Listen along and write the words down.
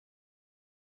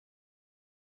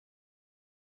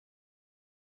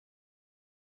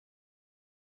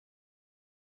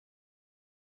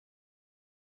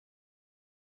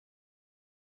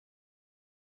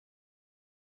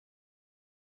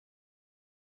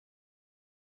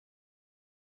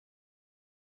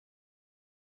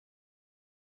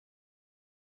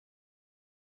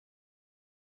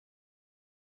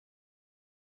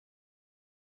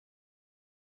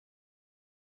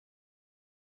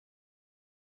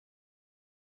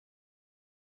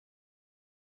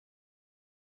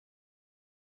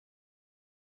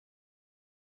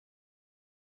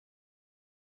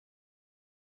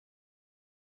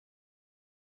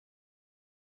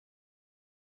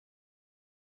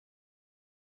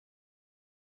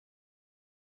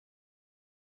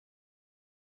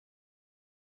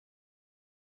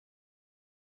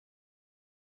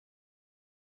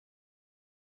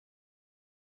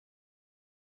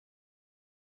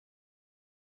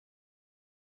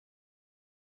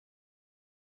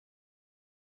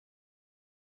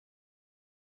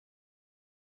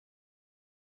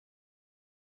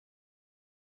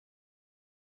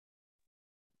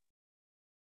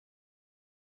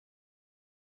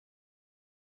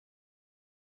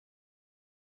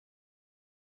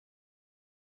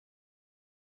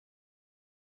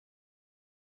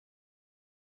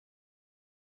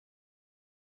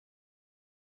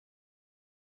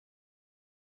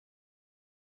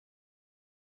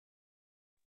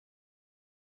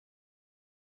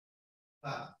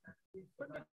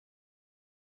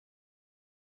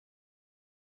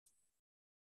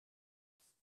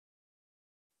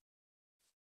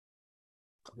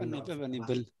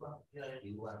Enable.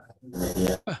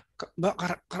 Mbak,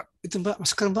 itu Mbak,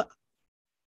 masker Mbak.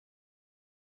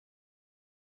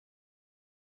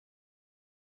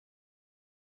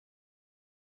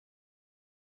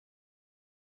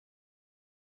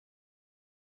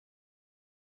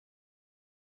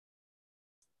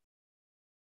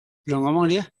 Belum ngomong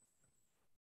dia.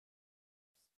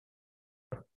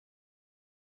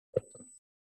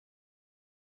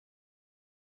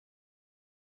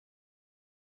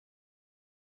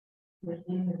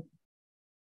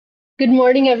 Good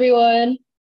morning, everyone.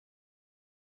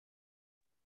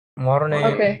 Morning.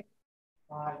 Okay.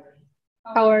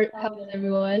 How is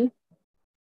everyone?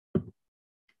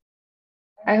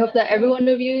 I hope that every one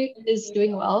of you is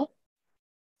doing well.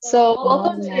 So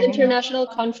welcome to the International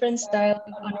Conference Dialogue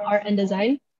on Art and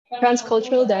Design,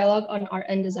 Transcultural Dialogue on Art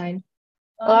and Design.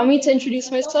 Allow me to introduce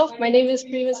myself. My name is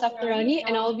Karima Safdarani,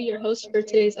 and I'll be your host for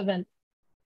today's event.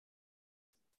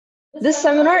 This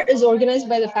seminar is organized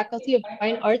by the Faculty of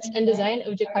Fine Arts and Design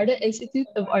of Jakarta Institute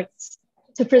of Arts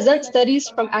to present studies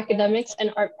from academics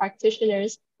and art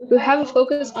practitioners who have a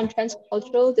focus on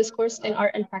transcultural discourse in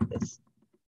art and practice,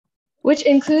 which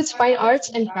includes fine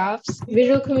arts and crafts,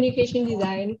 visual communication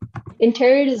design,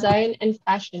 interior design, and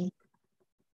fashion.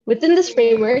 Within this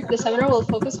framework, the seminar will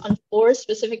focus on 4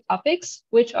 specific topics,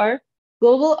 which are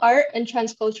global art and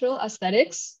transcultural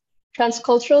aesthetics,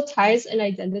 transcultural ties and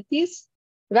identities,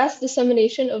 vast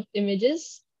dissemination of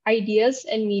images, ideas,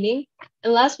 and meaning,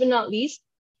 and last but not least,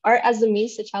 art as the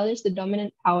means to challenge the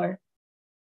dominant power.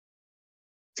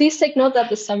 Please take note that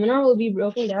the seminar will be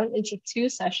broken down into 2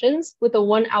 sessions with a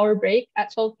 1-hour break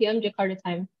at 12 p.m. Jakarta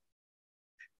time.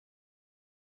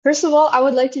 First of all, I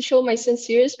would like to show my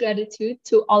sincerest gratitude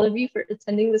to all of you for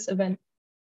attending this event.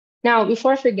 Now,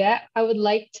 before I forget, I would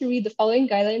like to read the following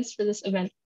guidelines for this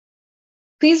event.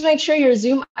 Please make sure your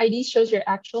Zoom ID shows your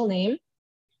actual name,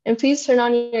 and please turn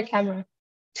on your camera.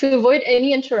 To avoid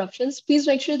any interruptions, please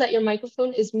make sure that your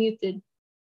microphone is muted.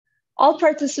 All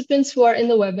participants who are in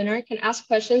the webinar can ask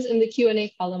questions in the Q&A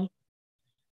column.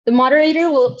 The moderator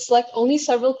will select only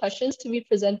several questions to be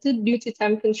presented due to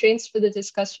time constraints for the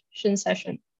discussion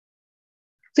session.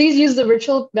 Please use the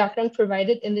virtual background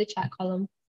provided in the chat column.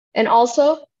 And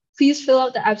also, please fill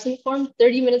out the absent form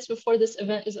 30 minutes before this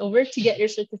event is over to get your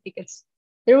certificates.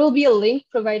 There will be a link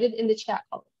provided in the chat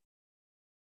column.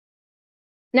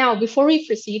 Now, before we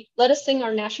proceed, let us sing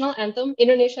our national anthem,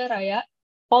 Indonesia Raya,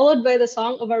 followed by the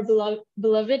song of our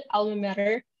beloved alma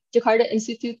mater, Jakarta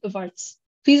Institute of Arts.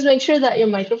 Please make sure that your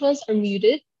microphones are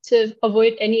muted to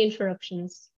avoid any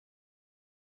interruptions.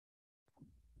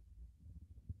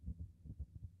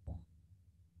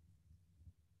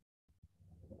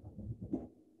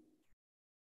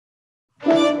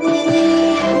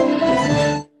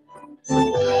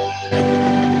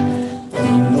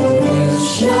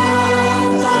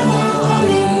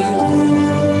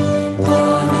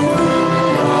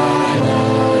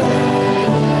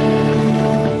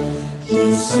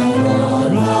 Semua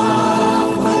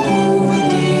aku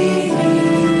berdiri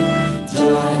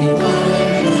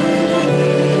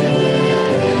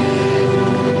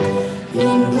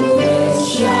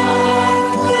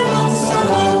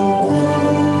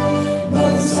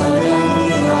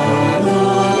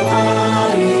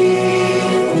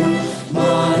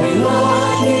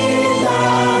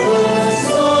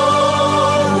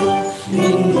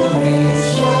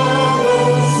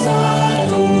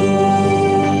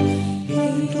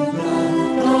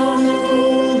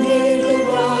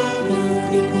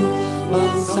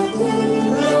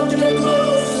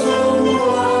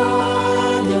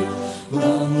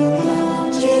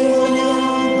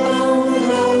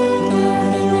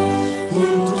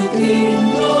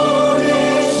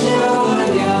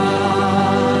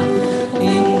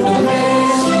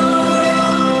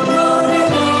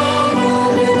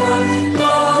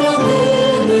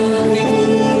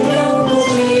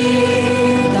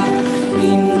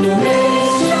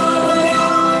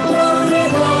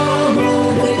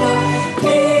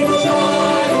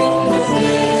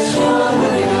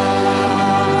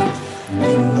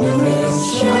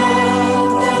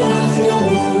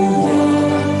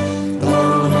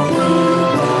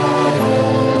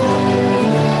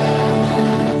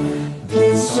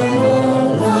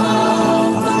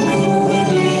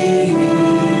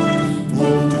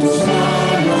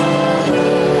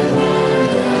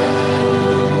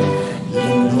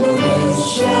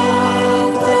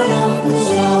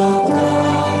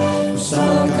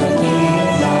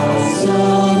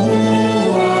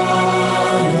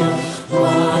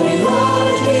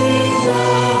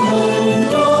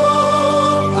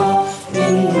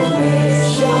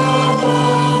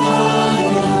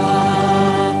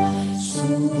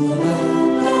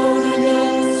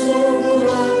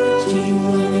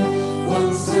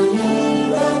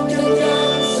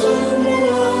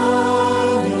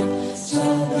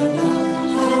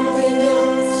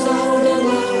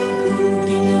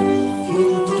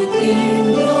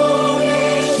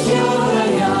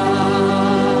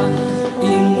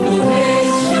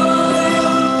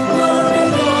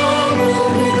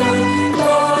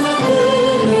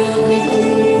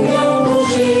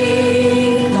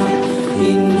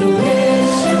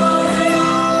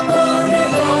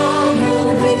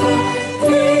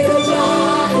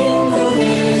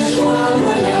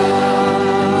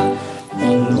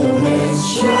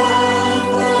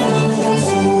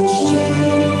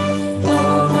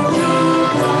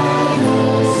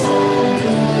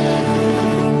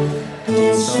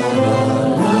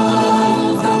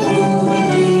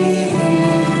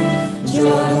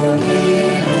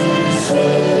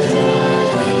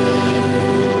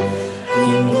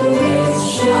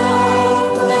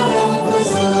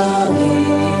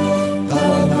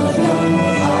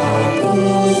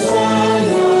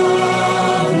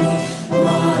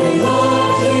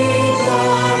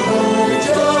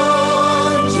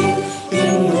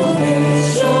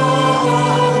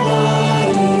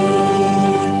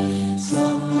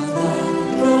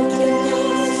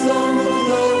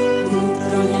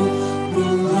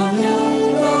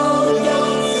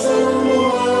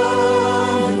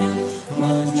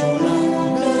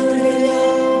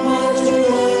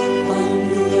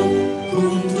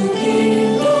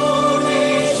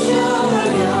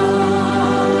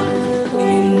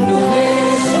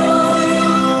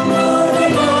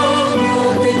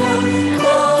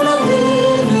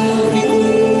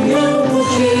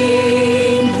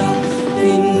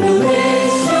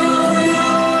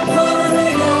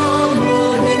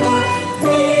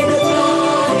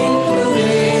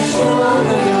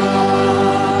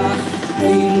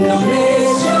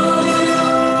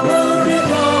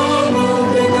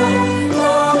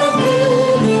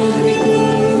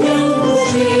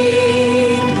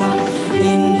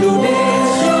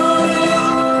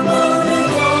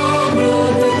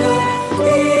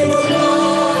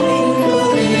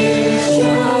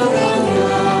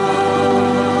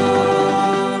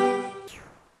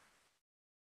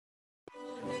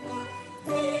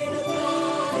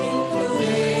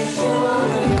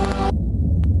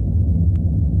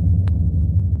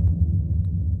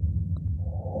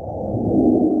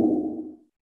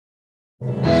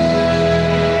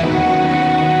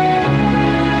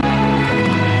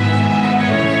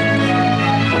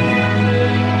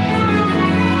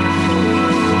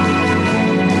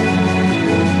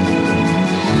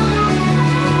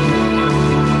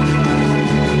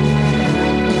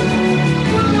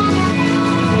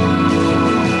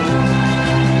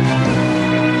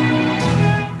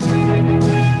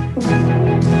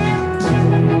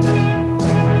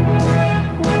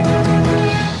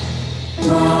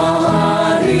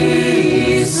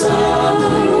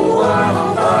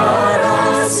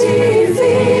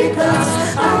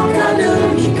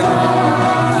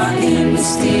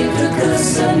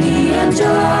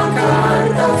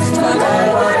sebagai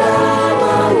wadah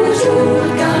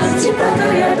mewujudkan cipta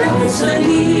karya dan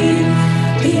seni.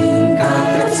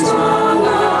 Tingkatkan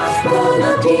semangat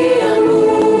pengabdian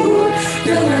luhur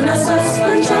dengan asas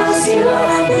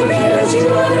Pancasila membina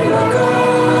jiwa dan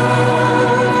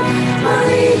bakat.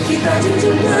 Mari kita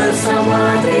junjung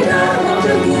bersama tridharma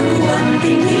perguruan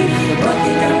tinggi,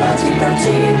 baktikanlah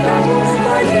cita-citamu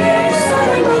bagi nusa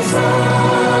dan bangsa.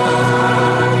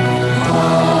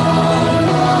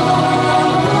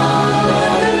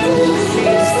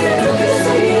 Institut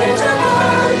Kesenian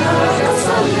Jakarta tak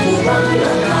sanggup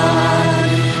banggakan.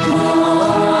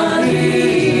 Mari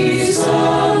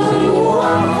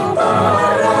semua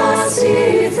para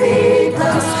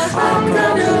sivitas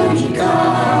akademika,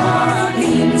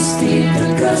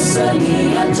 Institut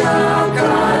Kesenian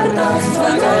Jakarta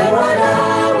sebagai wadah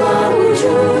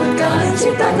mewujudkan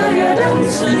cipta karya dan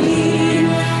seni.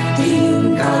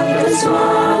 Tingkatkan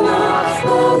semangat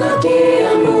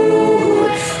pengabdian luhur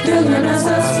dengan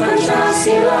asas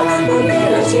Pancasila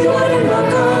membina jiwa dan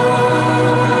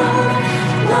bakat.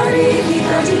 Mari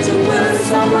kita junjung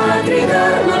bersama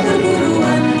tridharma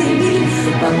perguruan tinggi,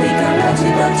 baktikanlah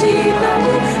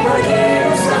cita-citamu bagi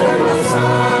nusa dan bangsa.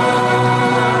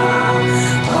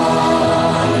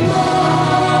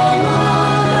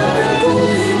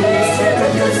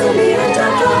 Institut Kesenian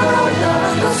Jakarta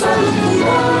tak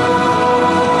selalu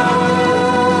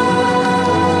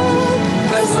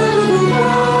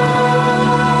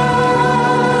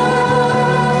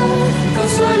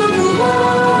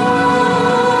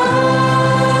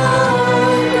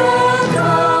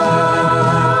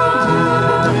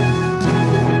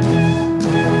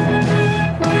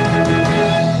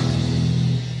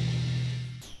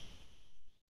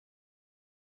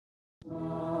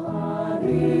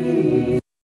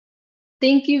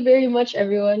Thank you very much,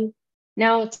 everyone.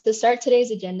 Now, to start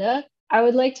today's agenda, I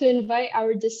would like to invite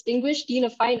our distinguished Dean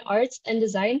of Fine Arts and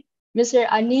Design, Mr.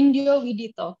 Anindio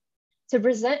Widito, to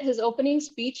present his opening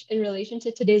speech in relation to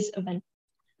today's event.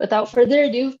 Without further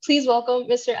ado, please welcome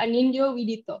Mr. Anindio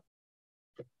Widito.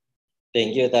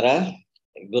 Thank you, Tara.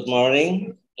 Good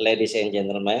morning, ladies and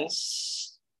gentlemen.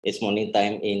 It's morning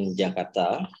time in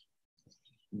Jakarta.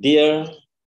 Dear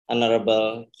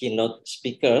honorable keynote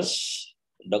speakers,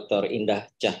 Dr. Indah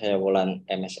Cahyawulan,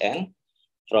 MSN,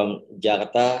 from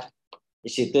Jakarta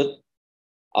Institute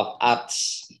of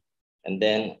Arts, and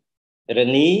then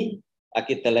Reni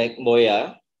Akitelek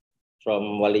Boya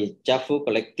from Wali Chafu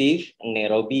Collective,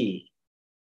 Nairobi.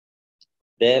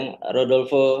 Then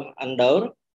Rodolfo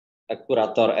Andaur, a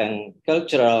curator and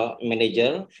cultural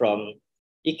manager from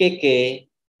IKK,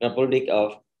 Republic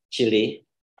of Chile.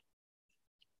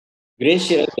 Grace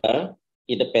Schroeder,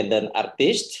 independent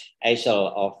artist,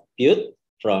 Aisel of Bute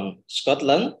from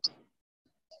Scotland.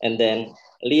 And then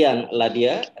Lian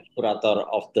Ladia, curator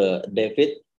of the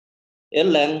David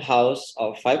Ireland House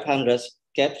of 500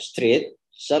 Cape Street,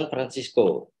 San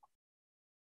Francisco.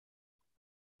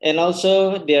 And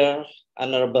also their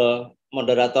honorable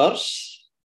moderators,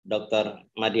 Dr.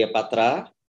 Madhya Patra,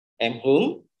 M.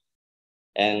 Hum,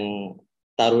 and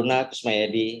Taruna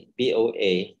Kusmayadi,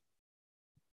 BOA.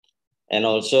 And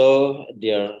also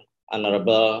dear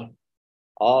honorable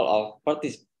all of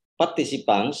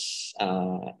participants,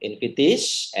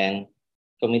 invitees, and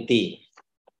committee.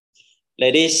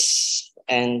 Ladies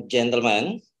and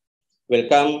gentlemen,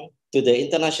 welcome to the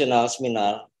international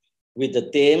seminar with the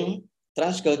theme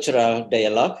Transcultural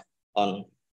Dialogue on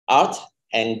Art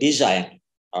and Design,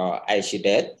 or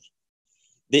ICDED.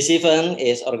 This event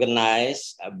is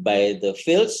organized by the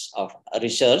fields of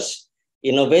research,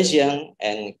 innovation,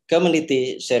 and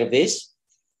community service,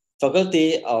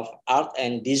 Faculty of Art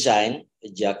and Design,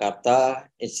 Jakarta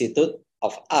Institute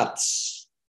of Arts,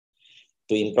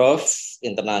 to improve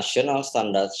international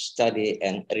standard study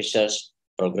and research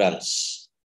programs.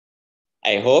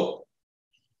 I hope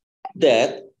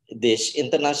that this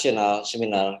international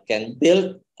seminar can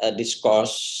build a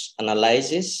discourse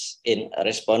analysis in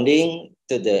responding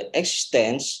to the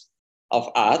existence of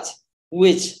art,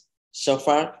 which so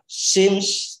far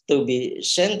seems to be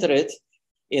centered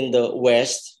in the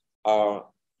West, or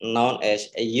known as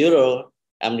a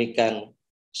Euro-American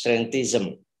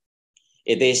centrism.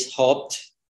 It is hoped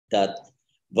that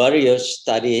various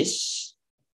studies,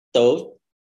 thought,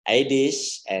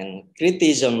 ideas, and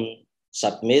criticism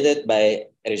submitted by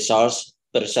resource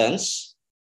persons,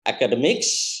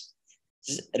 academics,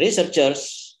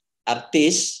 researchers,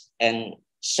 artists, and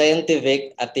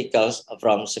scientific articles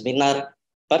from seminar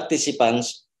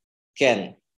participants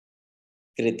can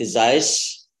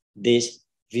criticize this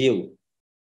view.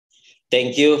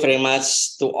 Thank you very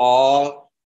much to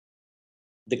all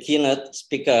the keynote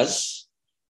speakers,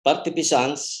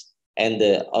 participants, and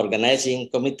the organizing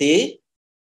committee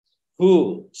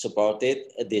who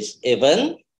supported this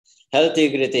event.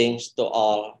 Healthy greetings to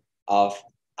all of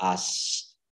us.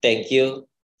 Thank you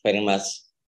very much.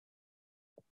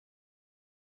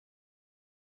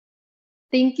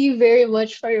 Thank you very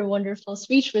much for your wonderful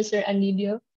speech, Mr.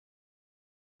 Anidio.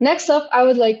 Next up, I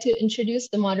would like to introduce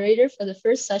the moderator for the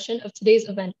first session of today's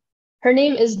event. Her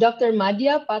name is Dr.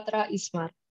 Madhya Patra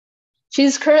Ismar. She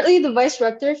is currently the Vice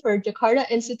Rector for Jakarta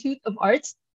Institute of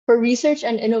Arts for Research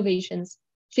and Innovations.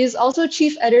 She is also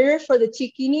Chief Editor for the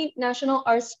Cikini National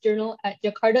Arts Journal at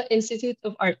Jakarta Institute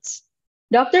of Arts.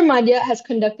 Dr. Madhya has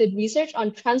conducted research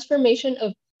on transformation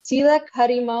of Silek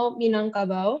Harimau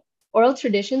Minangkabau, oral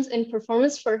traditions and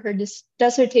performance for her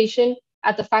dissertation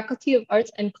at the Faculty of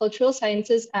Arts and Cultural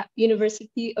Sciences at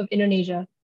University of Indonesia.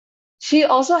 She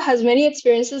also has many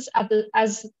experiences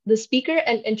as the speaker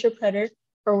and interpreter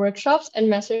for workshops and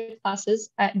master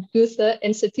classes at Goethe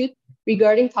Institute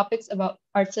regarding topics about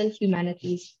arts and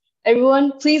humanities.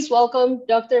 Everyone, please welcome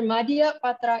Dr. Madhya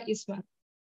Patra Ismar.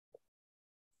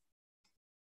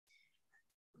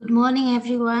 Good morning,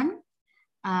 everyone.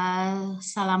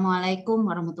 Assalamualaikum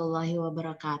warahmatullahi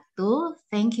wabarakatuh.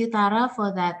 Thank you, Tara,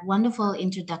 for that wonderful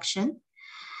introduction.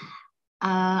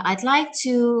 I'd like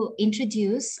to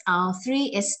introduce our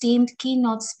three esteemed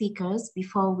keynote speakers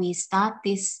before we start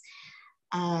this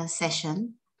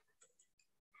session.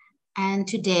 And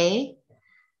today,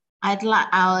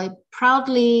 I'll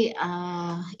proudly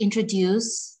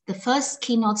introduce the first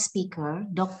keynote speaker,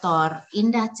 Dr.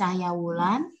 Indah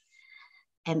Cahyawulan,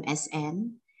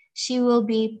 MSN. She will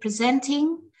be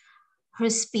presenting her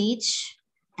speech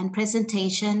and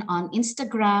presentation on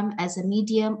Instagram as a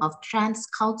medium of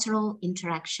transcultural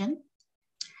interaction.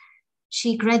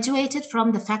 She graduated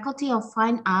from the Faculty of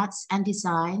Fine Arts and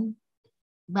Design,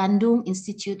 Bandung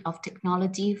Institute of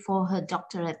Technology, for her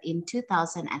doctorate in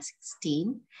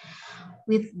 2016,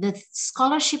 with the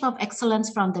Scholarship of Excellence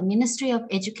from the Ministry of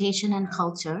Education and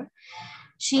Culture.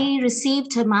 She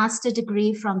received her master's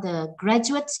degree from the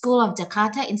Graduate School of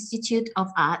Jakarta Institute of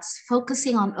Arts,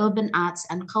 focusing on urban arts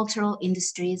and cultural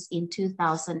industries in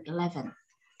 2011.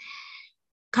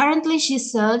 Currently, she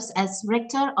serves as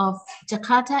Rector of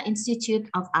Jakarta Institute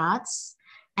of Arts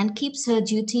and keeps her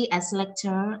duty as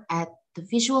lecturer at the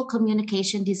Visual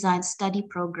Communication Design Study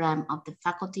Program of the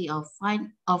Faculty of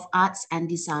Arts and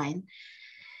Design.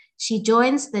 She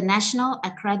joins the National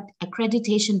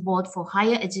Accreditation Board for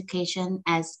Higher Education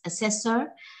as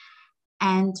Assessor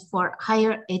and for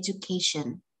Higher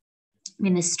Education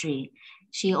Ministry.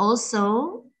 She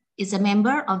also is a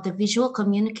member of the Visual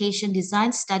Communication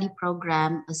Design Study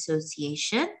Program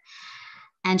Association,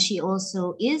 and she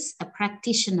also is a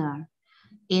practitioner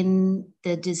in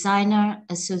the Designer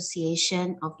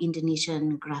Association of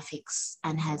Indonesian Graphics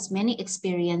and has many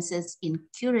experiences in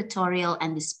curatorial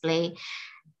and display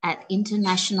at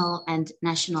international and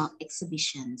national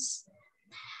exhibitions.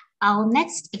 Our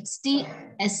next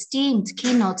esteemed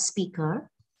keynote speaker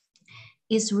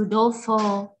is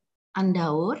Rudolfo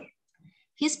Andaur.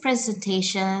 His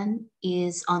presentation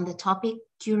is on the topic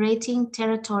Curating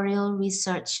Territorial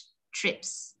Research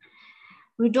Trips.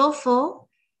 Rudolfo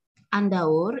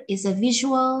Andaur is a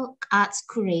visual arts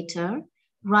curator,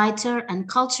 writer, and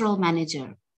cultural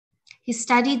manager. He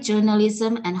studied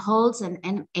journalism and holds an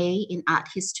MA in art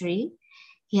history.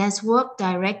 He has worked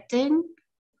directing,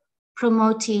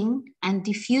 promoting, and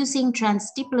diffusing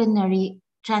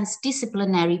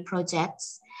transdisciplinary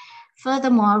projects.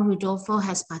 Furthermore, Rudolfo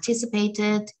has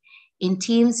participated in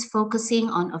teams focusing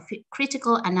on a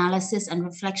critical analysis and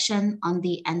reflection on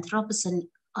the Anthropocene,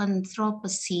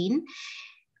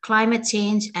 climate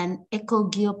change, and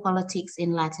eco-geopolitics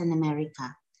in Latin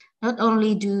America. Not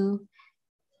only do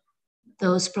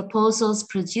those proposals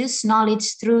produce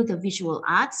knowledge through the visual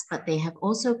arts, but they have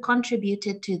also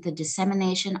contributed to the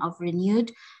dissemination of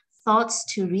renewed thoughts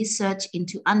to research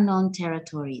into unknown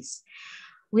territories.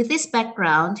 With this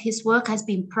background, his work has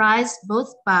been prized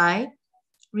both by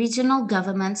regional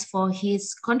governments for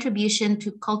his contribution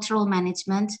to cultural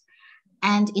management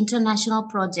and international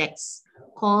projects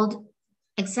called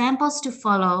Examples to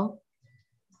Follow,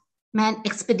 Man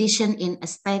Expedition in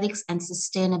Aesthetics and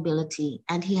Sustainability,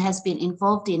 and he has been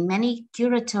involved in many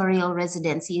curatorial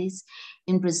residencies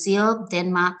in Brazil,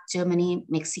 Denmark, Germany,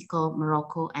 Mexico,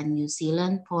 Morocco, and New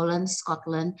Zealand, Poland,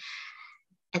 Scotland,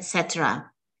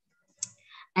 etc.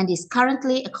 And is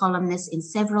currently a columnist in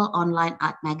several online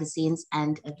art magazines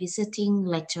and a visiting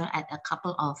lecturer at a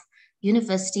couple of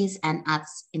universities and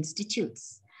arts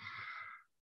institutes.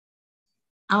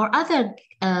 Our other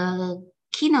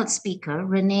keynote speaker,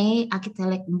 Renee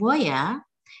Akitelek Mboya,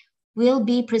 will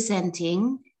be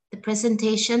presenting the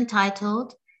presentation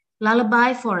titled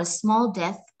Lullaby for a Small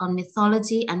Death on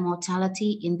Mythology and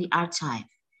Mortality in the Archive.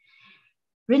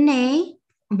 Renee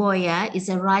Boya is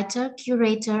a writer,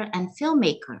 curator, and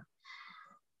filmmaker.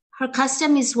 Her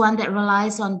custom is one that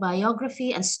relies on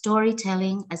biography and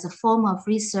storytelling as a form of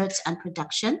research and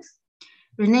production.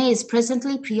 Renee is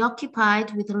presently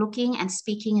preoccupied with looking and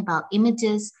speaking about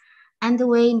images and the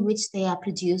way in which they are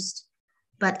produced,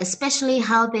 but especially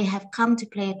how they have come to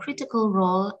play a critical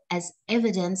role as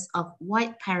evidence of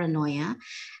white paranoia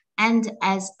and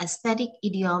as aesthetic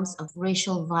idioms of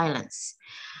racial violence.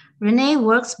 Renee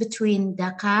works between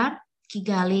Dakar,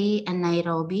 Kigali, and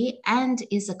Nairobi, and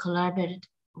is a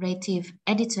collaborative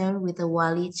editor with the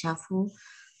Wali Chafu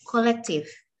Collective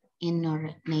in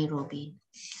Nairobi.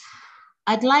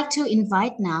 I'd like to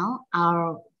invite now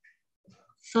our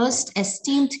first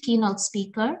esteemed keynote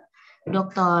speaker,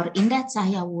 Dr. Indah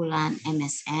Cahyawulan,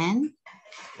 MSN,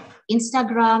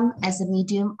 Instagram as a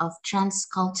medium of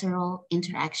transcultural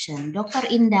interaction. Dr.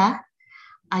 Indah,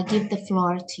 I give the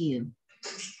floor to you.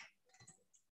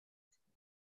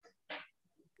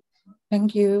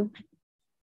 Thank you.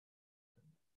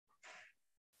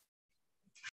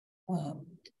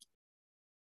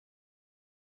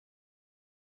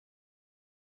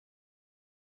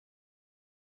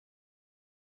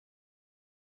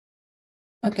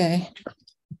 Okay.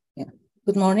 Yeah.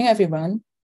 Good morning, everyone.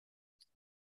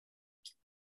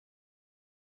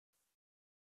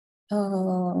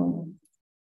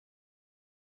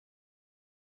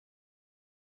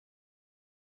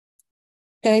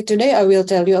 Okay, today I will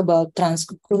tell you about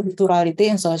transculturality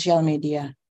in social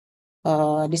media.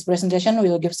 This presentation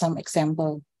will give some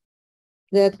example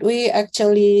that we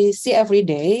actually see every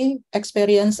day,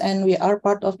 experience, and we are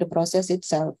part of the process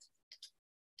itself.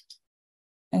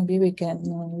 Maybe we can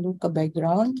look a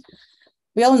background.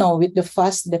 We all know with the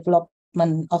fast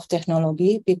development of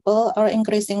technology, people are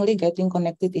increasingly getting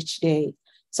connected each day.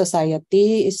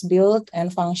 Society is built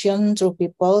and function through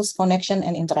people's connection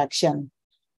and interaction.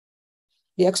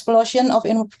 The explosion of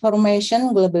information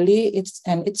globally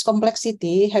and its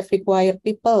complexity have required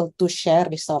people to share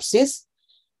resources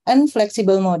and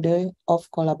flexible mode of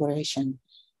collaboration.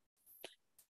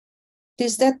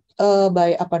 This is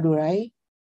by Appadurai.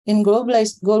 In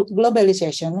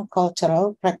globalization,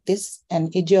 cultural practice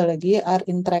and ideology are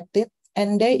interactive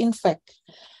and they infect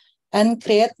and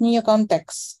create new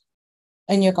contexts.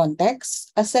 A new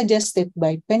context, as suggested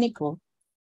by Penico,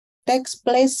 takes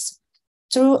place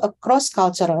through a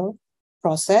cross-cultural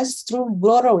process through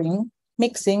borrowing,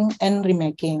 mixing, and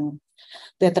remaking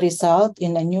that result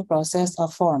in a new process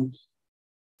of form.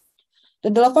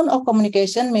 The development of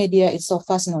communication media is so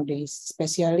fast nowadays,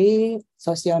 especially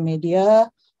social media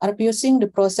are using the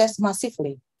process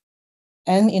massively.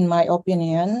 And in my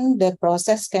opinion, that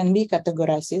process can be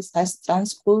categorized as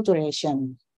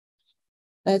transculturation.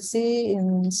 Let's see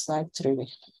in slide 3.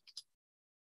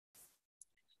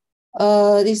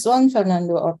 This one,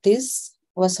 Fernando Ortiz,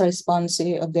 was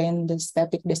responsive again the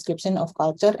static description of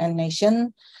culture and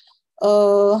nation.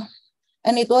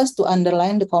 And it was to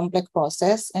underline the complex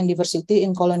process and diversity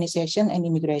in colonization and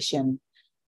immigration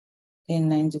in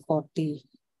 1940.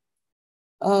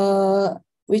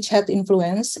 Which had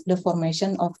influenced the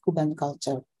formation of Cuban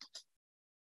culture.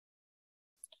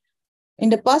 In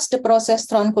the past, the process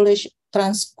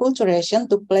transculturation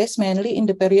took place mainly in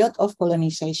the period of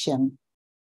colonization.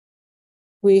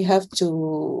 We have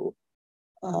to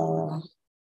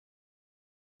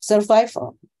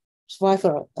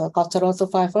cultural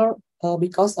survival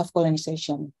because of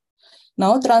colonization.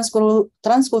 Now,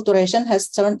 transculturation has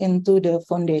turned into the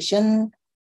foundation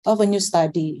of a new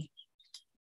study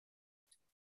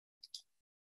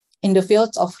in the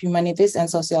fields of humanities and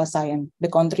social science. They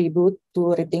contribute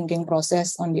to rethinking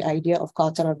process on the idea of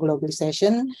cultural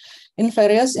globalization in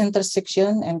various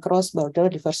intersection and cross-border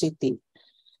diversity.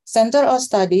 Center of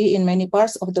study in many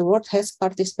parts of the world has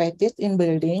participated in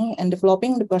building and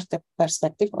developing the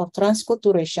perspective of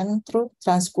transculturation through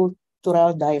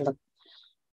transcultural dialogue.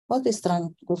 What is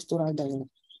transcultural dialogue?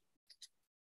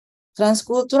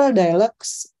 Transcultural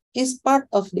dialogues is part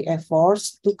of the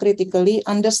efforts to critically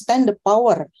understand the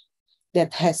power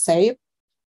that has shaped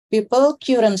people's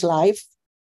current life,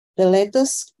 the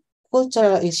latest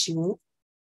cultural issue,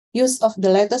 use of the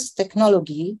latest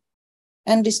technology,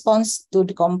 and response to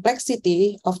the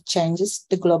complexity of changes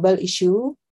the global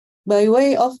issue by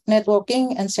way of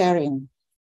networking and sharing,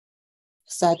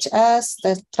 such as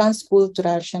the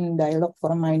transculturation dialogue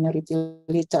for minority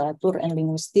literature and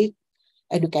linguistic,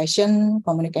 education,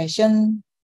 communication,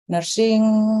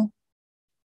 nursing,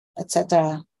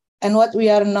 etc. And what we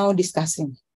are now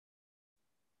discussing.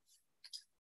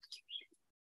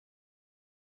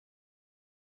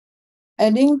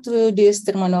 Adding to this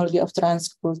terminology of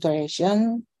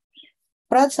transculturation,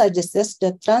 Pratt suggests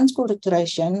that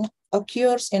transculturation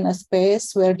occurs in a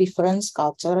space where different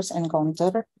cultures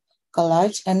encounter,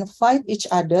 collide, and fight each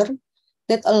other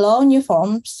that allow new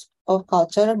forms of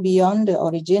culture beyond the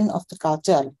origin of the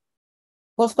culture.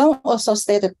 Wolfgang also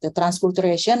stated that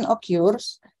transculturation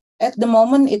occurs at the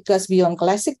moment it goes beyond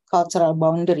classic cultural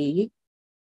boundary,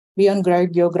 beyond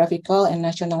geographical and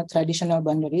national traditional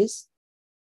boundaries,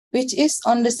 which is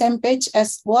on the same page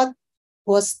as what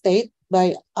was stated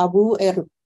by Abu Erub,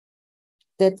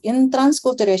 that in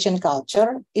transculturation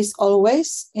culture is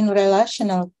always in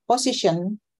relational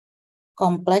position,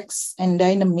 complex and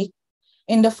dynamic,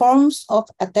 in the forms of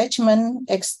attachment,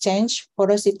 exchange,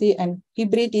 porosity, and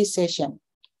hybridization.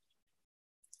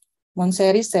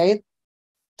 Monseri said,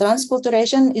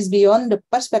 transculturation is beyond the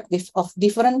perspective of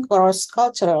different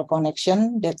cross-cultural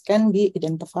connection that can be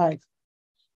identified.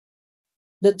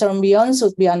 The term beyond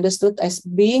should be understood as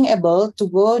being able to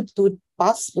go to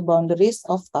past the boundaries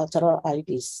of cultural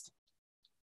ideas.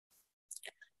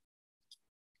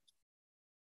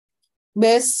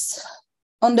 Based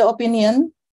on the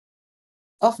opinion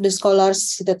of the scholars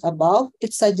cited above,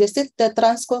 it suggested that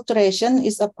transculturation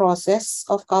is a process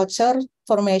of culture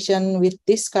formation with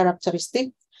this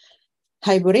characteristic,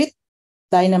 hybrid,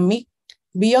 dynamic,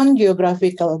 beyond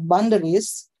geographical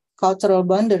boundaries, cultural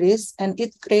boundaries, and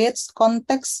it creates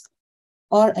context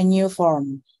or a new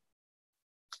form.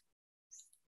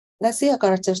 Let's see a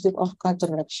characteristic of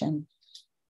culturation.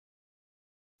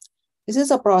 This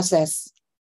is a process.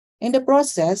 In the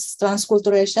process,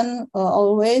 transculturation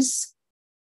always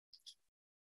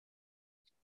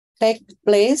take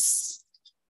place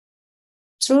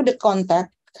through the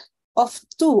contact of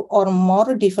two or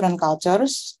more different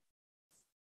cultures.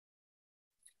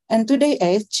 And today's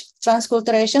age,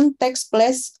 transculturation takes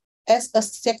place as a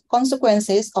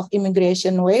consequences of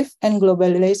immigration wave and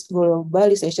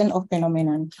globalization of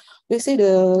phenomenon. We see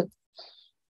the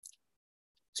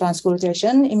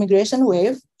transculturation, immigration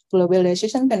wave,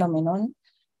 globalization phenomenon.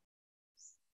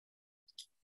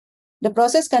 The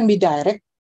process can be direct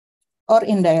or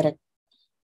indirect,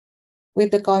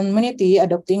 with the community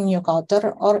adopting new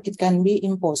culture, or it can be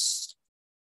imposed.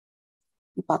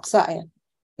 Dipaksa ya.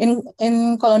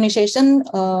 In colonization,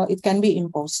 it can be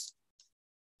imposed.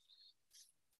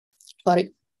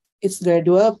 Sorry, it's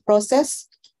gradual process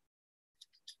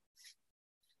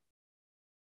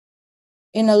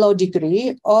in a low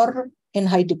degree or in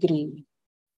high degree.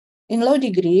 In low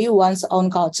degree, one's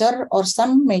own culture or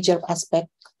some major aspect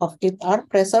of it are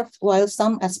preserved, while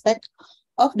some aspect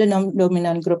of the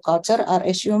dominant group culture are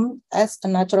assumed as a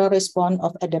natural response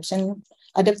of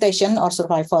adaptation or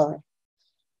survival.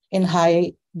 In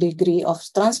high degree of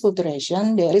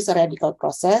transculturation, there is a radical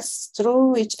process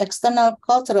through which external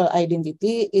cultural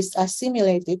identity is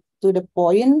assimilated to the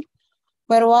point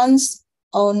where one's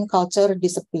own culture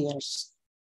disappears.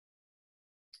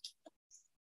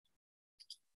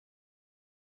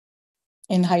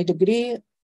 In high degree,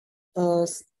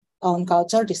 own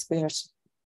culture disappears.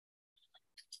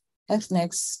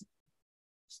 Next.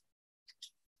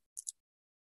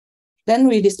 Then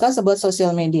we discuss about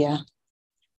social media.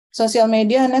 Social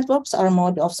media networks are a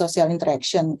mode of social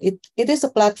interaction. It is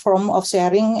a platform of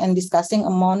sharing and discussing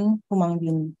among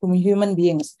human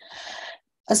beings.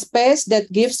 A space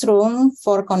that gives room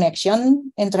for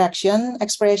connection, interaction,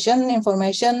 expression,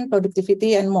 information,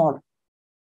 productivity, and more.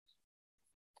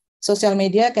 Social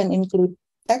media can include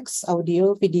text,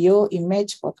 audio, video,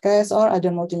 image, podcast, or other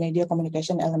multimedia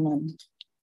communication element.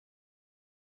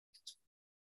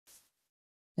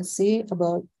 Let's see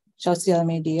about social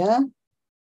media.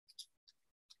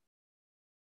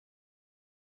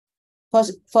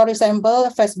 For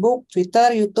example, Facebook,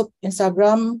 Twitter, YouTube,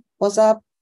 Instagram, WhatsApp,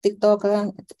 TikTok,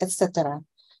 etc.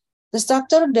 The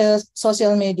structure of the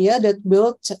social media that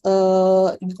built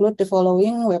include the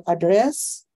following: web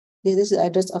address. This is the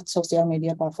address of social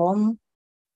media platform.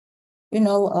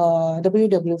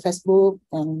 www.facebook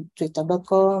and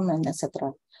twitter.com and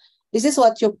etc. This is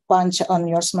what you punch on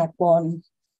your smartphone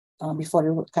before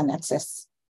you can access.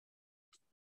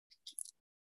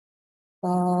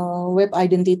 Web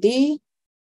identity,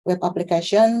 web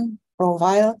application,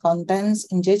 profile,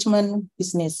 contents, engagement,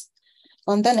 business.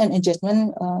 Content and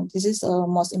engagement, this is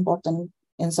most important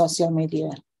in social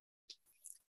media.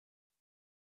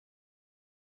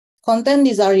 Content,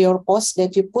 these are your posts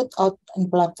that you put out on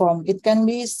platform. It can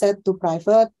be set to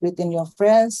private within your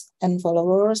friends and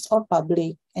followers or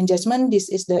public. Engagement, this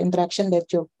is the interaction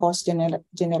that your post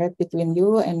generate between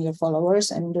you and your followers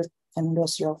and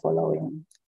those you're following.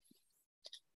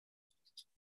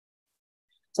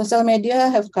 Social media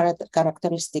have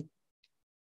characteristic.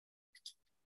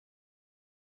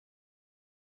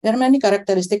 There are many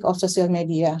characteristics of social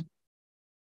media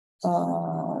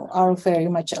are very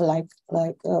much alike,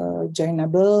 like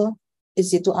joinable,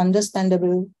 easy to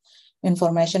understandable,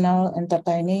 informational,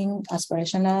 entertaining,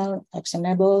 aspirational,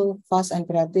 actionable, fast and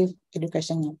creative,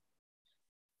 educational.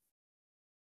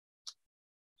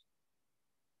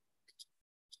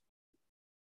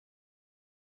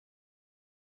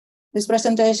 This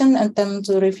presentation attempts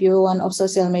to review one of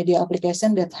social media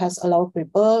application that has allowed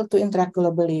people to interact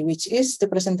globally, which is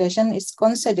the presentation is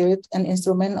considered an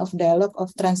instrument of dialogue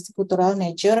of transcultural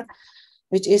nature,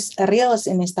 which is Reels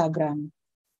in Instagram.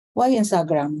 Why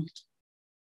Instagram?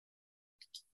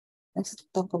 Let's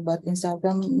talk about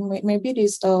Instagram. Maybe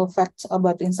this facts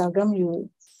about Instagram you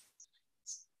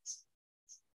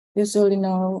usually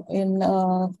know in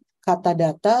kata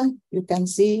data, you can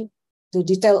see the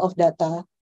detail of data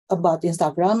about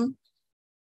Instagram.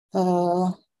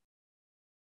 But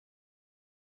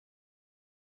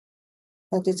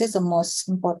this is the most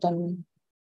important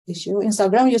issue.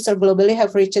 Instagram user globally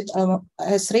has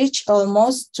reached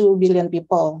almost 2 billion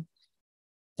people.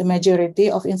 The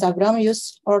majority of Instagram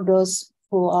use are those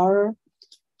who are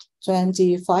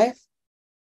 25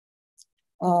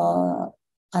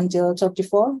 until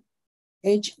 34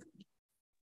 age.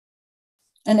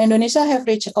 And Indonesia have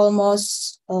reached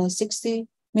almost 60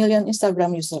 million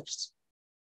Instagram users,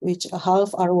 which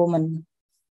half are women.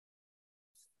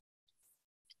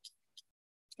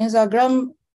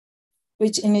 Instagram,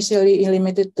 which initially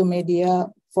limited to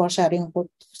media for sharing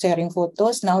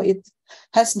photos, now it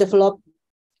has developed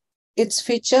its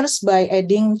features by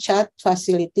adding chat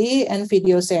facility and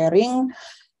video sharing.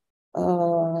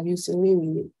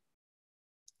 Usually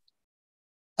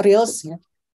Reels, yeah,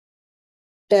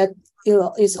 that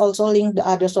is also linked to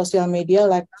other social media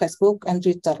like Facebook and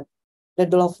Twitter. The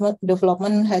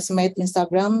development has made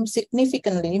Instagram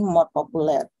significantly more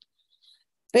popular.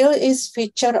 Reel is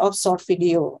feature of short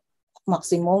video,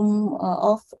 maximum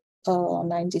of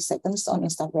 90 seconds on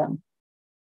Instagram.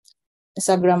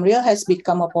 Instagram Reel has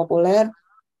become a popular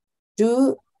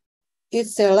due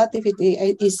its relatively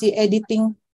easy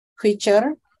editing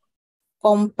feature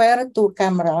compared to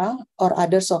camera or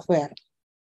other software.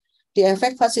 The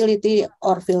effect facility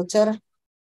or filter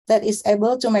that is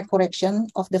able to make correction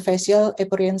of the facial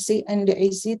appearance and the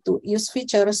easy to use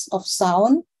features of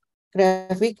sound,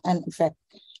 graphic, and effect.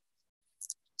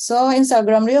 So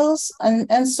Instagram Reels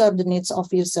answer the needs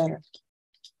of user.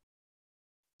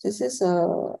 This is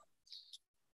a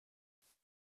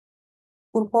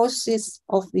purposes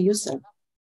of the user.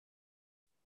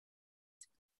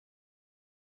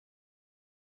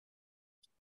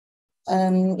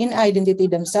 In identity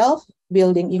themselves,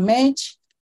 building image,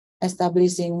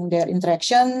 establishing their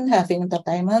interaction, having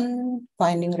entertainment,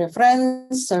 finding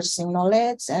reference, searching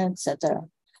knowledge, etc.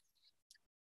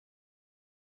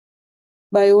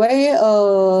 By way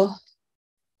of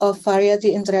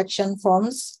variety interaction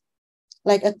forms,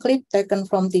 like a clip taken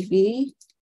from TV.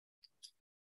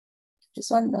 This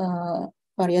one,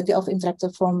 variety of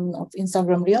interactive form of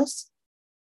Instagram Reels.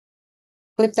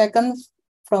 Clip taken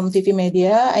from TV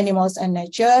media, animals and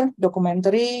nature,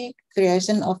 documentary,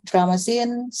 creation of drama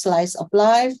scene, slice of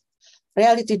life,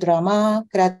 reality drama,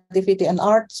 creativity and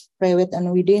arts, private and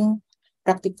wedding,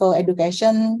 practical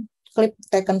education, clip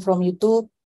taken from YouTube,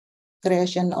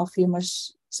 creation of humor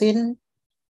scene,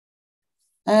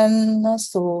 and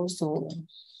so.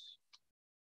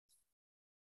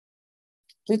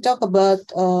 We talk about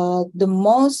the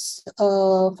most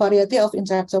variety of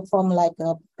interactive form like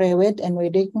private and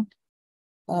wedding,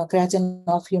 creation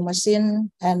of humor scene,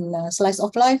 and slice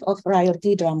of life of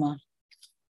reality drama.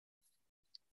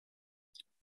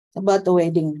 About the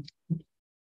wedding.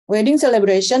 Wedding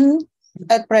celebration,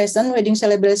 at present, wedding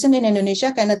celebration in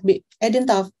Indonesia cannot be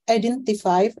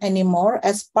identified anymore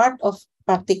as part of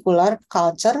particular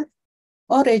culture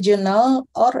or regional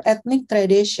or ethnic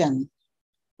tradition.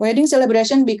 Wedding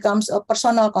celebration becomes a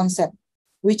personal concept,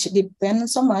 which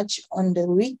depends so much on the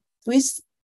wish,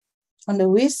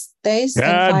 taste,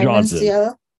 and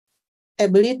financial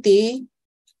ability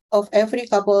of every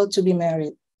couple to be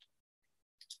married.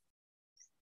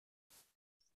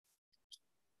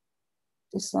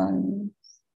 This one,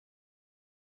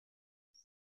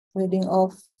 wedding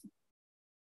of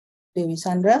Dewi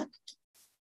Sandra.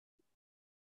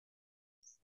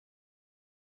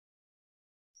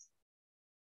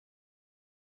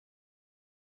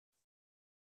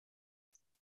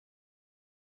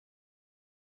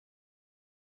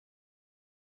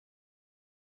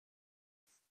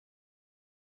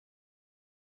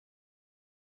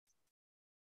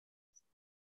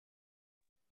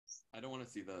 I don't want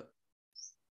to see that.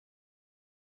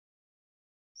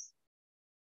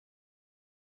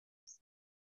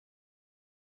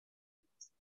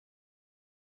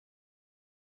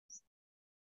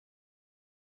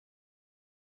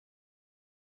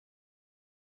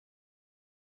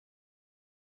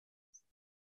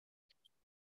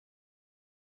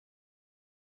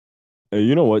 Hey,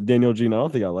 you know what, Daniel Jean? I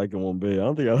don't think I like him one bit. I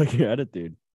don't think I like your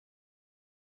attitude.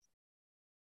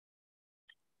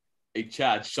 Hey,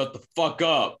 Chad, shut the fuck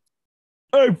up.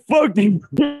 Hey, fuck you.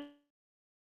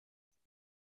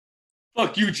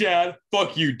 Fuck you, Chad.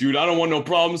 Fuck you, dude. I don't want no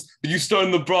problems, but you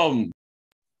starting the problem.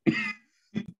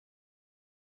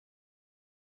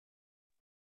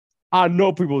 I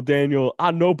know people, Daniel.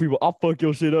 I know people. I'll fuck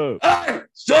your shit up. Hey,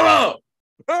 shut up.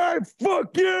 Hey,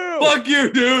 fuck you. Fuck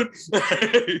you, dude.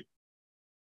 Hey.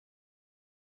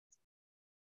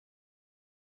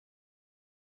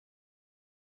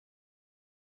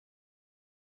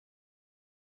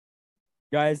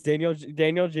 Guys, Daniel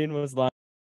Jean was like,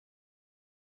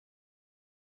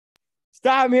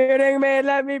 stop hitting me.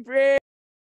 Let me breathe.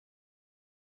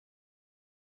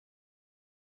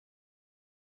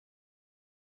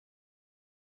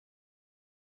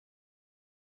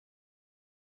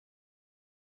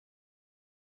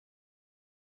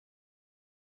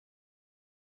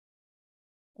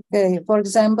 Okay, for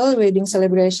example, wedding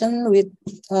celebration with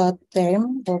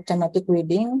theme or thematic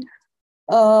wedding.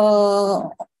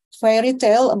 Fairy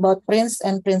tale about prince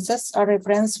and princess are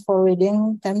referenced for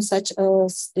wedding themes such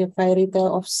as the fairy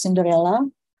tale of Cinderella,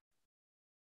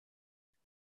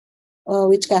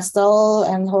 witch castle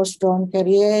and horse-drawn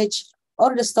carriage,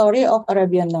 or the story of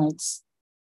Arabian Nights.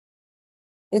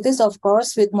 It is, of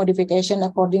course, with modification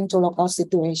according to local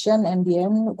situation, and the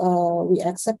end we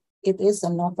accept it is a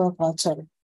novel culture.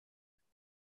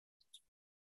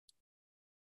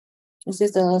 This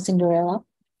is Cinderella.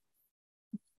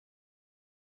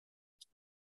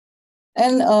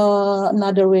 And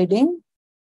another wedding.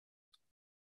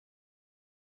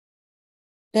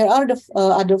 There are the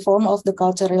other form of the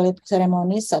culture-related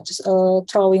ceremonies, such as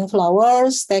throwing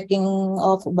flowers, stacking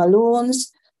of balloons,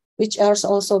 which are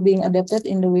also being adapted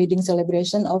in the wedding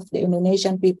celebration of the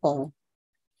Indonesian people.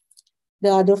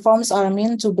 The other forms are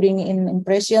meant to bring in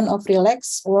impression of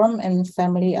relaxed, warm, and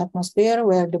family atmosphere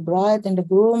where the bride and the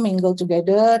groom mingle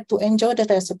together to enjoy the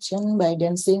reception by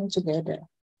dancing together.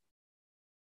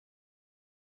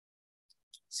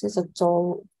 This is a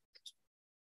tall.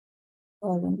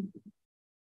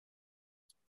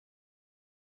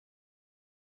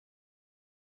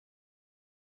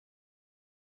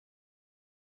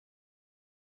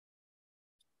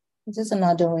 This is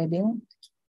another wedding.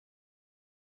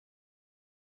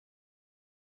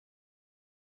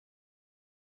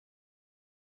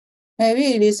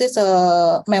 Maybe this is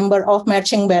a member of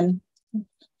marching band.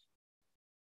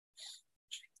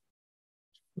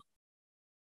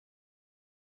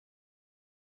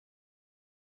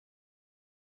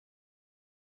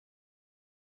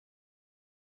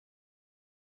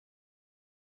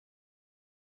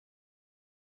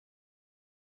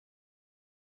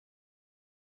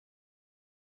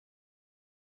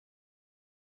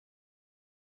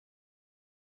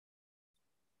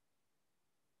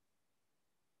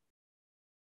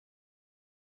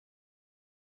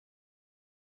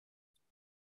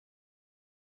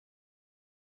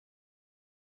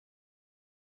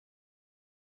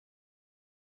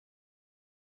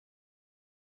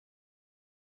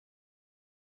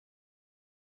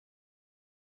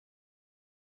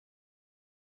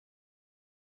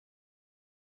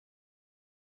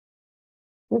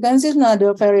 You can see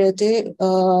another variety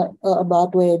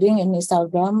about wedding in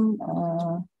Instagram.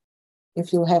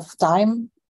 If you have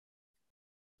time,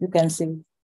 you can see.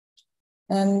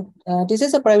 And this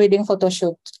is a pre-wedding photo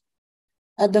shoot.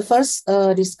 At the first,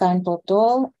 this kind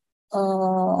photo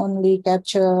only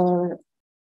capture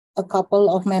a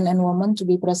couple of men and women to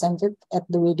be presented at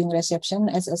the wedding reception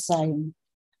as a sign.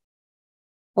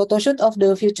 Photoshoot of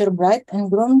the future bride and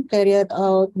groom carried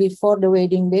out before the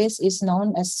wedding days is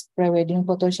known as pre-wedding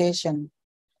photo session.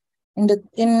 In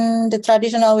the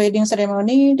traditional wedding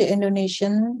ceremony, the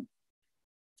Indonesian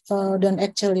don't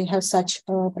actually have such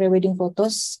pre-wedding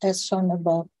photos as shown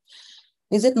above.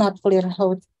 Is it not clear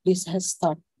how this has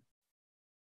started?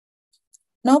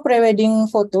 Now, pre-wedding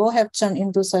photo have turned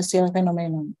into social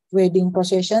phenomenon. Wedding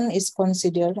procession is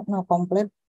considered no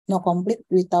complete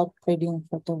without wedding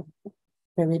photo.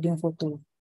 Pre-wedding photo.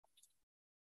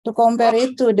 To compare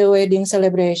it to the wedding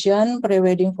celebration,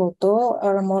 pre-wedding photo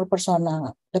are more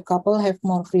personal. The couple have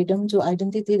more freedom to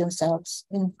identify themselves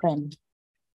in frame.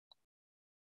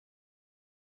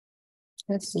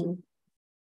 Let's see.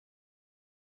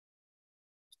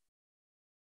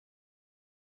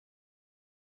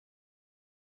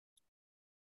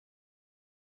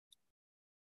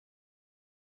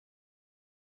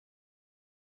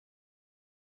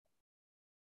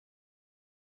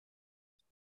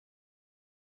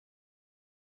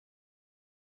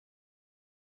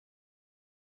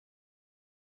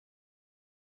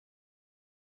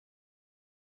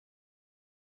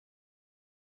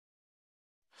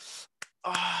 To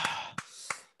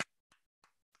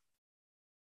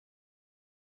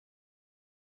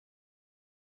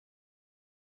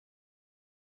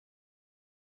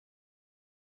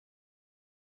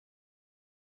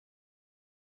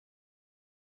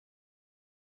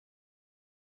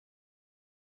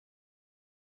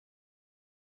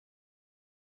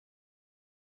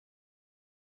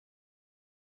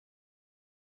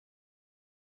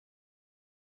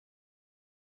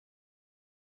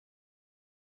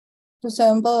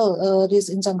sample, this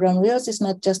Instagram Reels is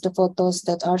not just the photos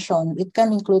that are shown. It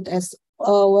can include as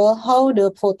well how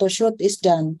the photo shoot is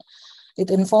done.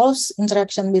 It involves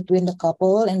interaction between the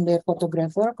couple and their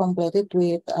photographer, completed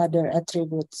with other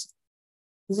attributes.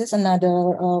 This is another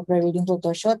pre-wedding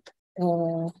photo shoot.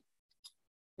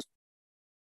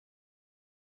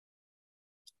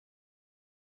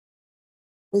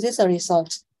 This is a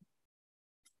result.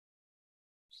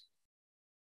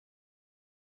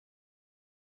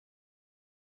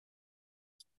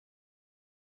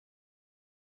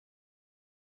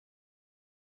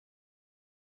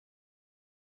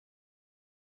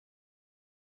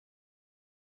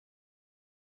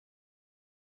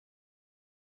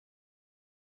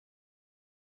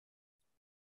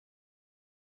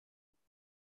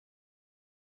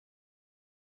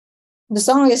 The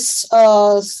song is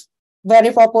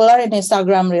very popular in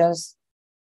Instagram Reels.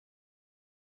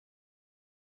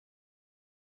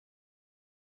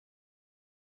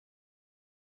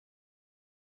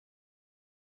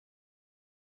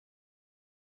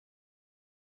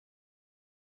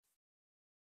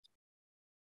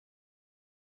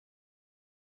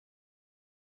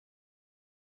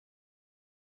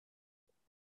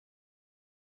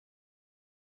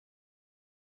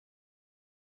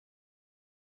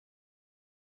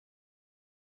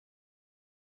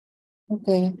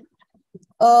 Okay.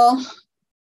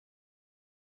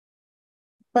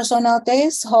 Personal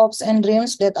tastes, hopes, and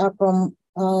dreams that are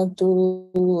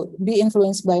to be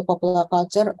influenced by popular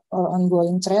culture or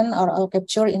ongoing trend are all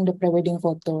captured in the pre-wedding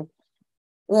photo.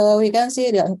 We can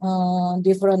see the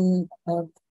different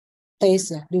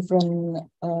tastes, different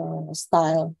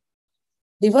style.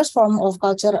 Diverse forms of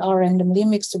culture are randomly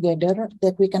mixed together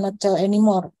that we cannot tell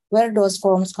anymore where those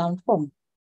forms come from.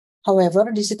 However,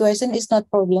 the situation is not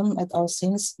problem at all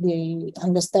since they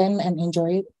understand and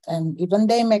enjoy it, and even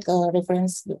they make a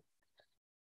reference,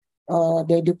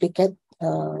 they duplicate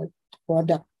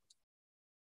product.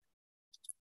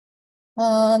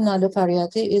 Another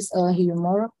variety is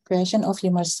humor, creation of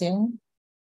humor scene.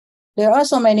 There are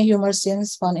so many humor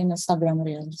scenes found in Instagram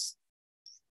Reels.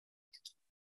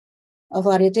 A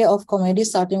variety of comedy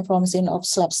starting from scene of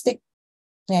slapstick,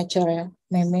 nature,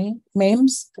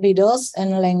 memes, riddles,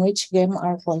 and language game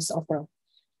are voiceover.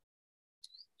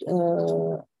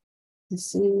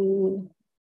 Let's see.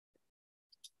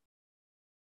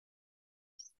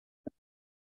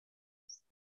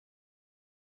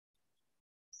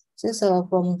 This is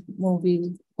from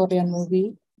movie, Korean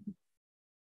movie.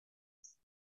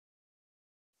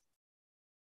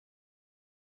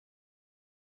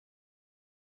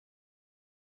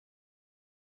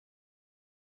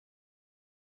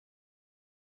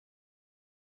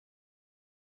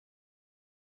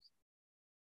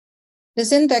 The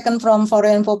scene taken from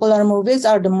foreign popular movies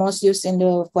are the most used in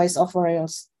the voiceover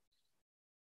reels.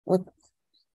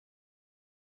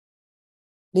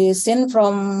 The scene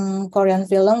from Korean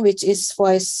film, which is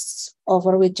voiced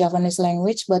over with Japanese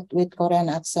language, but with Korean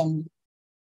accent.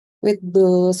 With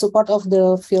the support of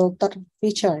the filter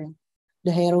feature,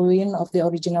 the heroine of the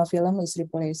original film is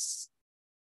replaced.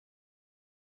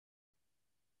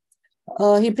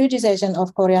 Hybridization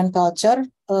of Korean culture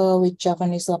with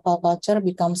Japanese local culture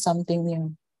becomes something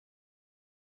new.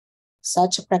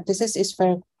 Such practices is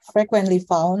frequently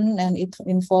found, and it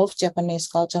involves Japanese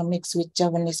culture mixed with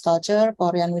Japanese culture,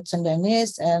 Korean with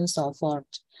Sundanese, and so forth.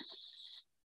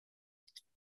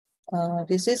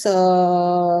 This is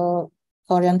a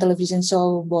Korean television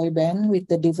show boy band with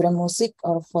the different music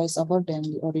or voiceover than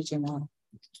the original.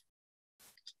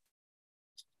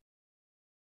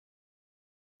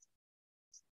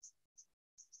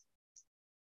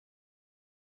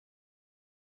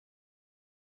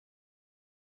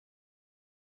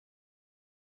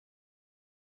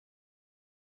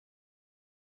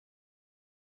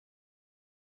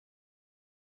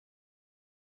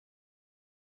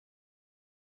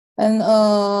 And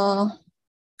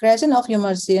creation of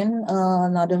humor scene,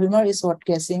 another humor is word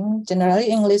guessing. Generally,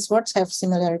 English words have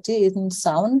similarity in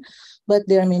sound, but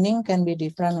their meaning can be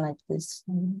different like this.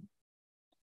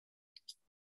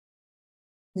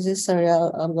 This is serial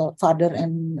about father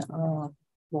and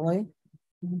boy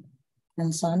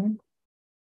and son.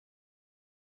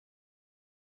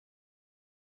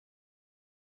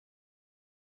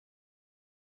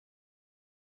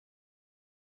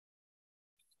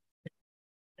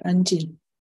 Ranchi.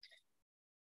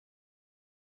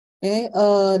 Okay,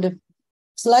 the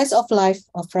slice of life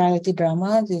of reality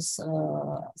drama, this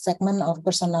segment of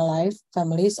personal life,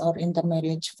 families or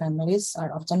intermarriage families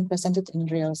are often presented in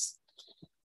reels.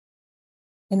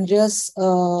 In reels,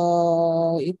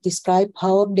 it describes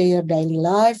how their daily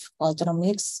life, cultural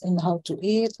mix, and how to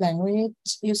eat, language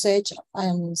usage,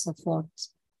 and so forth.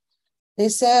 They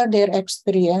share their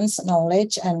experience,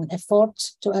 knowledge, and effort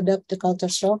to adapt the culture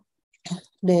shock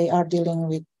they are dealing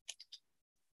with.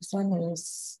 This one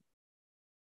is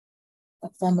a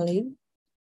family,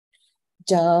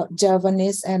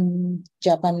 Javanese and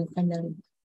Japan family.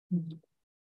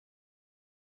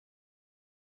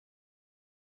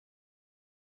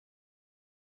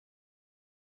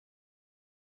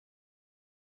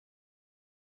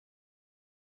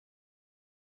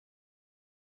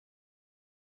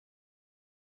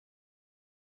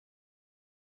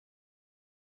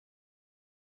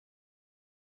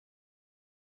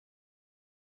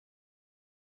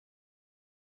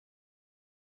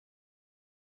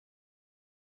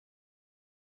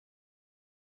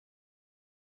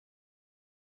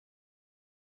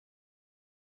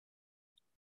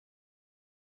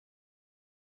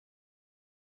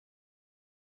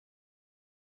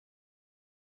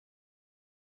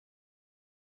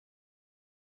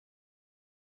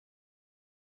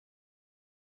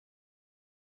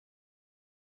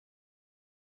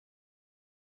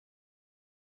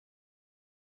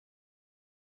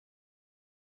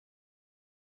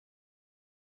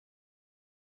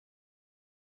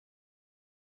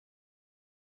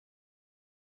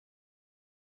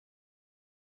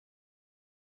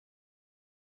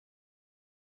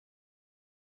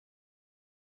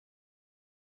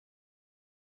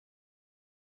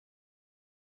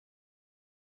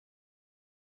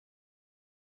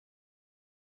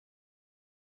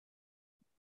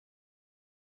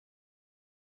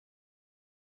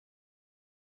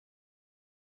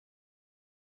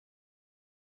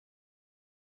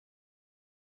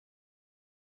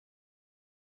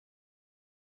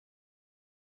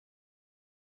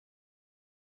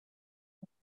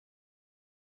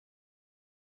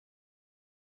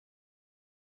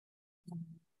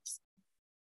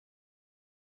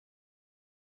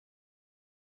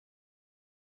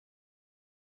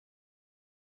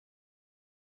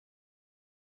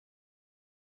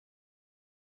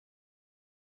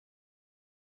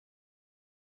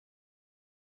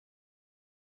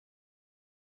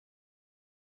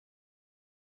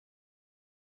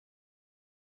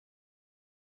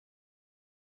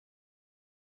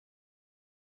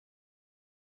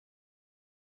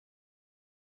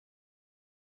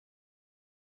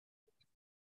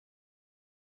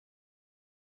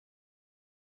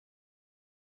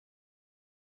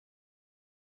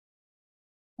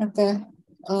 Okay,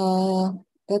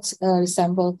 that's a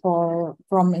sample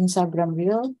from Instagram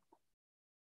reel.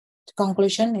 The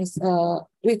conclusion is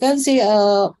we can see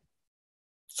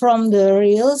from the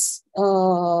reels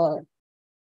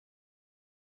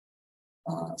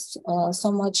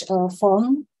so much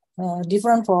form,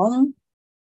 different form.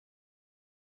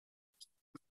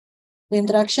 The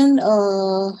interaction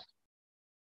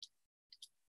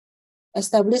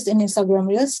established in Instagram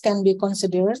Reels can be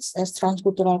considered as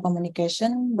transcultural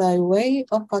communication by way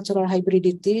of cultural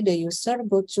hybridity the user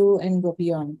go to and go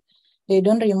beyond. They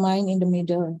don't remain in the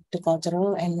middle, the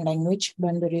cultural and language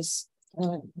boundaries.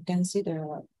 You can see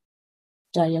the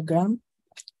diagram.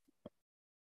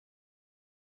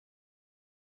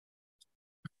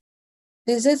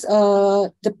 This is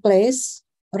the place.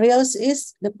 Reels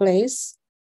is the place,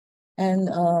 and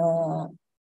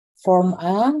form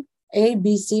A,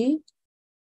 B, C.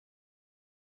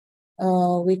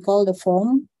 We call the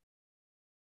form,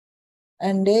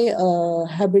 and they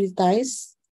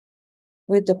hybridize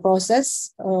with the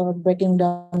process breaking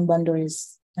down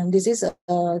boundaries. And this is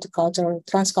the cultural,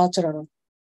 transcultural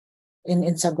in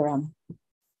Instagram.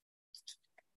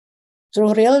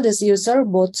 Through Reel, this user,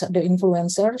 both the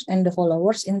influencers and the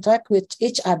followers, interact with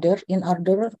each other in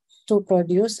order to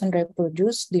produce and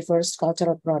reproduce diverse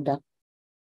cultural products.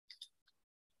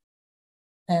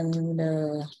 And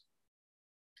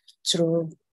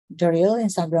through the Reel,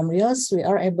 Instagram Reels, we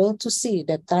are able to see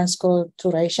that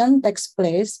transculturation takes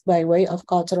place by way of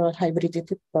cultural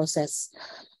hybridity process.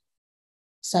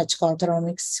 Such cultural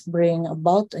mix bring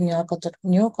about a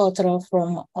new cultural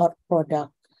from our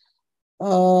product.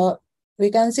 We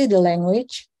can see the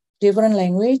language, different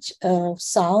language,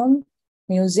 sound,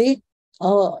 music,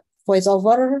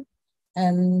 voiceover,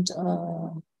 and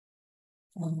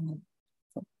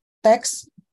text,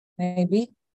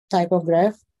 maybe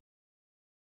typograph.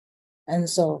 And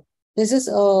so this is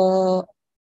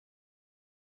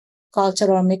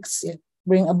cultural mix,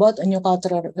 bring about a new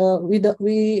cultural. We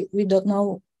don't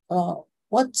know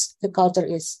what the culture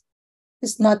is.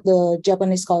 It's not the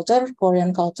Japanese culture,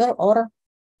 Korean culture, or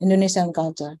Indonesian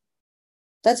culture.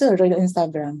 That's a real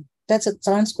Instagram. That's a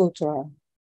transcultural.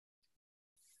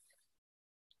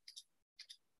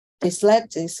 This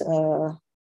slide is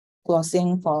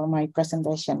closing for my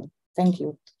presentation. Thank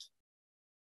you.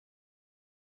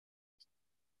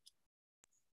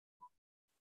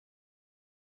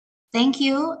 Thank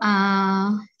you,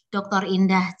 Dr.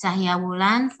 Indah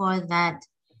Cahyawulan, for that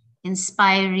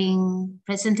inspiring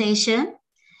presentation.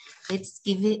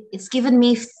 It's given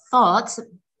me thoughts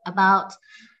about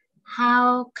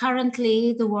how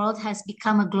currently the world has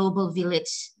become a global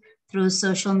village through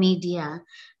social media,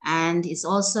 and it's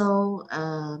also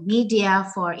a media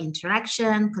for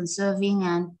interaction, conserving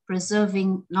and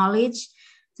preserving knowledge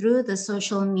through the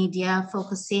social media,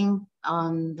 focusing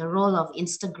on the role of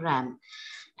Instagram,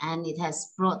 and it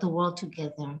has brought the world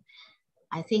together.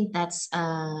 I think that's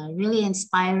really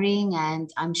inspiring, and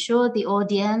I'm sure the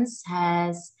audience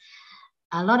has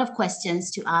a lot of questions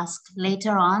to ask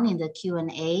later on in the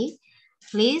Q&A.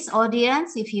 Please,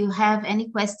 audience, if you have any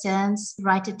questions,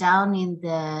 write it down in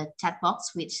the chat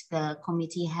box which the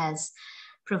committee has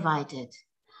provided.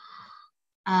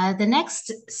 The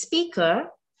next speaker,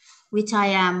 which I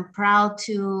am proud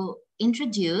to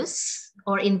introduce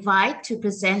or invite to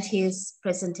present his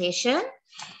presentation,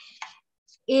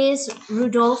 is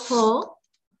Rodolfo,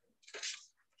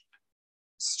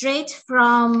 straight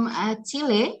from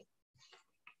Chile.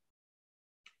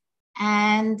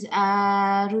 And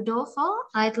Rodolfo,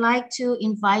 I'd like to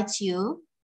invite you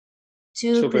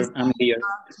to present our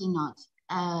keynote.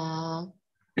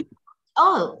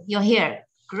 Oh, you're here.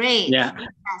 Great. Yeah.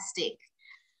 Fantastic.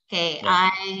 Okay, Yeah.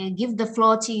 I give the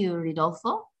floor to you,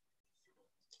 Rodolfo.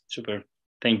 Super.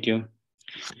 Thank you.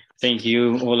 Thank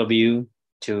you, all of you,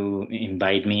 to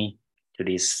invite me to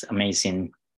this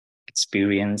amazing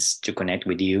experience to connect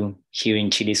with you. Here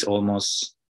in Chile, it's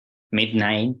almost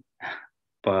midnight,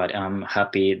 but I'm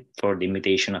happy for the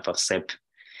invitation of accept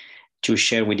to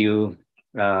share with you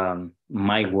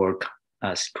my work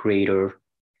as creator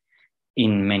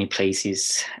in many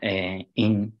places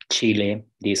in Chile,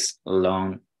 this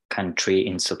long country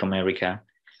in South America.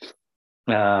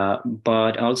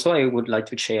 But also I would like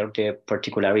to share the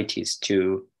particularities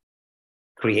to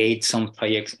create some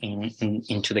projects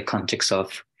into the context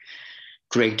of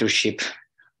creatorship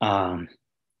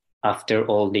after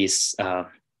all these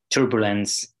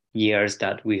turbulence years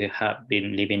that we have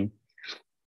been living.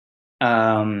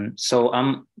 So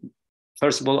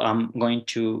first of all, I'm going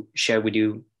to share with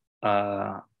you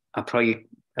a project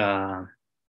that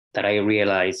I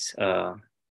realized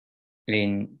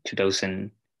in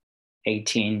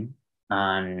 2018,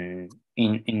 and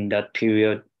in that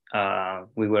period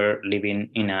we were living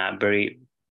in a very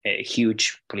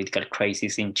huge political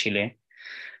crisis in Chile,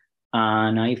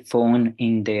 and I found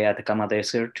in the Atacama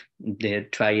Desert, the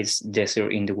driest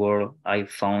desert in the world, I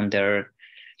found there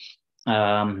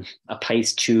a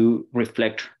place to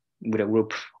reflect with a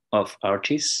group of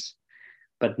artists,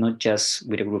 but not just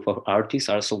with a group of artists,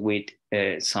 also with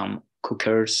some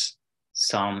cookers,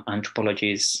 some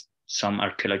anthropologists, some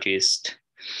archaeologists,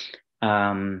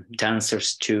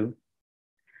 dancers too.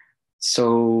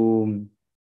 So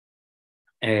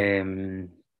I'm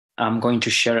going to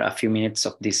share a few minutes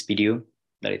of this video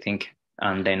that I think,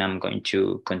 and then I'm going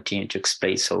to continue to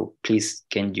explain. So please,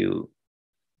 can you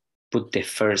put the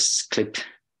first clip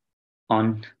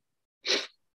on?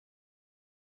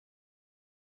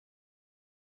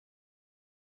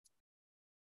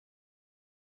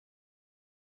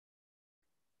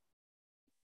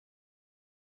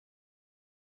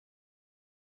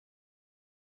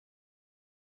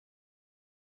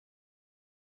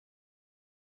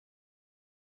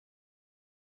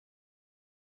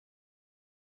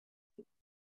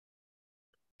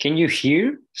 Can you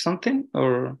hear something,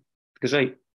 or because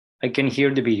I can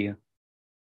hear the video?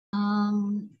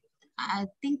 I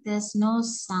think there's no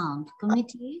sound.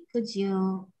 Committee, could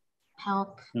you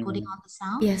help putting on the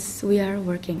sound? Yes, we are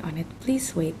working on it.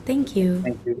 Please wait. Thank you.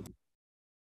 Thank you.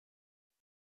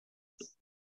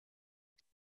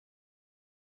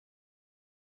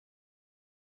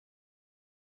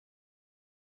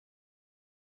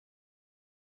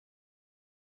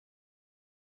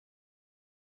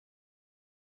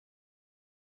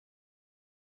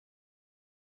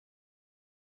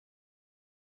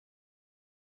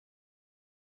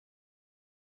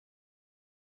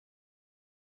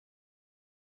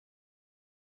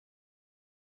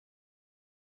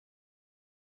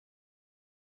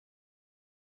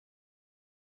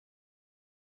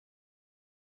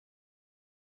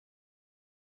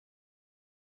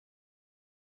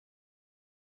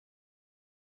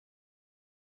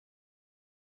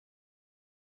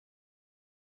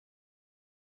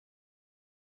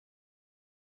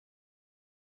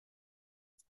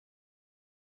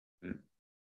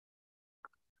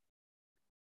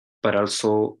 but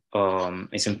also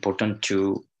it's important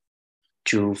to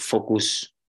focus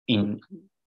in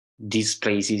these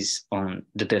places on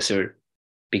the desert,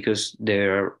 because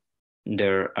there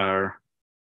are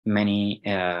many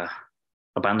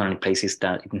abandoned places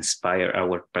that inspire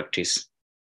our practice.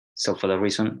 So for that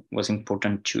reason, it was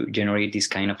important to generate this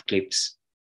kind of clips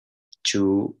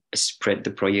to spread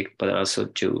the project, but also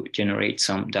to generate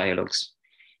some dialogues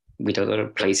with other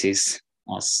places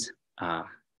as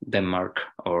Denmark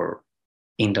or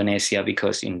Indonesia,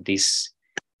 because in this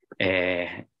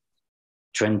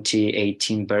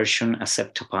 2018 version,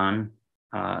 Acceptopan,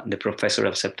 the professor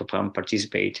of Acceptopan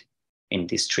participate in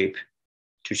this trip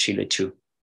to Chile too.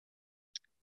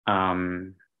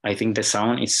 I think the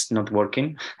sound is not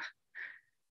working,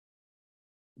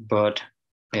 but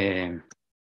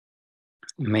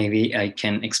maybe I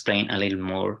can explain a little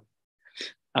more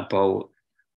about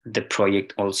the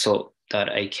project also that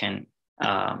I can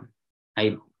I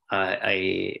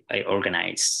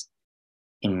organize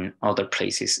in other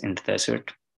places in the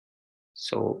desert.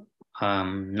 So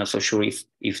not so sure if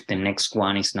the next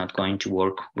one is not going to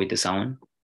work with the sound.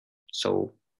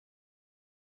 So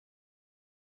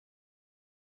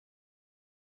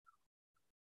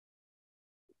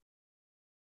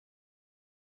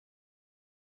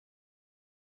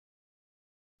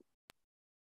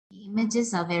The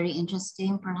images are very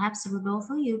interesting. Perhaps,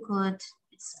 Rodolfo, you could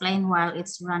explain while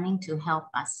it's running to help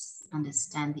us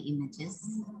understand the images.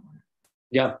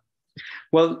 Yeah,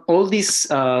 well, all this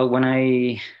when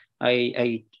I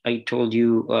told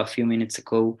you a few minutes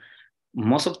ago,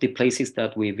 most of the places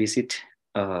that we visit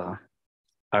are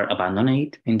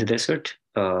abandoned in the desert.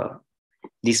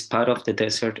 This part of the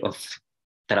desert of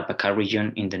Tarapacá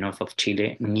region in the north of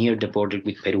Chile, near the border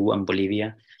with Peru and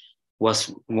Bolivia,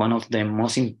 was one of the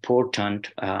most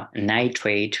important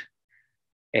nitrate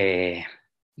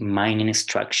mining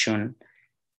extraction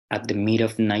at the mid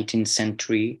of 19th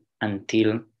century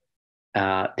until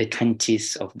the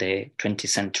 20s of the 20th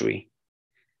century.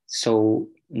 So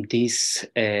this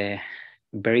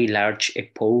very large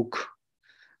epoch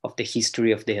of the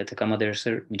history of the Atacama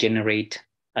Desert generate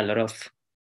a lot of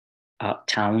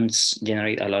towns,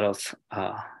 generate a lot of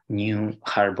new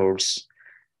harbors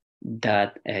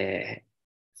that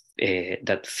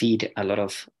that feed a lot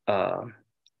of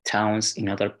towns in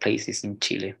other places in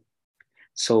Chile.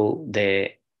 So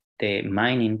the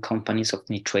mining companies of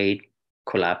nitrate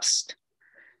collapsed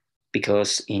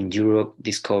because in Europe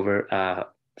discovered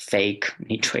fake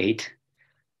nitrate,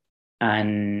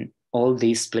 and all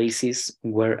these places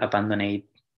were abandoned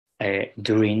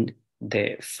during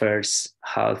the first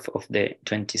half of the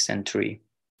 20th century.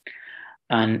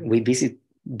 And we visit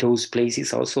those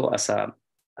places also as an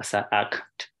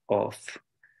act of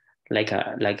like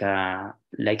a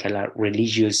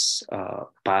religious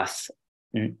path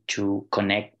to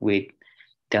connect with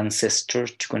the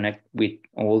ancestors, to connect with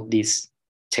all these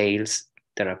tales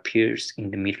that appears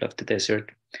in the middle of the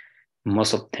desert.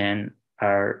 Most of them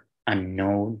are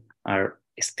unknown, are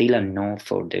still unknown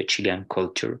for the Chilean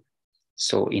culture.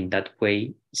 So in that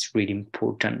way, it's really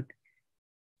important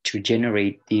to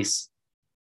generate these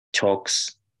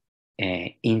talks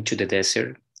into the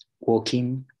desert,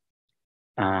 walking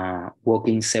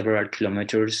several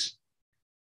kilometers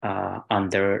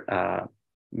under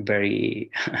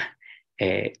very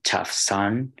tough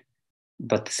sun,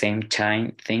 but at the same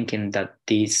time thinking that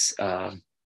this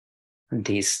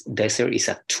desert is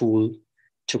a tool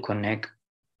to connect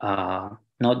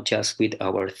not just with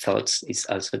our thoughts, it's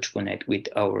also to connect with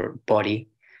our body,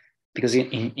 because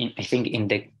I think in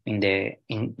the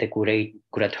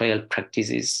curatorial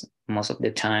practices, most of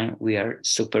the time we are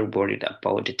super worried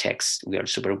about the text, we are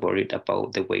super worried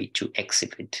about the way to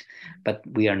exhibit, but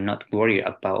we are not worried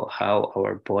about how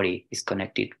our body is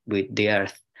connected with the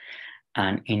earth.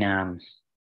 And in a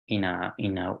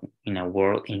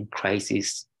world in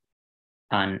crisis,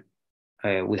 and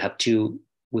we have to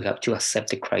accept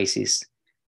the crisis,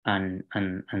 and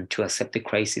to accept the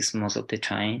crisis most of the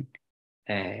time,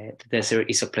 the desert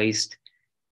is a place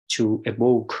to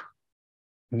evoke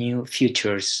new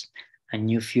futures, and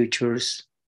new futures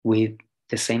with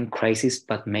the same crisis,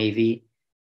 but maybe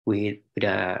with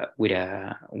a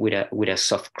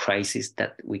soft crisis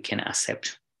that we can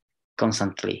accept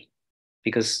constantly,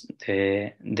 because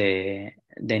the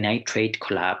nitrate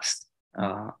collapsed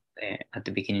at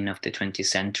the beginning of the 20th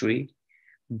century,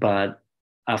 but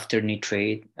after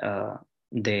nitrate,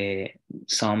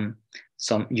 some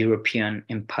European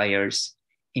empires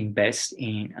invest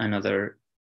in another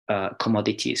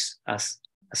commodities as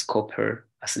copper,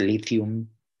 as lithium,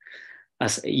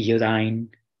 as iodine,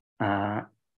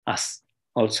 as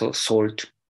also salt.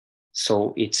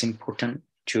 So it's important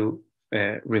to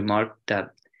remark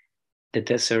that the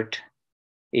desert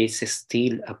is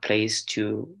still a place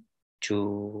to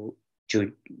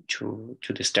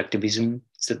extractivism.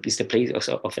 It's the place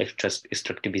also of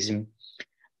extractivism,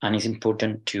 and it's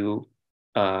important to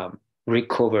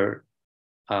recover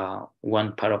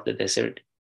one part of the desert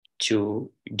to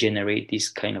generate these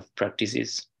kind of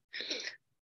practices.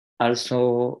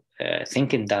 Also,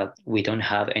 thinking that we don't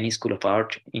have any school of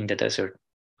art in the desert,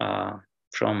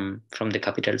 from the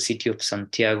capital city of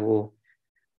Santiago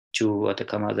to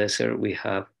Atacama Desert, we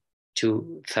have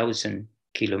 2,000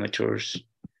 kilometers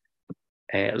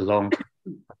long,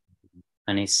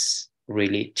 and it's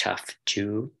really tough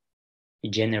to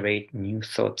generate new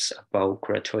thoughts about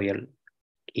curatorial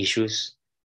issues,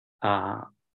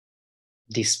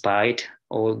 despite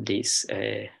all these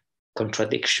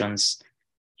contradictions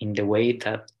in the way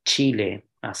that Chile,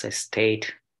 as a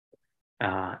state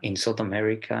in South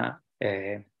America,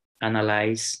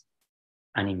 analyze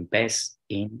and invest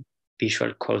in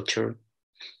visual culture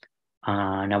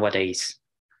nowadays.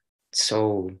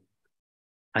 So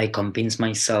I convinced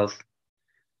myself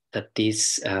that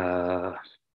these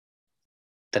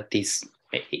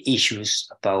issues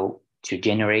about to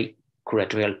generate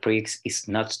curatorial projects is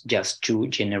not just to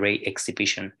generate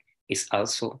exhibition, it's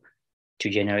also to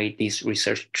generate these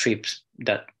research trips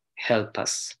that help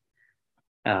us.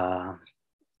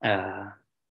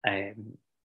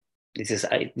 This is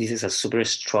a super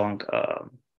strong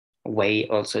way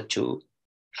also to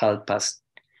help us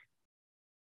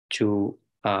to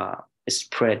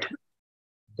spread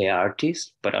the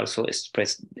artists, but also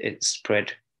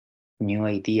spread new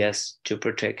ideas to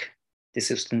protect the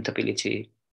sustainability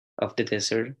of the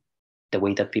desert, the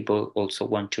way that people also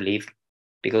want to live.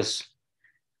 Because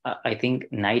I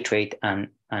think nitrate and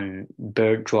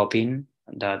bird dropping,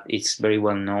 that it's very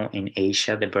well known in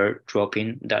Asia, the bird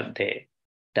dropping that the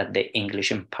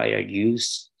English Empire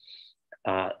used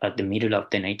at the middle of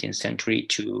the 19th century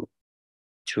to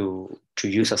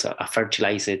use as a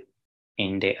fertilizer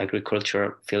in the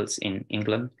agricultural fields in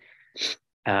England.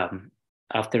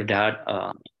 After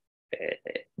that,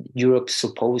 Europe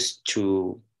supposed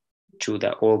to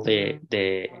all the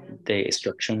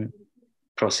extraction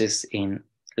process in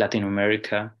Latin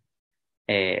America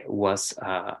was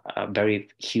a very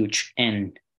huge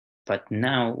end. But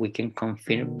now we can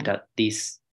confirm that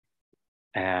this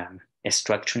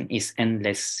extraction is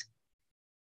endless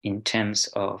in terms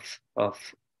of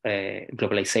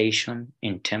globalization,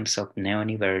 in terms of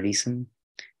neoliberalism,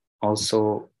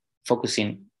 also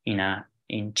focusing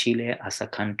in Chile as a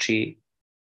country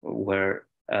where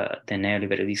the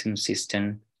neoliberalism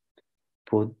system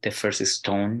put the first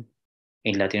stone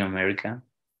in Latin America.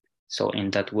 So in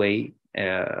that way,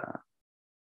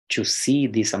 to see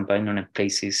these abandoned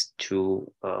places, to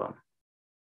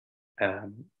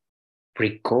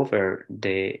recover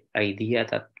the idea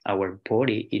that our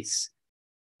body is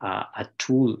a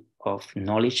tool of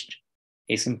knowledge,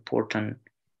 is important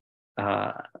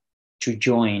to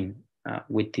join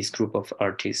with this group of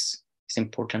artists. It's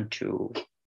important to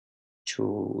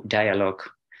dialogue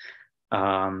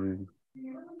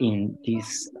in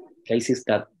these places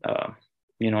that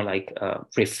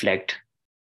reflect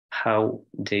how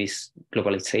this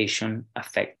globalization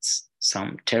affects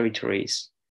some territories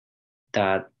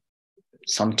that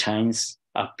sometimes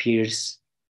appears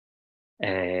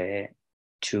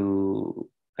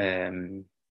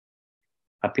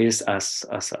as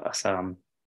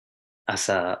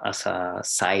a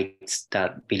sites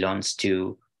that belongs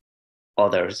to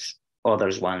others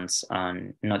ones,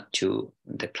 and not to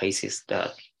the places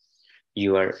that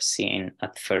you are seeing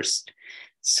at first.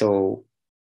 So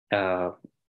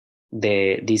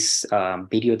this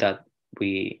video that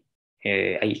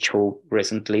I showed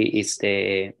recently is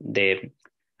a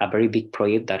very big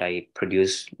project that I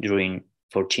produced during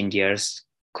 14 years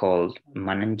called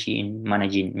Managing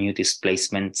New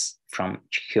Displacements from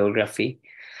Geography.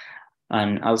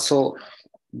 And also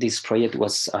this project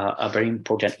was a very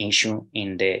important issue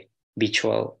in the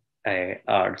visual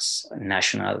arts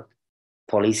national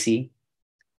policy,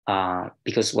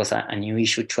 because it was a new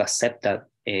issue to accept that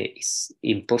it's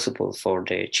impossible for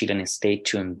the Chilean state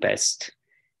to invest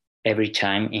every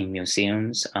time in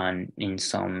museums and in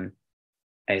some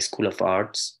school of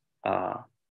arts,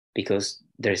 because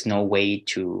there's no way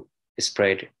to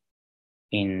spread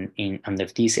in under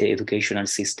this educational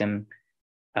system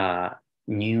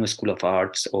new school of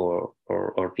arts or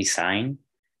design.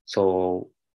 So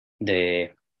the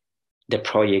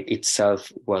project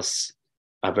itself was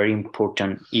a very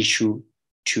important issue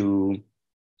to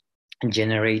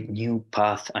generate new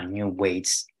paths and new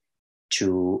ways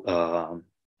to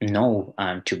know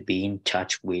and to be in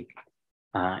touch with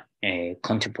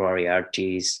contemporary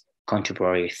artists,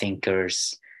 contemporary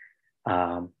thinkers.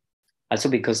 Also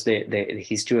because the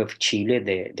history of Chile,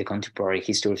 the contemporary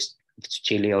history of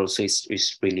Chile also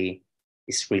is really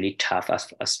tough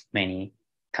as many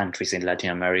countries in Latin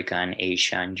America and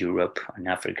Asia and Europe and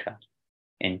Africa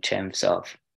in terms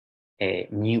of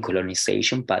new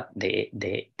colonization, but the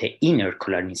inner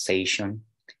colonization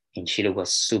in Chile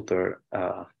was super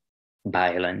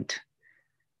violent.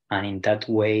 And in that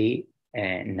way,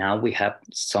 now we have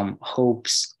some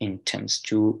hopes in terms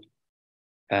to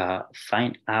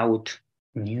find out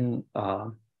new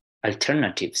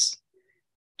alternatives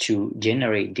to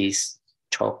generate these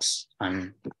talks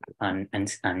and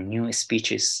new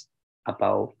speeches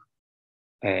about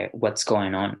what's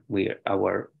going on with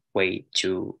our way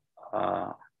to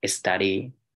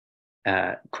study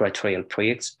curatorial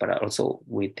projects, but also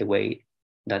with the way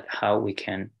that how we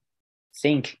can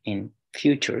think in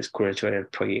future curatorial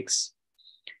projects.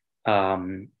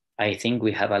 I think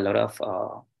we have a lot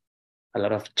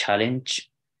of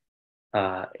challenge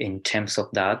in terms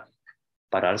of that,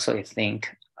 but also I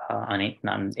think,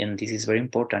 and this is very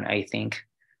important, I think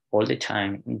all the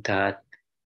time that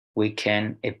we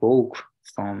can evoke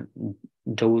from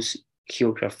those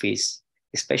geographies,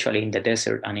 especially in the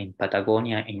desert and in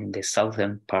Patagonia, in the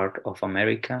southern part of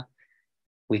America,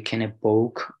 we can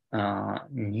evoke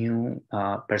new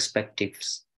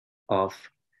perspectives of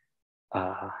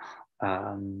a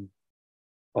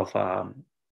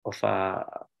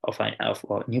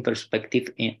new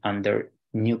perspective under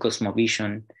new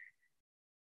cosmovision,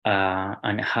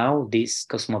 and how these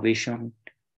cosmovision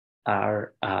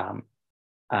are a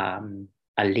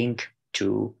link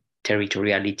to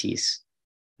territorialities,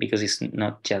 because it's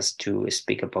not just to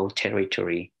speak about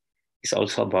territory, it's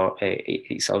also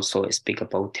speak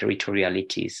about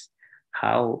territorialities,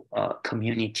 how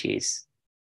communities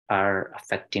are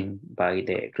affected by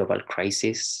the global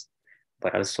crisis,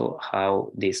 but also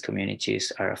how these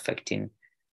communities are affected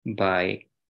by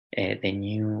the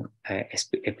new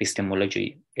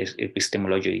epistemology.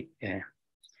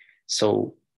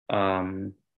 So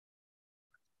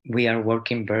we are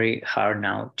working very hard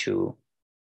now to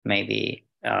maybe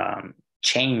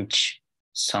change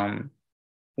some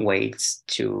ways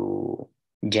to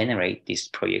generate this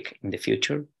project in the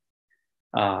future.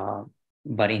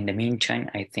 But in the meantime,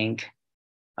 I think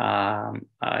I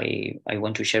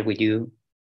want to share with you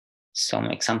some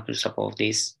examples about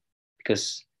this,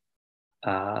 because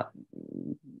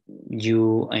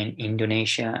you in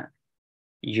Indonesia,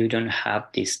 you don't have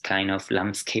this kind of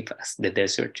landscape as the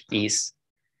desert is.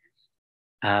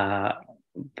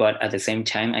 But at the same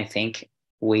time, I think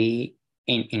we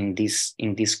in this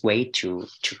way to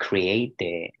create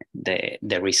the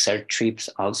research trips,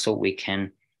 also we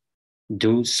can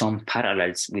do some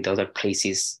parallels with other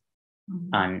places. Mm-hmm.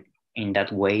 And in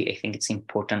that way, I think it's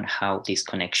important how these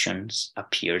connections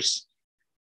appears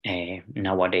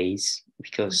nowadays,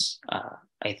 because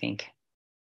I think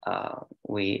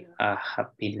we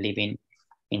have been living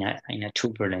in a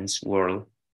turbulence world.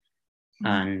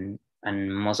 Mm-hmm.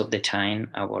 And most of the time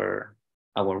our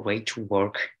way to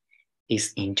work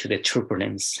is into the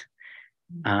turbulence.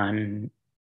 Mm-hmm. And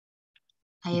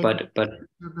but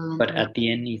at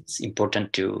the end, it's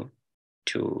important to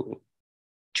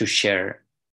share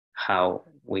how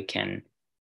we can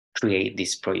create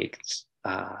these projects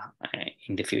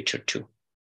in the future too.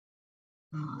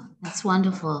 Oh, that's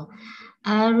wonderful.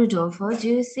 Rodolfo, do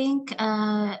you think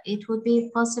it would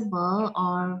be possible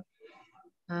or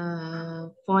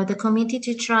for the committee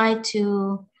to try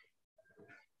to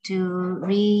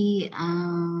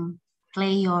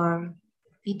play your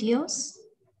videos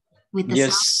with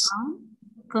the sound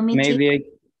committee?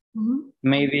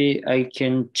 Maybe I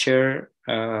can share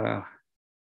the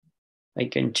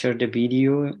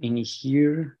video in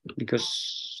here,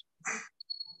 because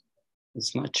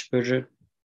it's much better.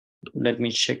 Let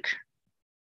me check.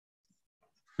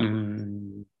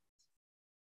 You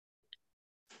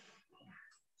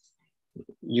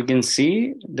can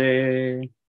see the...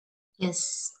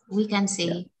 Yes, we can see.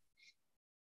 Yeah.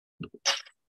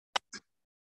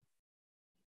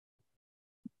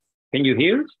 Can you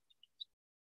hear?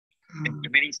 En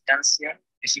primera instancia,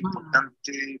 es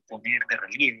importante poner de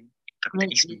relieve el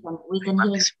capitalismo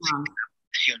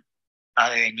ha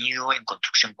devenido en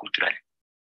construcción cultural.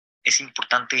 Es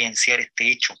importante evidenciar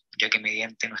este hecho, ya que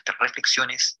mediante nuestras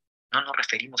reflexiones no nos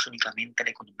referimos únicamente a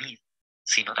la economía,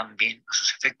 sino también a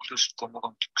sus efectos como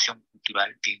construcción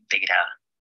cultural bien integrada.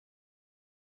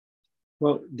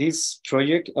 Well, this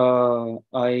project, can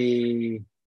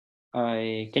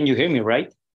you hear me,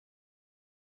 right?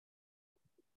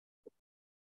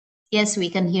 Yes,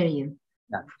 we can hear you.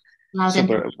 Yeah.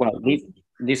 Super. Well,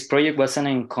 This project was an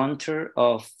encounter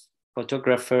of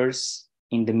photographers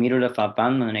in the middle of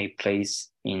abandoned place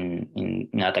in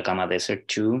Atacama Desert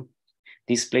too.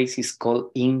 This place is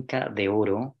called Inca de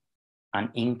Oro, and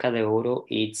Inca de Oro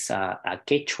is a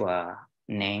Quechua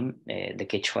name. The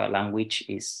Quechua language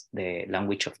is the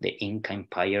language of the Inca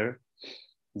Empire.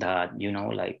 That, you know,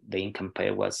 like the Inca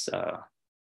Empire was a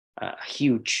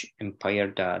huge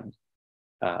empire that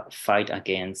fight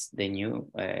against the new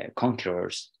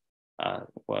conquerors,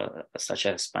 well, such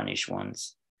as Spanish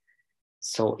ones.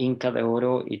 So Inca de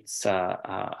Oro, it's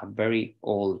a very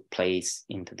old place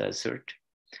in the desert,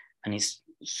 and it's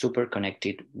super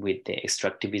connected with the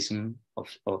extractivism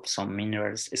of some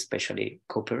minerals, especially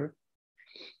copper.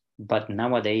 But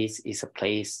nowadays is a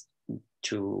place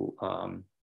to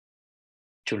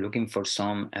looking for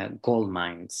some gold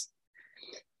mines.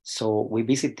 So we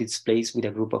visit this place with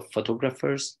a group of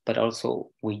photographers, but also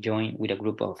we join with a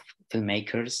group of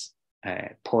filmmakers,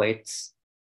 poets,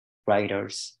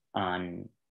 writers, and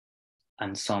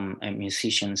some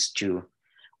musicians too.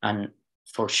 And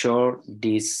for sure,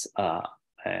 this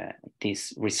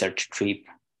research trip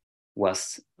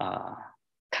was a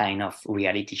kind of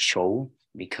reality show,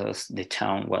 because the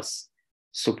town was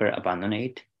super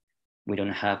abandoned. We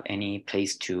don't have any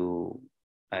place to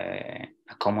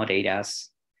accommodate us,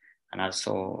 and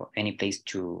also any place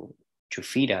to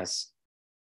feed us.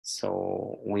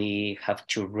 So we have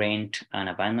to rent an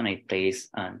abandoned place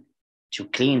and to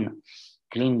clean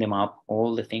them up,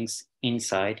 all the things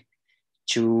inside,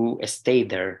 to stay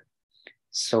there.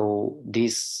 So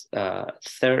this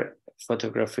third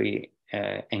photography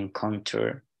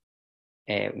encounter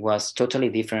was totally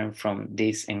different from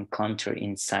this encounter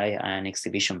inside an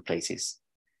exhibition places.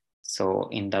 So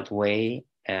in that way,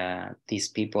 these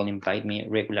people invite me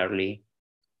regularly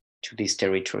to these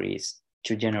territories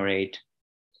to generate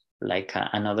like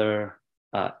another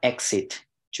exit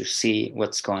to see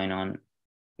what's going on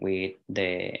with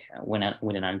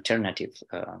an alternative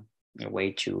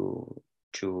way to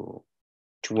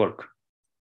work.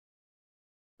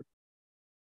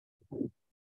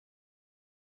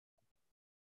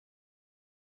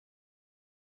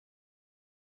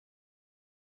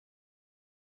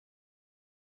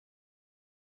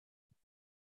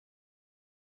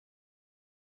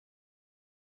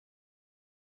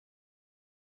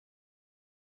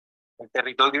 El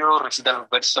territorio recita los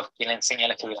versos que le enseña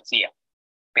la geografía.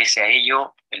 Pese a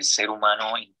ello, el ser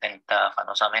humano intenta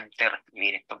afanosamente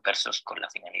reescribir estos versos con la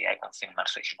finalidad de confirmar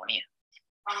su hegemonía.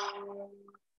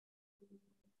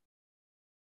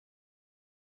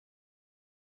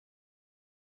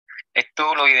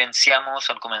 Esto lo evidenciamos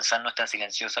al comenzar nuestra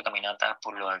silenciosa caminata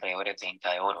por los alrededores de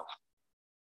Inca de Oro.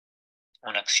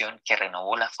 Una acción que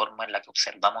renovó la forma en la que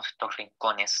observamos estos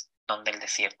rincones donde el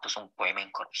desierto es un poema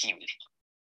incorregible.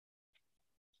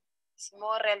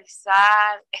 Quisimos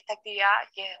realizar esta actividad,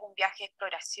 que es un viaje de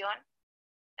exploración,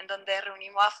 en donde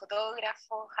reunimos a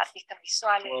fotógrafos, artistas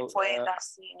visuales,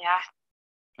 poetas, cineastas.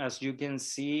 As you can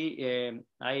see,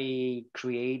 I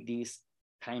create this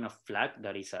kind of flag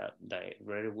that is the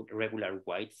regular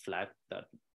white flag that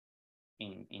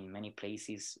in many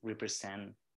places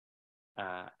represent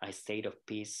a state of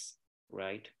peace,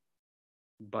 right?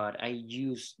 But I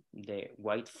use the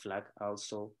white flag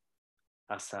also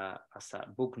as a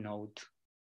book note.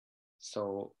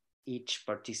 So each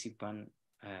participant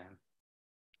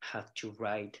had to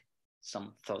write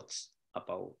some thoughts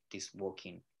about this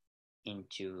walking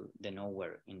into the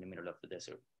nowhere in the middle of the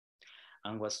desert,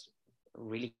 and was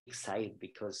really excited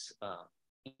because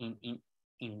in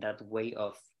that way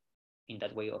of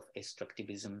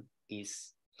extractivism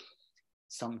is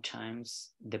sometimes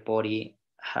the body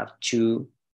have to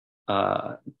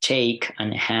take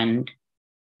and hand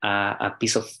a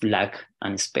piece of flag,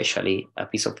 and especially a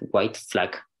piece of white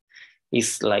flag,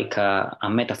 is like a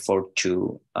metaphor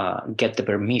to get the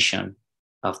permission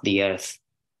of the earth,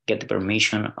 get the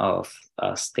permission of,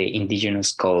 as the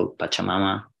indigenous call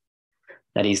Pachamama,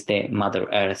 that is the Mother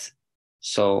Earth.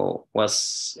 So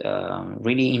was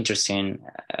really interesting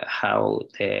how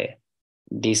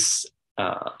these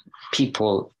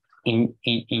people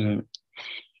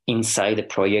inside the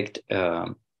project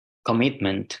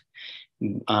commitment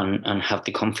and have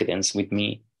the confidence with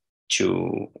me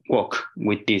to walk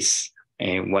with this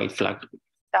white flag.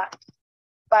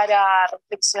 Para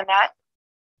reflexionar,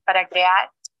 para crear,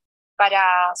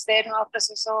 para hacer nuevos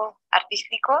procesos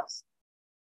artísticos.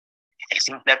 El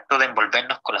simple acto de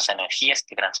envolvernos con las energías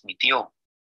que transmitió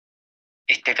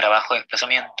este trabajo de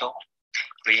desplazamiento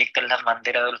proyecta en las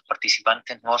banderas de los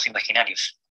participantes nuevos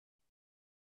imaginarios.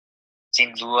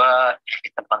 Sin duda,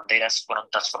 estas banderas fueron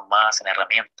transformadas en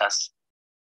herramientas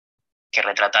que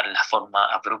retratar la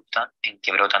forma abrupta en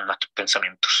que brotan nuestros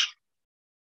pensamientos.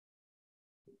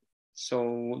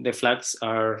 So the flags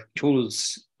are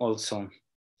tools also,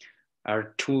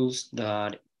 are tools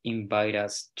that invite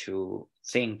us to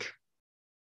think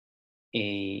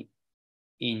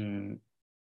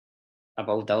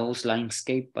about those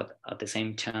landscape, but at the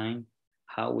same time,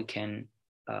 how we can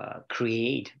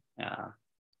create,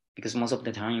 because most of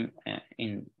the time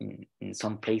in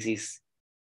some places,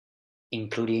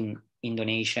 including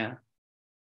Indonesia,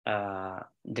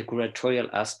 the curatorial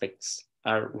aspects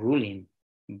are ruling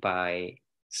by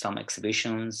some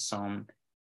exhibitions, some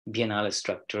biennale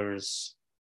structures,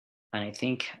 and I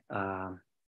think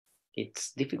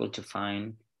it's difficult to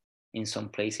find in some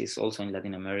places, also in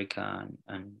Latin America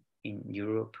and in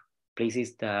Europe,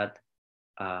 places that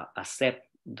accept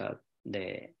that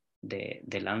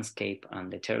the landscape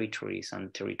and the territories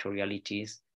and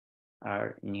territorialities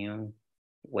are new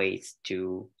ways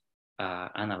to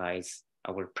analyze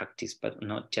our practice, but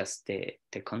not just the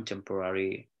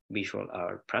contemporary visual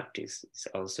art practice. It's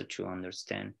also to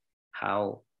understand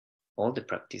how all the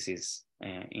practices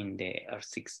in the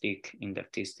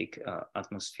artistic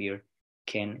atmosphere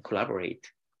can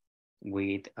collaborate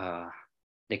with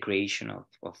the creation of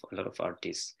a lot of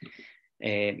artists.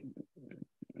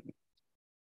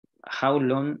 How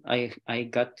long I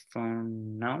got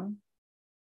from now?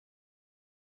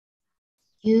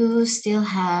 You still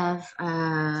have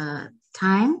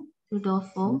time,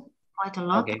 Rodolfo, quite a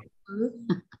lot. Okay.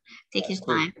 Take your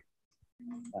time.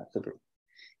 Super.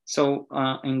 So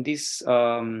in this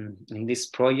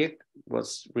project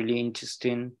was really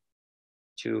interesting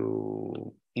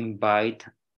to invite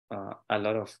a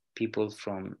lot of people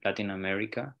from Latin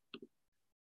America,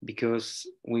 because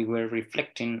we were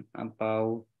reflecting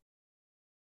about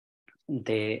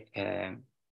the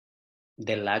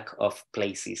lack of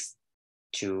places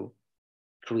to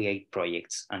create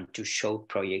projects and to show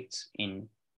projects through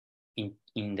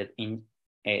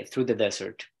the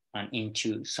desert and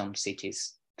into some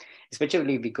cities,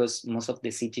 especially because most of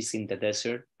the cities in the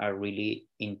desert are really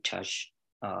in touch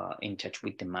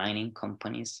with the mining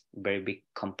companies, very big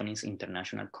companies,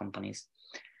 international companies.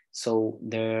 So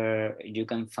there you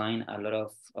can find a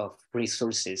lot of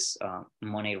resources,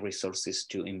 money resources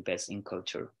to invest in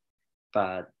culture,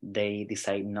 but they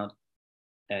decide not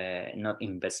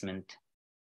investment,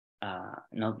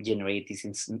 not generate this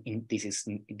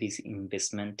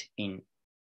investment in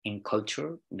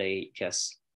culture. They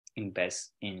just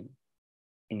invest in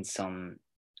some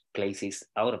places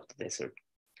out of the desert,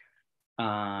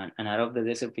 and out of the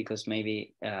desert because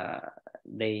maybe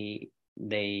they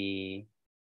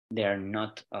are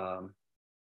not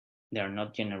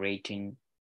generating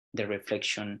the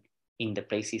reflection in the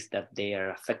places that they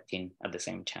are affecting at the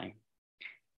same time.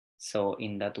 So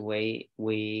in that way,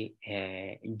 we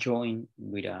join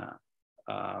with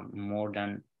more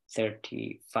than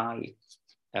 35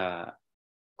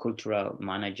 cultural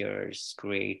managers,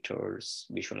 creators,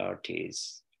 visual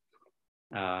artists,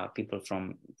 people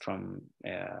from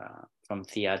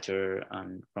theater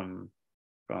and from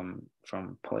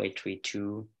poetry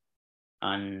too,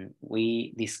 and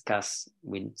we discuss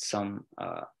with some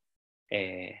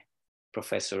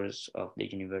professors of the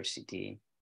university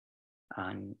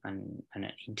and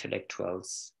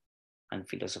intellectuals and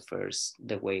philosophers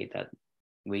the way that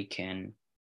we can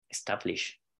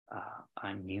establish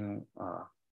a new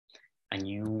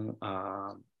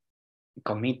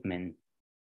commitment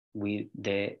with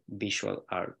the visual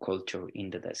art culture in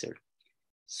the desert.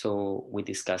 So we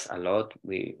discuss a lot.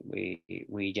 We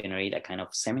generate a kind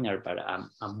of seminar, but a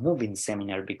moving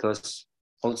seminar, because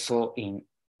also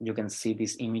you can see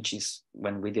these images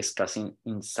when we're discussing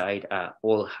inside a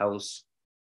old house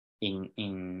in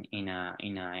a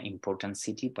important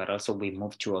city, but also we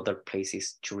move to other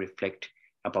places to reflect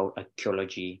about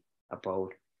archaeology,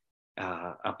 about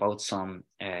some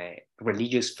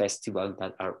religious festivals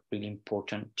that are really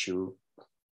important to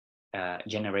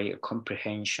generate a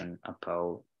comprehension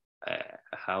about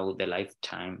how the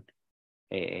lifetime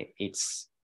it's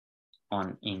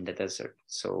on in the desert.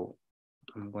 So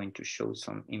I'm going to show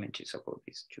some images about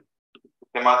this too.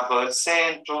 Temático del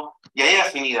centro, y ahí hay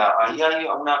afinidad, ahí hay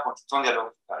una construcción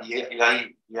dialógica, y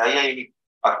ahí hay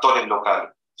actores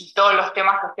locales. Y todos los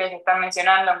temas que ustedes están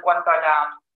mencionando en cuanto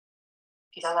a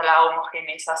quizás a la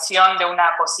homogeneización de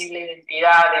una posible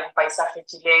identidad de un paisaje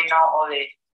chileno o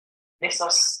de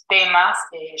esos temas,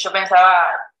 yo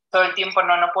pensaba todo el tiempo,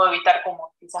 no puedo evitar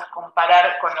como quizás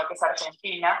comparar con lo que es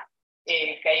Argentina,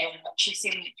 que hay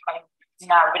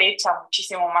una brecha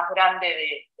muchísimo más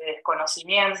grande de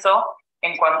desconocimiento,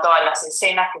 en cuanto a las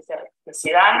escenas que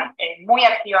se dan muy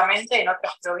activamente en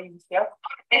otras provincias.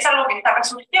 Es algo que está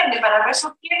resurgiendo y para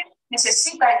resurgir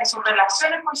necesita que sus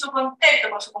relaciones con su contexto,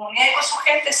 con su comunidad y con su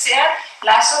gente sean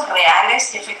lazos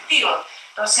reales y efectivos.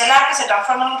 Entonces el arte se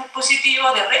transforma en un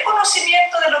dispositivo de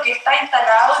reconocimiento de lo que está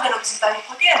instalado y de lo que se está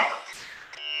discutiendo.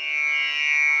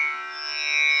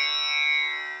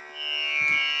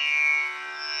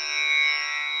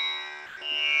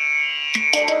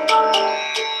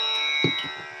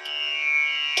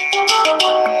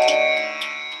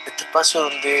 Este espacio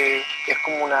donde es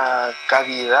como una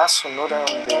cavidad sonora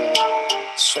donde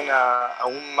suena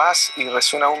aún más y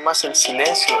resuena aún más el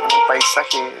silencio en un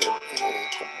paisaje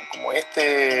como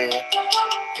este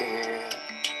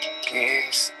que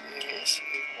es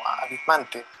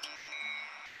abismante.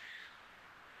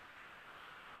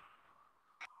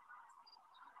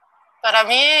 Para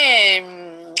mí,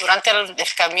 durante el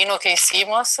camino que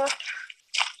hicimos,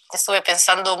 estuve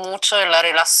pensando mucho en la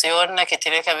relación que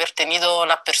tiene que haber tenido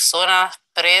las personas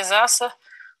presas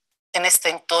en este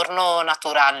entorno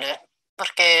natural.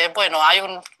 Porque, bueno, hay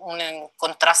un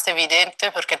contraste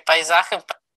evidente porque el paisaje es un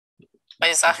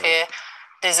paisaje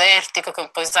desértico, que es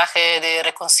un paisaje de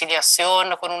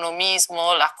reconciliación con uno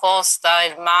mismo, la costa,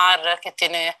 el mar, que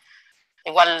tiene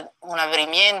igual un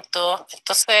abrimiento.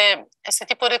 Entonces, ese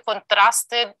tipo de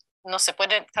contraste no se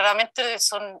puede, claramente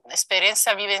son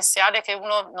experiencias vivenciales que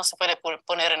uno no se puede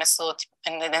poner en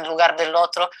el lugar del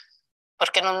otro,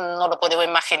 porque no lo podemos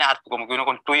imaginar. Como que uno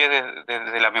construye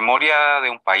desde la memoria de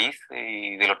un país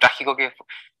y de lo trágico que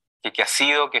ha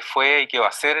sido, que fue y que va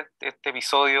a ser este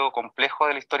episodio complejo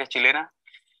de la historia chilena.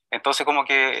 Entonces como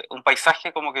que un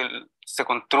paisaje como que se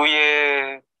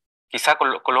construye quizá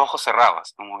con los ojos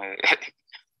cerrados, como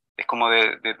es como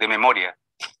de memoria.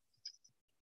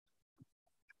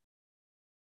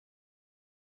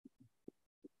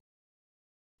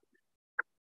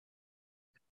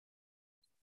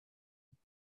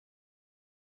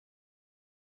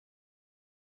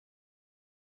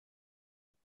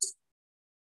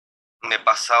 Me he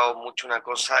pasado mucho una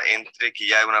cosa entre, que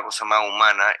ya es una cosa más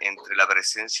humana, entre la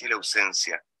presencia y la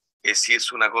ausencia. Que sí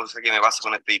es una cosa que me pasa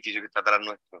con este edificio que está atrás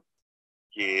nuestro,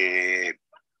 que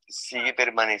sigue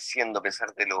permaneciendo a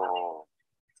pesar de lo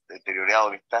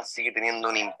deteriorado que está, sigue teniendo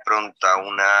una impronta,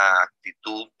 una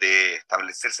actitud de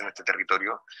establecerse en este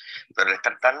territorio, pero al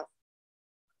estar tan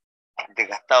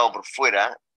desgastado por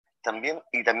fuera, también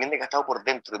desgastado por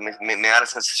dentro, me da la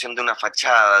sensación de una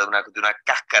fachada, de una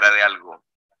cáscara de algo.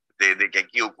 De que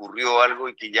aquí ocurrió algo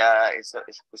y que ya esas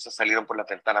cosas salieron por las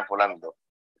ventanas volando.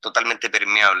 Totalmente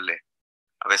permeable,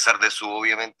 a pesar de su,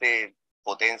 obviamente,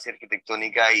 potencia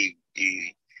arquitectónica y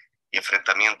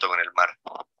enfrentamiento con el mar.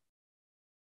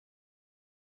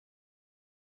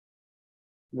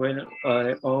 Well,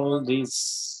 all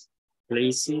these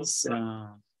places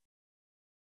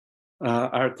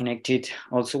are connected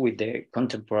also with the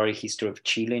contemporary history of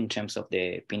Chile in terms of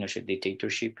the Pinochet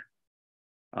dictatorship.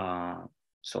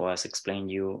 So as explained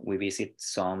you, we visit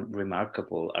some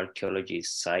remarkable archaeology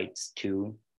sites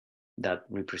too that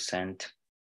represent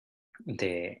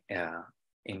the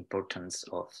importance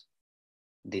of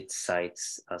these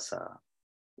sites as a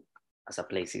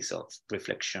places of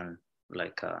reflection,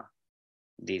 like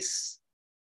this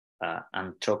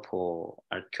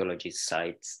anthropo-archaeology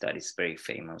sites that is very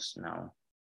famous now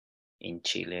in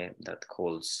Chile that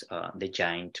calls the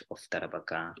Giant of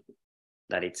Tarapacá,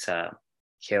 that it's a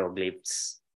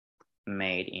hieroglyphs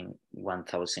made in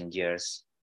 1,000 years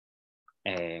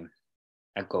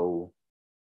ago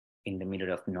in the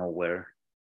middle of nowhere,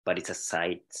 but it's a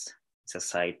site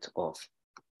of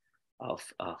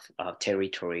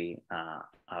territory, a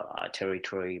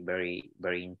territory very,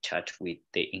 very in touch with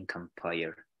the Inca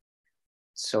Empire.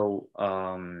 So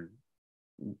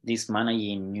this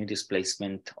managing new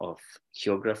displacement of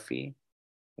geography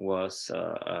was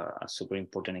a super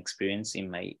important experience in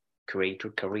my creator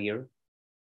career,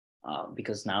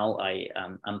 because now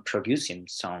I'm producing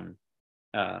some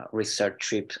research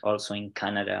trips also in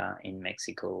Canada, in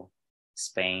Mexico,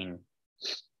 Spain,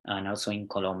 and also in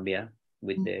Colombia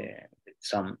with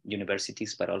some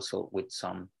universities, but also with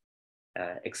some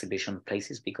exhibition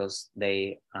places, because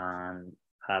they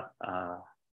have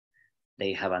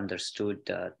understood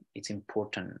that it's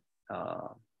important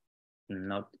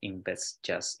not invest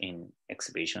just in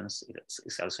exhibitions.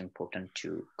 It's also important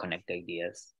to connect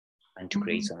ideas and to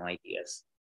create some ideas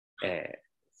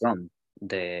from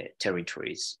the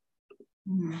territories.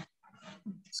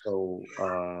 So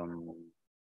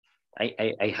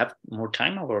I have more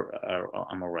time, or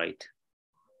am I right?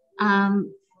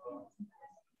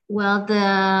 Well, the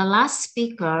last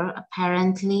speaker,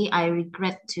 apparently, I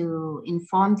regret to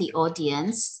inform the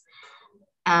audience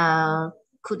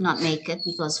could not make it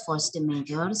because force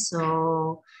majeure.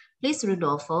 So please,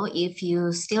 Rodolfo, if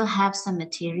you still have some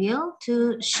material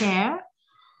to share,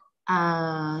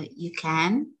 you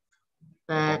can.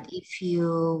 But if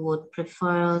you would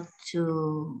prefer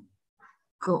to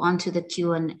go on to the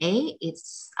Q&A,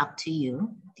 it's up to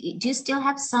you. Do you still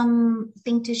have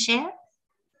something to share?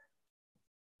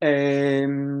 I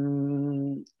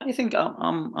think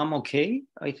I'm okay.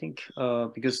 I think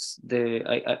because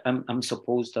I'm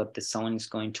supposed that the sound is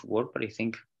going to work, but I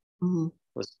think it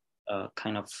was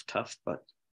kind of tough. But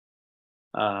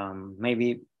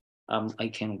maybe I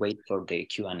can wait for the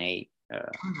Q&A.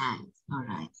 All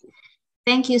right.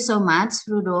 Thank you so much,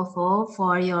 Rodolfo,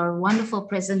 for your wonderful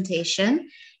presentation.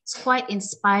 It's quite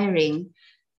inspiring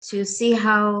to see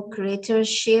how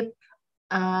curatorship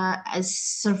is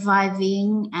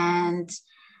surviving and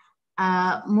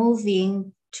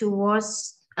moving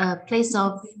towards a place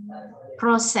of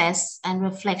process and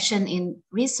reflection in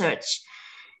research.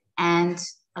 And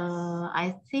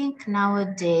I think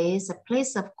nowadays a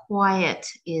place of quiet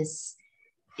is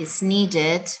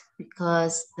needed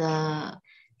because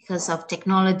of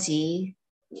technology.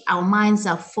 Our minds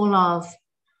are full of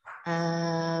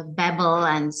babble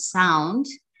and sound,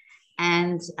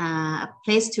 and a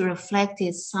place to reflect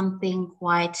is something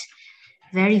quite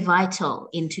very vital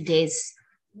in today's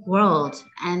world.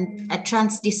 And a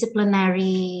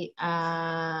transdisciplinary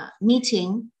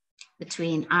meeting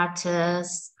between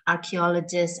artists,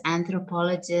 archaeologists,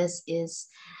 anthropologists is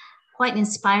quite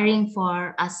inspiring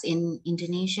for us in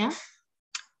Indonesia.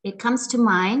 It comes to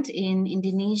mind in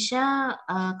Indonesia,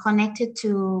 connected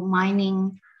to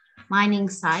mining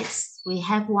sites. We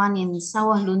have one in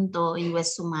Sawah Lunto in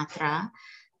West Sumatra,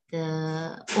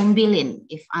 the Umbilin,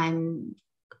 if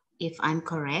I'm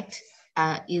correct,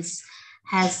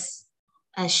 has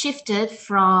shifted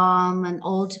from an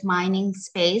old mining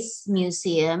space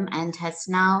museum and has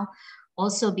now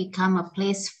also become a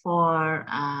place for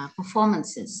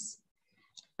performances.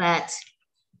 But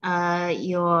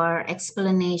your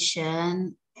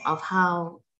explanation of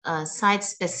how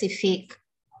site-specific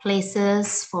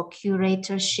places for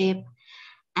curatorship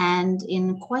and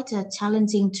in quite a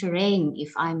challenging terrain,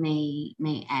 if I may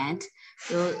add,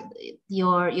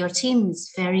 your team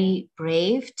is very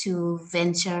brave to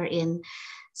venture in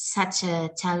such a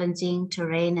challenging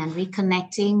terrain and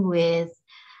reconnecting with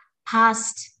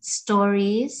past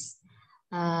stories,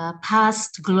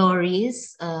 past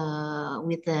glories,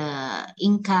 with the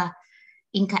Inca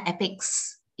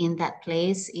epics in that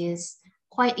place is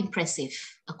quite impressive,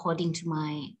 according to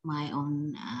my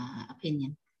own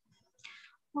opinion.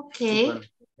 Okay,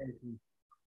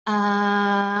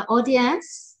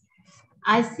 audience,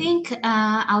 I think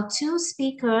our two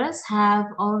speakers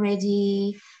have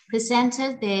already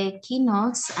presented their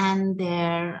keynotes and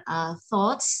their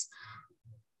thoughts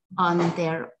on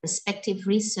their respective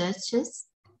researches.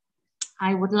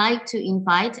 I would like to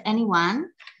invite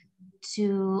anyone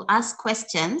to ask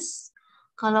questions.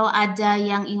 Kalau ada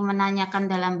yang ingin menanyakan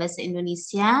dalam bahasa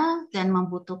Indonesia dan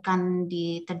membutuhkan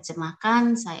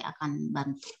diterjemahkan, saya akan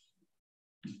bantu.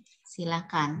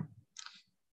 Silakan.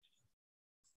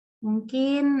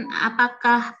 Mungkin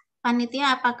apakah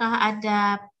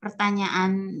ada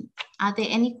pertanyaan? Are there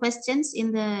any questions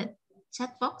in the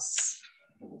chat box?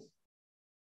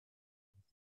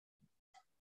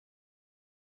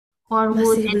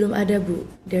 Masih belum ada, Bu.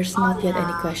 There's not yet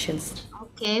any questions.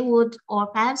 Okay, or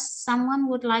perhaps someone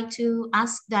would like to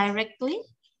ask directly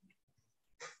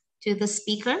to the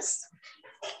speakers?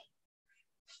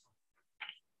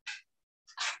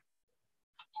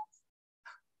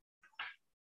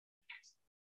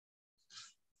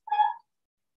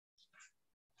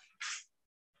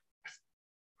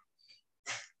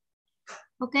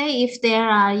 Okay, if there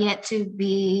are yet to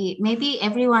be, maybe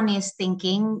everyone is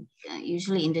thinking,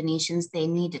 usually Indonesians, they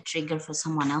need a trigger for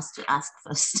someone else to ask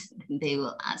first, they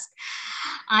will ask.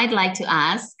 I'd like to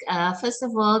ask, first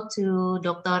of all, to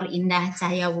Dr. Indah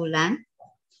Cahyawulan.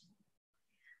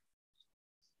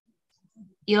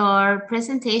 Your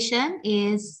presentation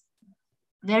is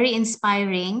very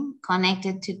inspiring,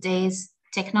 connected to today's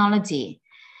technology.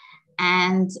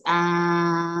 And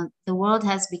the world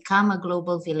has become a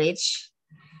global village.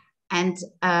 And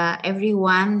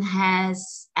everyone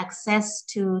has access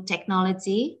to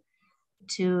technology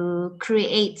to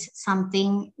create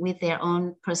something with their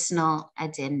own personal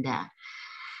agenda.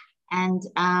 And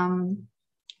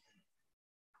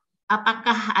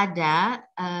apakah ada,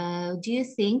 do you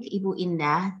think, Ibu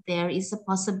Indah, there is a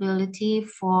possibility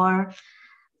for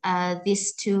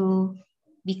this to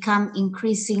become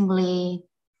increasingly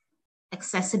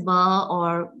accessible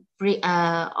or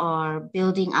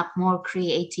building up more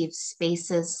creative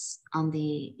spaces on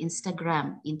the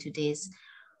Instagram in today's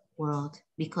world?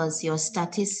 Because your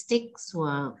statistics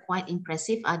were quite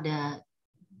impressive. Ada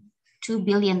 2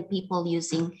 billion people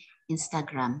using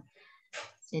Instagram.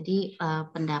 Jadi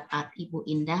pendapat Ibu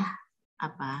Indah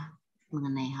apa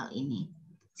mengenai hal ini?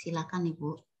 Silakan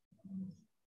Ibu.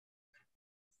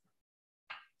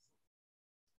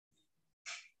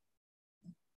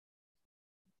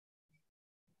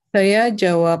 Saya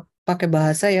jawab pakai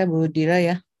bahasa ya, Bu Dira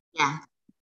ya.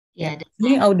 Ya.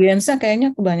 Ini audiensnya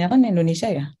kayaknya kebanyakan Indonesia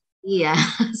ya. Iya,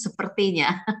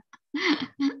 sepertinya.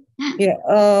 Ya,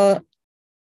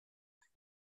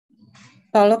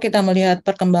 kalau kita melihat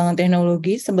perkembangan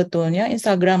teknologi, sebetulnya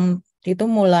Instagram itu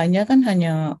mulanya kan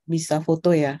hanya bisa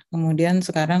foto ya. Kemudian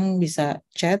sekarang bisa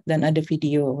chat dan ada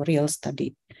video Reels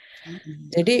tadi.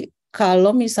 Jadi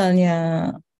kalau misalnya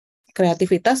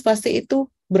kreativitas pasti itu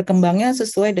berkembangnya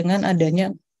sesuai dengan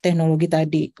adanya teknologi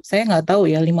tadi. Saya nggak tahu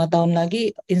ya 5 tahun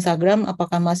lagi Instagram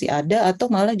apakah masih ada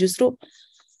atau malah justru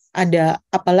ada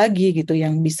apa lagi gitu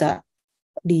yang bisa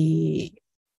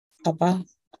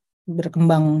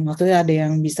berkembang. Maksudnya ada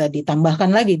yang bisa ditambahkan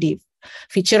lagi di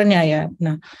fiturnya ya.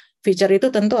 Nah, fitur itu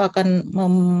tentu akan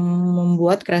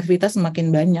membuat kreativitas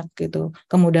semakin banyak gitu.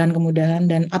 Kemudahan-kemudahan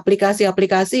dan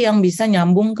aplikasi-aplikasi yang bisa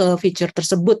nyambung ke fitur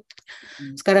tersebut.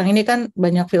 Sekarang ini kan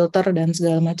banyak filter dan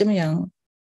segala macam yang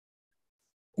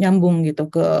nyambung gitu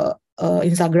ke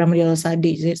Instagram Reels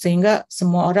tadi, sehingga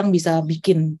semua orang bisa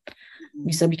bikin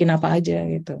apa aja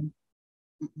gitu.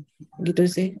 Gitu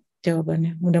sih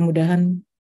jawabannya. Mudah-mudahan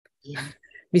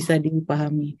bisa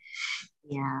dipahami.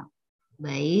 Ya,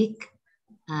 baik.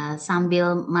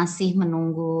 Sambil masih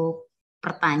menunggu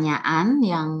pertanyaan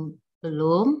yang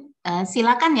belum,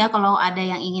 silakan ya kalau ada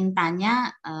yang ingin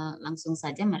tanya langsung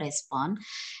saja merespon.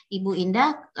 Ibu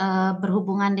Indah,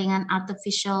 berhubungan dengan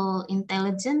artificial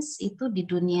intelligence itu di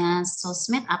dunia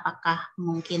sosmed apakah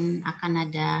mungkin akan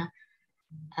ada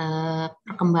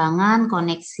perkembangan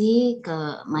koneksi ke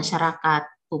masyarakat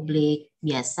publik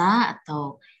biasa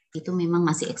atau itu memang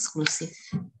masih eksklusif?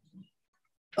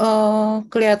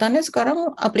 Kelihatannya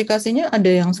sekarang aplikasinya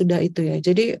ada yang sudah itu ya.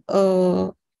 Jadi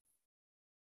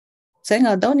saya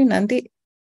nggak tahu nih nanti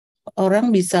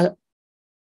orang bisa,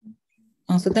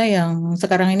 maksudnya yang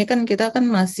sekarang ini kan kita kan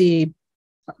masih,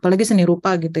 apalagi seni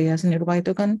rupa gitu ya. Seni rupa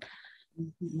itu kan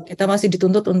kita masih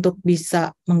dituntut untuk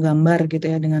bisa menggambar gitu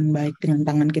ya dengan baik dengan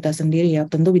tangan kita sendiri ya.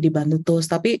 Tentu dibantu tools,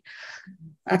 tapi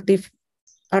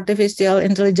artificial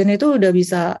intelligence itu udah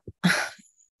bisa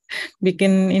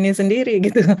bikin ini sendiri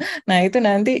gitu. Nah itu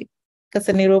nanti ke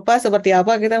seni rupa seperti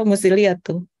apa kita mesti lihat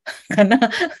tuh. Karena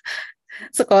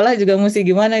sekolah juga mesti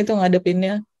gimana itu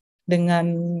ngadepinnya dengan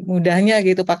mudahnya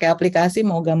gitu pakai aplikasi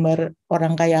mau gambar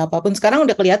orang kayak apapun. Sekarang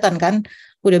udah kelihatan kan,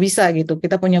 udah bisa gitu.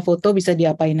 Kita punya foto bisa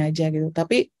diapain aja gitu.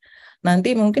 Tapi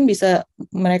nanti mungkin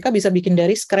mereka bisa bikin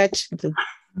dari scratch gitu.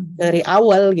 Dari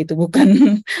awal gitu,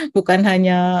 bukan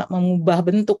hanya mengubah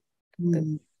bentuk.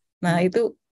 Gitu. Nah,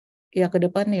 itu ya ke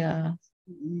depan ya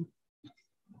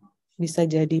bisa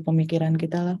jadi pemikiran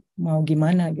kita lah mau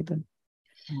gimana gitu.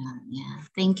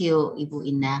 Thank you Ibu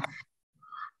Indah.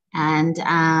 And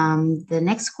the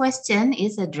next question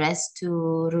is addressed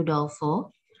to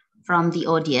Rudolfo from the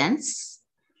audience.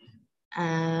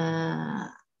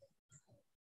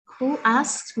 Who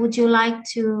asks, would you like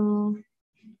to?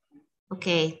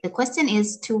 Okay, the question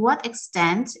is, to what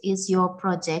extent is your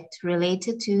project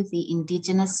related to the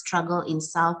indigenous struggle in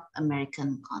South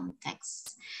American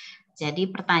context?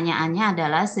 Jadi pertanyaannya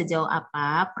adalah sejauh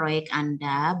apa proyek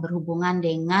Anda berhubungan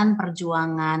dengan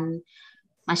perjuangan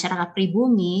masyarakat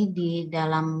pribumi di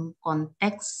dalam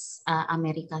konteks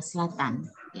Amerika Selatan?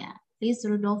 Yeah, please,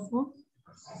 Rudolfo.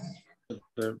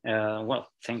 Well,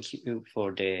 thank you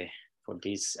for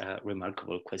this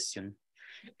remarkable question,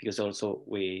 because also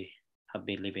we have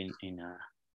been living in a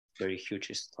very huge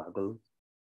struggle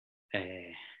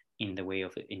in the way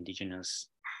of indigenous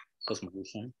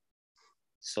cosmovision.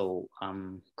 So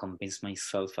I'm convinced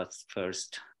myself at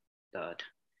first that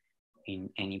in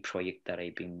any project that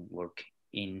I've been working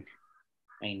in,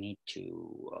 I need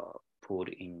to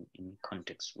put in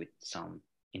context with some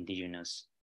indigenous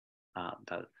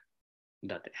that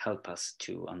help us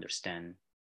to understand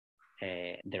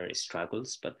their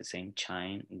struggles, but at the same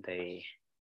time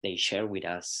they share with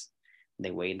us the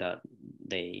way that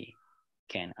they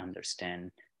can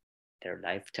understand their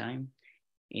lifetime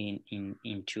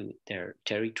into their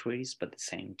territories, but at the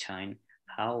same time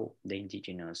how the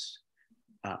indigenous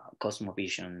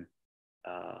cosmovision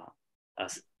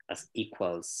as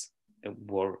equals a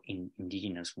world in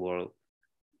indigenous world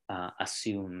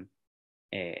assume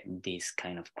this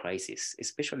kind of crisis,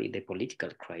 especially the political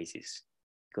crisis,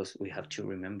 because we have to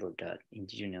remember that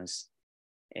indigenous,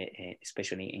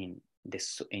 especially in the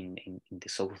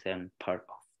southern part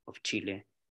of Chile,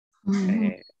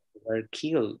 were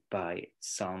killed by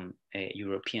some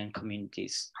European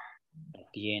communities at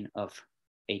the end of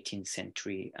 18th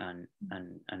century and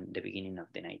the beginning of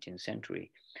the 19th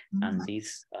century. And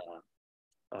this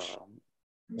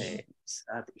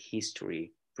sad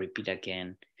history repeat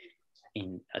again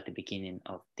at the beginning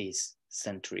of this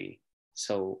century.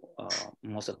 So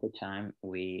most of the time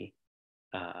we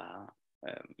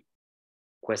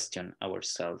question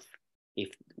ourselves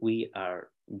if we are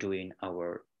doing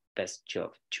our best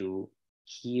job to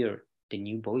hear the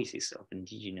new voices of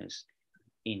indigenous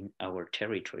in our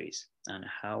territories, and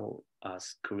how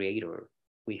as creator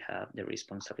we have the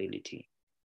responsibility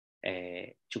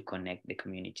to connect the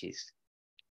communities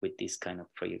with these kind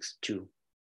of projects too.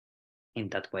 In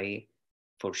that way,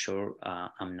 for sure,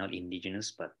 I'm not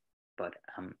indigenous, but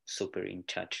I'm super in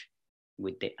touch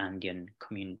with the Andean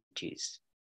communities,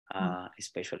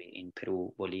 especially in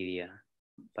Peru, Bolivia,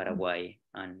 Paraguay,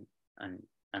 and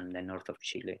the north of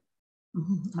Chile.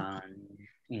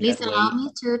 Please allow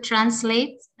me to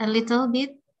translate a little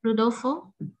bit,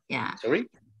 Rodolfo. Yeah. Sorry?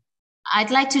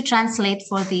 I'd like to translate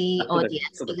for the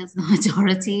audience because the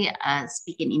majority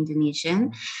speak in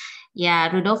Indonesian. Ya,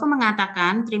 Rodolfo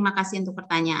mengatakan terima kasih untuk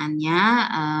pertanyaannya.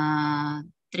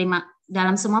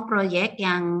 Dalam semua proyek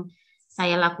yang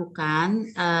saya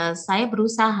lakukan, saya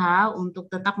berusaha untuk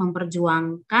tetap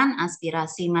memperjuangkan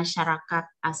aspirasi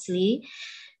masyarakat asli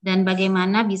dan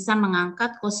bagaimana bisa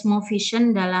mengangkat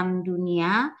cosmovision dalam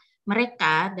dunia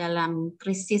mereka dalam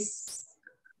krisis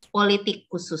politik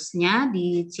khususnya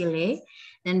di Chile,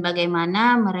 dan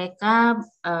bagaimana mereka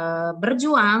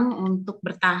berjuang untuk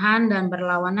bertahan dan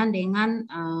berlawanan dengan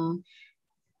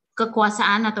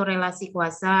kekuasaan atau relasi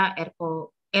kuasa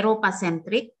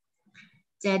Eropa-sentrik.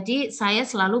 Jadi saya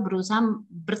selalu berusaha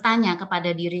bertanya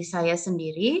kepada diri saya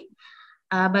sendiri,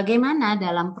 bagaimana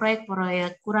dalam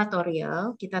proyek-proyek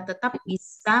kuratorial kita tetap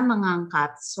bisa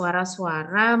mengangkat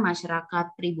suara-suara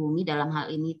masyarakat pribumi, dalam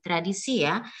hal ini tradisi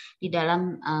ya, di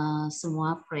dalam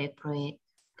semua proyek-proyek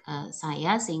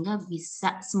saya, sehingga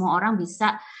bisa semua orang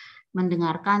bisa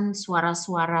mendengarkan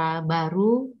suara-suara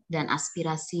baru dan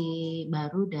aspirasi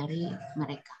baru dari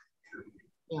mereka.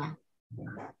 Ya.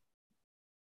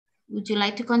 Would you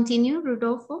like to continue,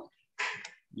 Rodolfo?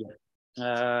 Yeah.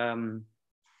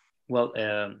 Well,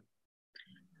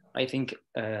 I think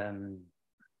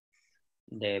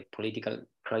the political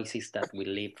crisis that we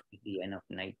lived at the end of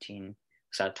 2019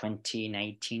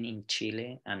 in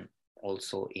Chile, and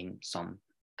also in some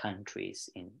countries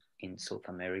in South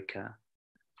America,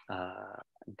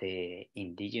 the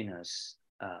indigenous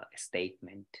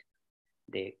statement,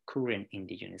 the current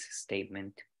indigenous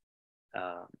statement,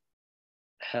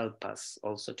 help us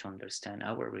also to understand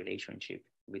our relationship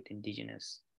with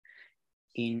indigenous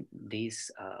in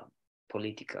this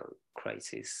political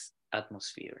crisis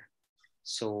atmosphere.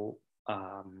 So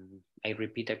I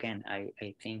repeat again,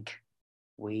 I think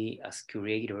we as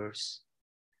curators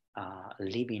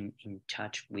living in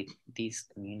touch with these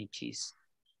communities,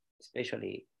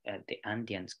 especially the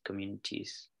Andean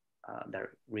communities that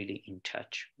are really in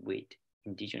touch with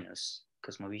indigenous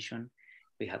cosmovision,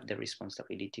 we have the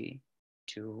responsibility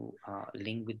to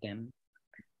link with them,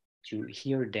 to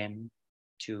hear them,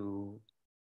 to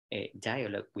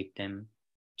dialogue with them,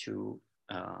 to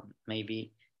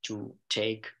maybe to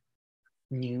take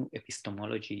new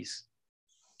epistemologies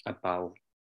about,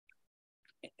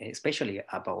 especially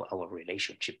about our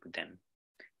relationship with them,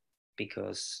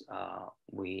 because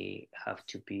we have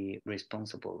to be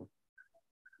responsible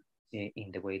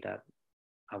in the way that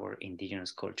our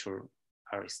indigenous culture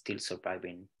are still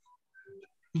surviving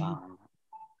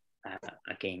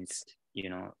against, you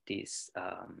know, these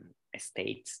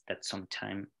states that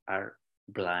sometimes are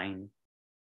blind,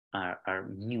 are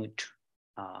mute,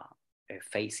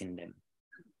 facing them.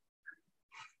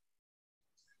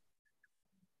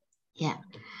 Yeah,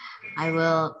 I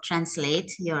will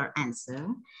translate your answer.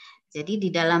 Jadi di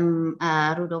dalam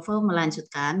Rodolfo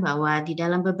melanjutkan bahwa di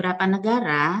dalam beberapa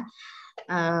negara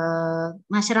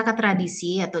masyarakat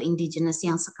tradisi atau indigenous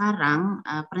yang sekarang,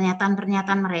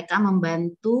 pernyataan-pernyataan mereka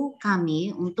membantu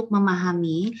kami untuk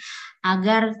memahami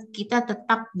agar kita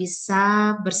tetap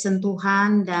bisa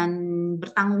bersentuhan dan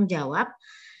bertanggung jawab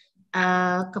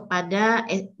kepada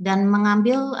dan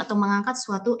mengambil atau mengangkat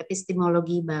suatu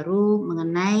epistemologi baru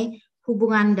mengenai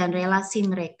hubungan dan relasi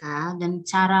mereka dan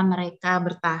cara mereka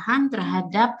bertahan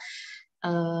terhadap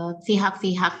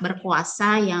pihak-pihak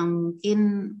berkuasa yang mungkin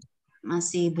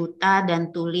masih buta dan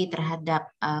tuli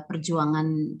terhadap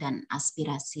perjuangan dan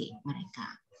aspirasi mereka.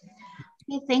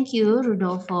 Okay, thank you,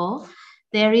 Rudolfo.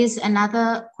 There is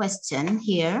another question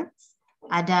here.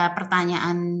 Ada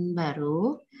pertanyaan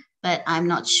baru, but I'm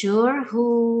not sure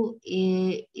who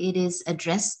it is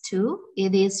addressed to.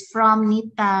 It is from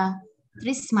Nita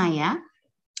Trismaya.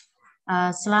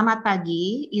 Selamat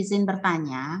pagi, izin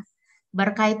bertanya.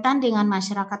 Berkaitan dengan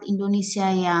masyarakat Indonesia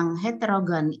yang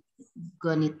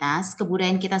heterogenitas,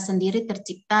 kebudayaan kita sendiri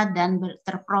tercipta dan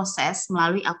terproses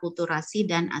melalui akulturasi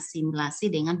dan asimilasi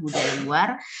dengan budaya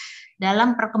luar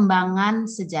dalam perkembangan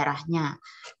sejarahnya.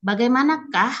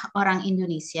 Bagaimanakah orang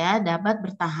Indonesia dapat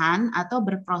bertahan atau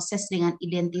berproses dengan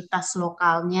identitas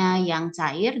lokalnya yang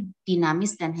cair,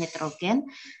 dinamis, dan heterogen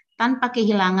tanpa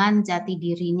kehilangan jati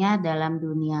dirinya dalam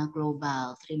dunia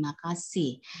global? Terima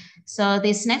kasih. So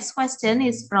this next question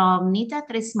is from Nita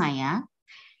Trismaya.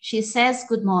 She says,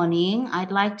 good morning. I'd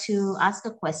like to ask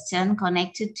a question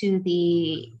connected to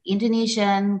the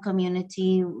Indonesian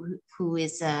community who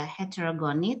is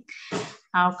heterogeneous.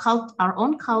 Our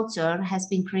own culture has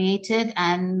been created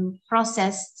and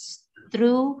processed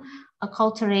through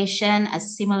acculturation,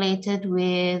 assimilated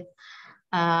with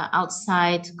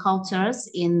outside cultures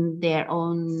in their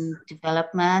own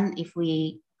development, if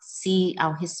we see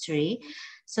our history.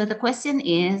 So the question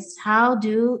is, how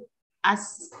do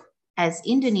us as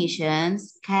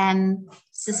Indonesians can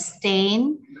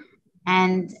sustain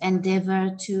and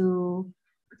endeavor to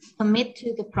commit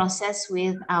to the process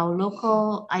with our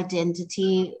local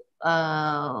identity,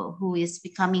 who is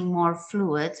becoming more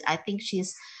fluid? I think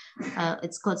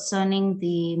it's concerning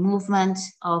the movement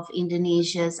of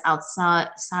Indonesians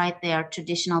outside their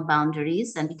traditional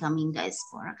boundaries and becoming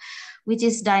diaspora, which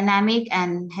is dynamic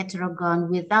and heterogeneous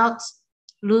without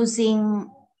losing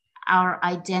our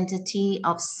identity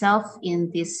of self in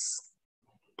this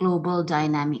global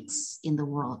dynamics in the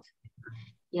world.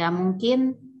 Ya,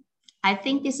 mungkin I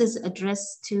think this is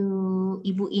addressed to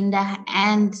Ibu Indah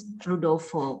and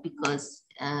Rudolfo because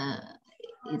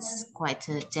it's quite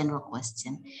a general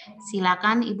question.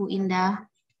 Silakan Ibu Indah,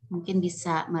 mungkin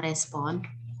bisa merespon.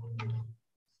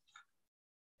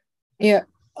 Ya,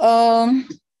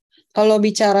 kalau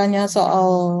bicaranya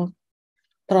soal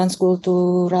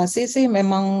transkulturasi sih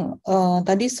memang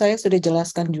tadi saya sudah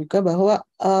jelaskan juga bahwa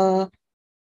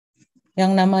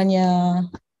yang namanya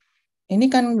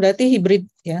ini kan berarti hibrid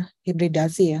ya,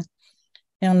 hibridasi ya.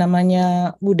 Yang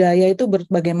namanya budaya itu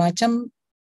berbagai macam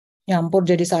nyampur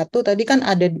jadi satu. Tadi kan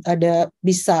ada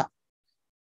bisa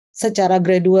secara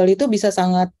gradual itu bisa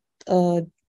sangat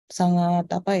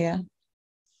apa ya,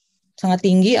 sangat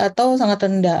tinggi atau sangat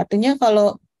rendah. Artinya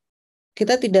kalau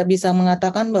kita tidak bisa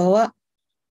mengatakan bahwa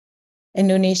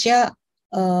Indonesia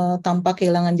tanpa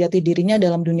kehilangan jati dirinya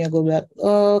dalam dunia global.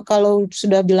 Kalau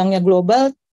sudah bilangnya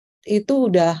global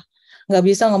itu udah nggak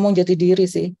bisa ngomong jati diri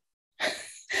sih.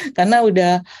 Karena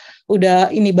udah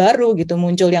ini baru gitu,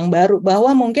 muncul yang baru,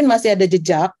 bahwa mungkin masih ada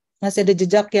jejak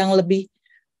yang lebih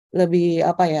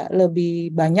apa ya,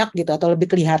 lebih banyak gitu atau lebih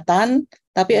kelihatan,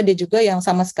 tapi ada juga yang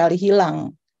sama sekali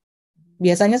hilang.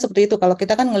 Biasanya seperti itu kalau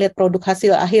kita kan ngelihat produk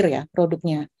hasil akhir ya,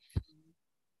 produknya.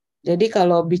 Jadi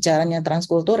kalau bicaranya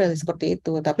transkultur ya seperti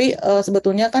itu. Tapi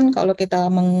sebetulnya kan kalau kita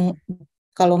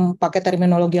kalau pakai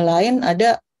terminologi lain,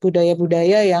 ada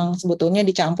budaya-budaya yang sebetulnya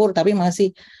dicampur tapi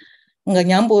masih nggak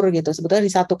nyampur gitu. Sebetulnya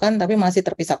disatukan tapi masih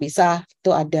terpisah-pisah.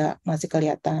 Itu ada, masih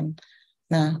kelihatan.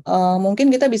 Nah,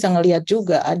 mungkin kita bisa ngelihat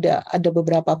juga ada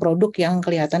beberapa produk yang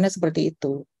kelihatannya seperti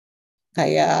itu.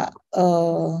 Kayak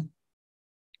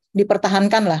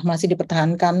dipertahankan lah, masih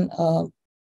dipertahankan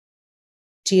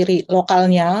ciri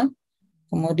lokalnya,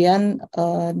 kemudian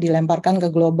dilemparkan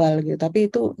ke global gitu. Tapi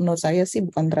itu menurut saya sih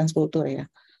bukan transkultur ya.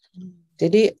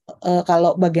 Jadi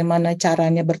kalau bagaimana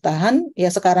caranya bertahan, ya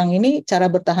sekarang ini cara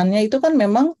bertahannya itu kan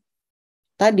memang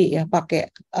tadi ya pakai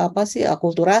apa sih,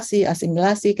 akulturasi,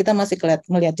 asimilasi, kita masih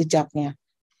melihat jejaknya.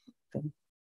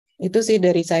 Itu sih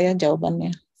dari saya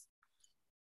jawabannya.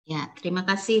 Ya, terima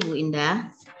kasih Bu Indah.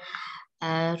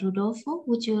 Rudolfo,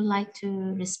 would you like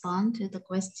to respond to the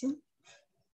question?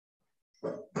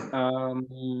 I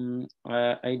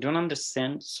don't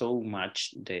understand so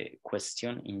much the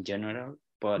question in general,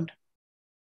 but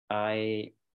I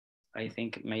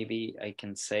think maybe I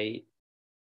can say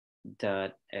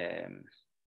that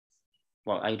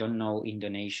well, I don't know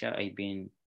Indonesia. I've been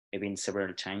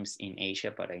several times in Asia,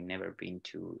 but I've never been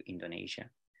to Indonesia.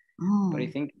 But I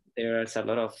think there's a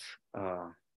lot of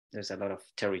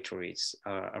territories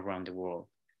around the world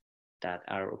that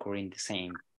are occurring the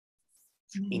same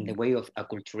in the way of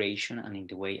acculturation and in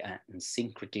the way of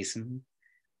syncretism.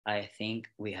 I think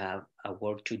we have a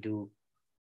work to do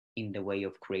in the way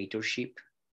of creatorship,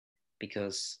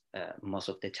 because most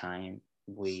of the time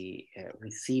we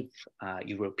receive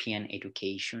European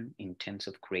education in terms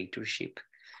of creatorship,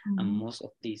 and most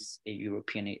of this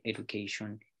European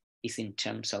education is in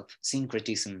terms of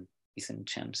syncretism, is in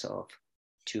terms of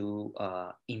to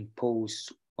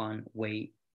impose one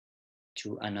way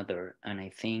to another. And I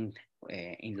think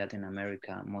in Latin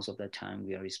America, most of the time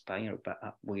we are inspired,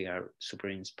 but we are super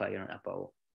inspired about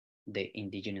the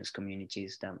indigenous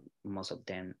communities that most of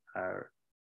them are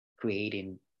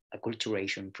creating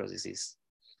acculturation processes.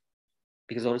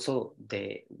 Because also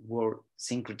the word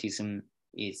syncretism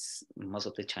is most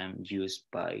of the time used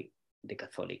by the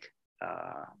Catholic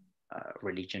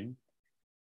religion.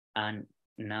 And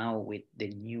now with the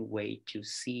new way to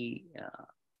see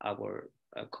our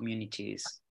communities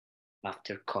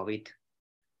after COVID,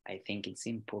 I think it's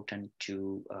important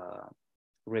to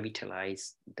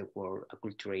revitalize the word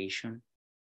acculturation,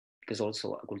 because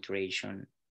also acculturation,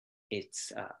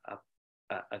 it's a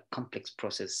complex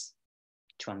process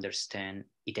to understand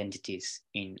identities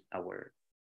in our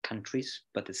countries,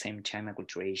 but at the same time,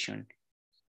 acculturation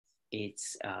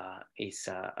is a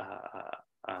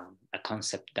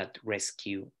concept that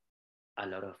rescue a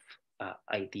lot of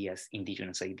ideas,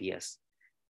 indigenous ideas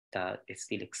that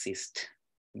still exist.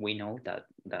 We know that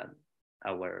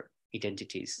our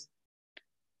identities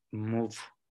move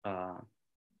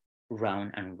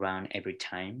round and round every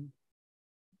time,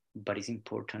 but it's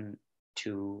important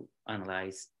to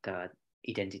analyze that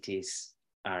identities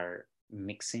are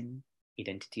mixing,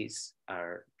 identities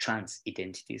are trans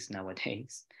identities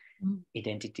nowadays.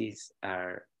 Identities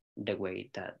are the way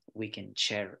that we can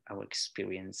share our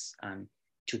experience and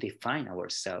to define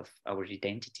ourselves, our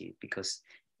identity, because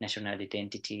national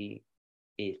identity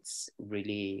is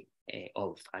really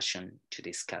old-fashioned to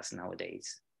discuss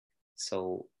nowadays.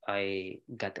 So I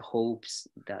got hopes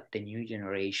that the new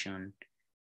generation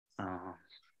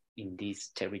in these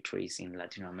territories in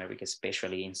Latin America,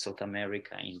 especially in South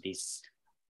America, in this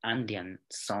Andean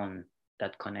zone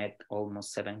that connect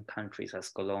almost 7 countries as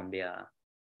Colombia,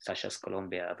 such as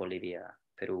Colombia, Bolivia,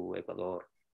 Peru, Ecuador,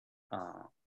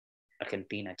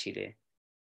 Argentina, Chile,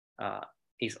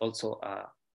 is also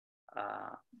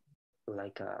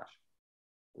like a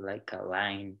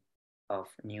line of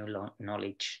new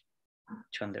knowledge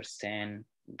to understand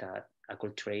that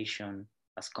acculturation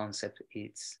as concept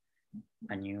is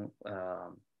a new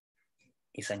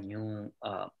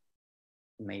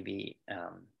maybe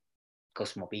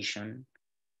cosmovision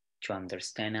to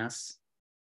understand us,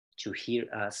 to hear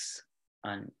us,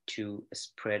 and to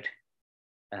spread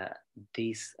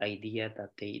this idea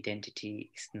that the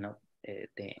identity is not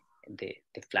the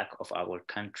flag of our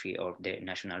country or the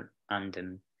national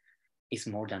anthem. Is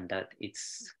more than that.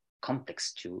 It's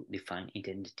complex to define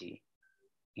identity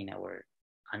in our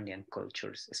Andean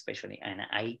cultures, especially. And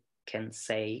I can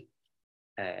say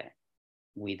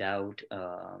without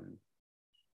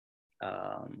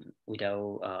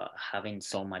having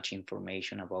so much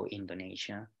information about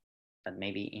Indonesia, that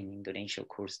maybe in Indonesia, of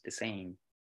course, the same.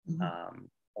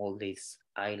 All these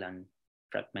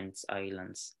fragments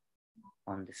islands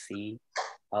on the sea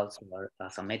also are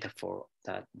as a metaphor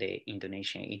that the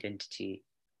Indonesian identity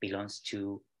belongs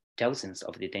to thousands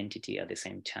of identity at the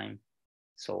same time.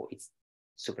 So it's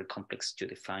super complex to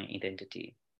define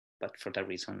identity. But for that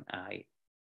reason, I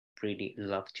really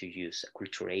love to use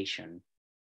acculturation,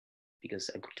 because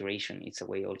acculturation is a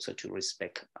way also to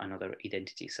respect another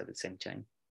identities at the same time.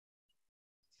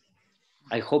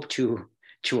 I hope to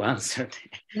answer.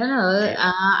 No,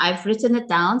 I've written it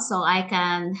down so I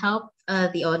can help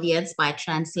the audience by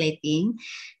translating.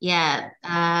 Ya,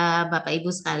 Bapak Ibu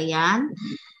sekalian,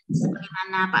 seperti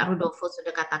mana Pak Rudolfo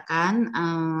sudah katakan,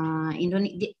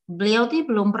 beliau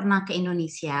belum pernah ke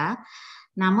Indonesia.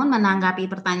 Namun menanggapi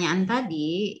pertanyaan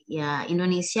tadi, ya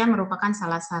Indonesia merupakan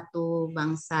salah satu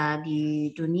bangsa di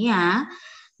dunia.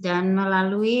 Dan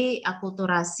melalui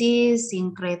akulturasi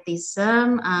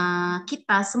sinkretisme,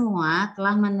 kita semua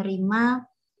telah menerima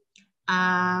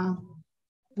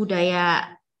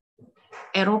budaya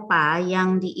Eropa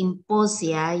yang diimpos,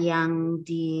 ya, yang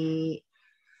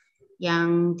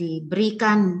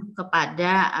diberikan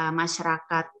kepada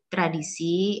masyarakat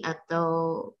tradisi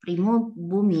atau primo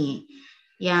bumi,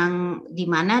 yang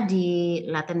dimana di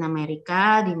Latin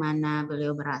Amerika, di mana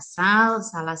beliau berasal,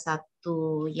 salah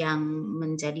satu yang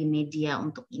menjadi media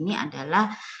untuk ini adalah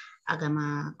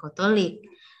agama Katolik.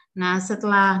 Nah,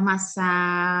 setelah masa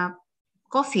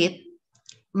COVID,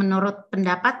 menurut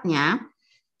pendapatnya,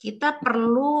 kita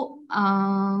perlu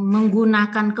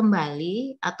menggunakan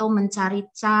kembali atau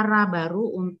mencari cara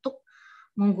baru untuk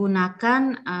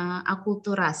menggunakan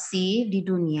akulturasi di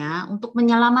dunia untuk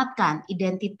menyelamatkan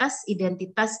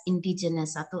identitas-identitas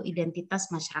indigenous atau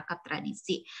identitas masyarakat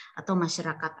tradisi atau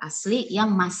masyarakat asli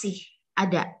yang masih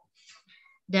ada.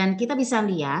 Dan kita bisa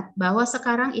lihat bahwa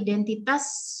sekarang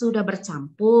identitas sudah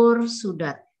bercampur,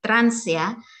 sudah trans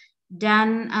ya,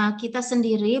 dan kita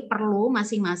sendiri perlu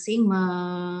masing-masing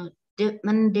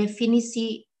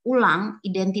mendefinisi ulang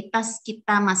identitas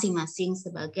kita masing-masing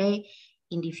sebagai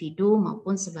individu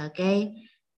maupun sebagai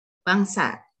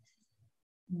bangsa.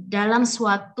 Dalam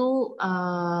suatu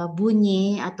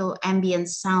bunyi atau ambient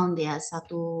sound ya,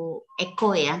 satu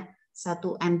echo ya,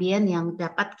 satu ambient yang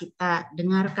dapat kita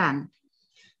dengarkan.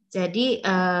 Jadi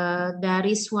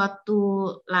dari suatu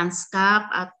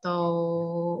lanskap atau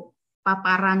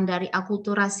paparan dari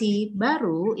akulturasi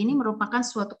baru, ini merupakan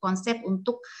suatu konsep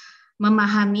untuk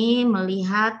memahami,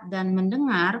 melihat, dan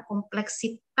mendengar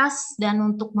kompleksitas dan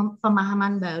untuk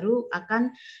pemahaman baru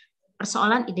akan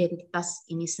persoalan identitas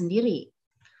ini sendiri.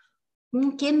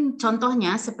 Mungkin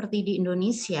contohnya seperti di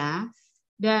Indonesia,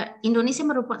 Indonesia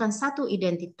merupakan satu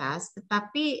identitas,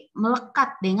 tetapi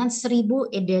melekat dengan 1000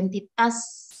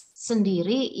 identitas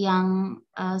sendiri yang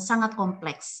sangat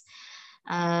kompleks.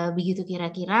 Begitu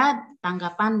kira-kira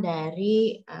tanggapan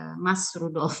dari Mas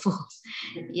Rudolfo.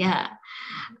 Ya,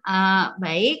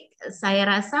 baik. Saya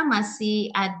rasa masih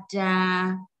ada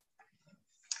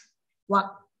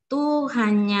waktu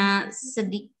hanya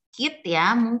sedikit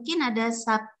ya. Mungkin ada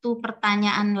satu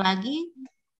pertanyaan lagi.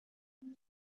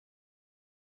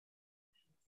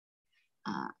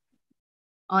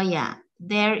 Oh ya,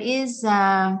 there is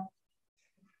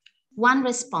one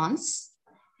response,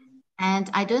 and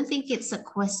I don't think it's a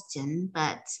question,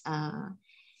 but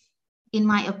in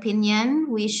my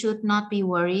opinion, we should not be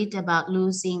worried about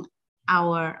losing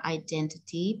our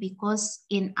identity because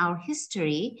in our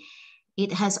history,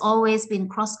 it has always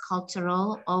been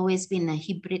cross-cultural, always been a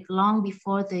hybrid long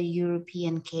before the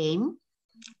European came,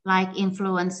 like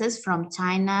influences from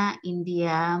China,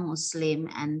 India, Muslim,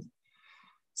 and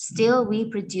still we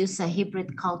produce a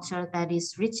hybrid culture that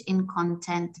is rich in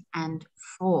content and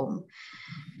form.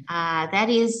 That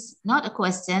is not a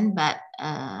question, but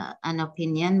an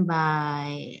opinion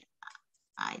by,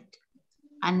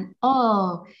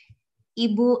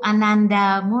 Ibu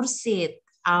Ananda Mursid,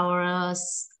 our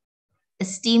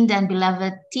esteemed and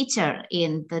beloved teacher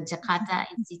in the Jakarta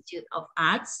Institute of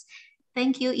Arts.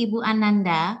 Thank you, Ibu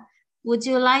Ananda. Would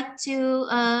you like to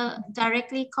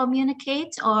directly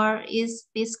communicate, or is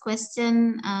this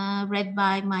question read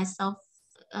by myself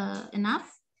enough?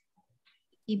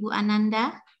 Ibu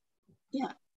Ananda?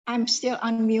 Yeah, I'm still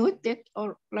unmuted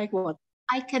or like what?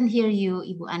 I can hear you,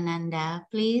 Ibu Ananda,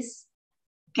 please.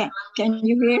 Can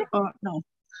you hear or no?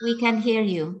 We can hear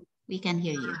you. We can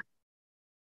hear you.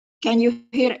 Can you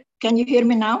hear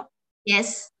me now?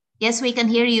 Yes. Yes, we can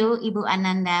hear you, Ibu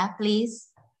Ananda,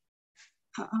 please.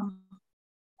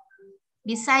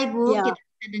 Bisa Ibu, Ya. kita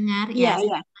bisa dengar. Iya, Ya,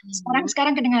 iya.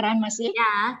 Sekarang kedengaran masih?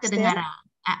 Ya, kedengaran.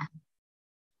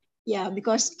 Yeah,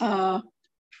 because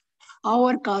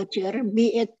our culture,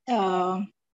 be it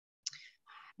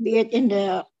in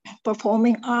the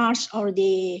performing arts or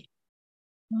the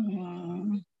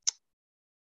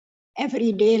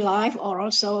everyday life, or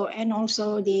also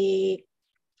all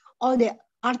the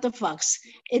artifacts,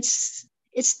 it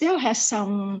still has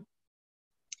some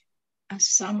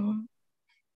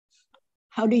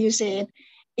how do you say it?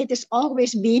 It has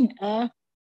always been a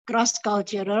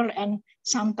cross-cultural and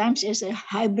sometimes it's a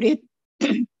hybrid.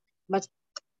 But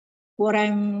what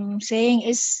I'm saying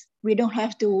is we don't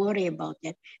have to worry about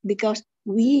that because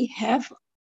we have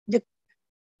the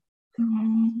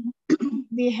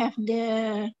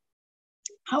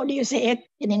how do you say it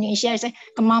in Indonesia? It's a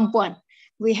kemampuan.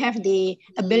 We have the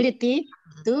ability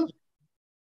to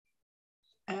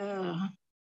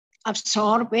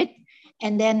absorb it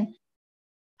and then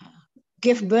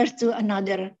give birth to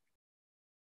another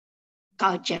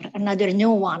culture, another new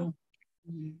one.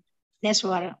 That's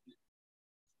what,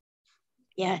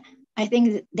 yeah, I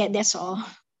think that's all.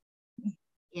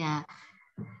 Yeah,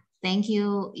 thank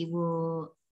you, Ibu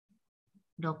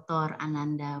Dr.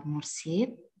 Ananda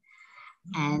Mursid.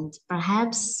 And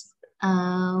perhaps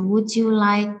would you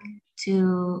like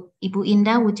to, Ibu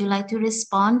Indah, would you like to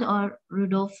respond, or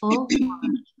Rudolfo, or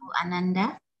Ibu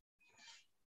Ananda?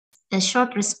 A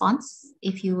short response,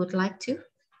 if you would like to.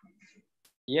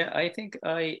 Yeah, I think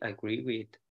I agree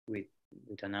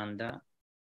with Ananda,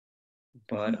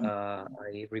 but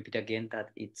I repeat again that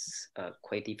it's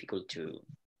quite difficult to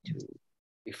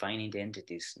define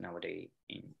identities nowadays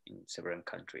in several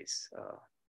countries.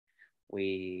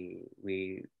 We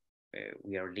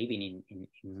are living in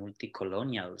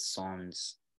multi-colonial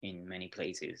zones in many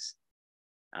places,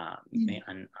 Mm.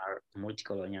 and are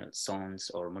multi-colonial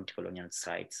zones or multi-colonial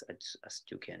sites, as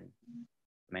you can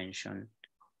mention,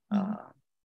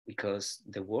 because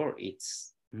the world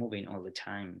is moving all the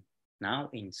time. Now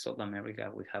in South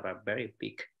America, we have a very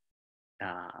big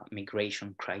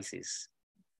migration crisis.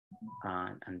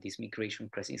 And this migration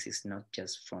crisis is not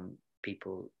just from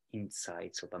people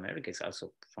inside South America, it's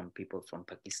also from people from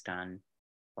Pakistan,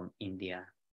 from India,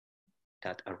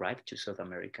 that arrived to South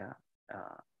America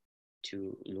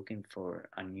to looking for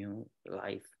a new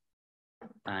life.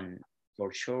 And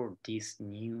for sure, these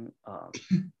new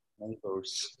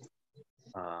neighbors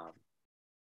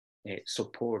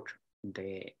support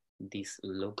these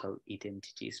local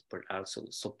identities, but also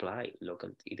supply local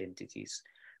identities,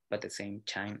 but at the same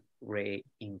time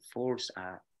reinforce,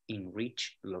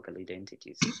 enrich local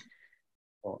identities.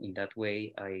 So in that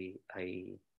way, I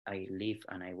live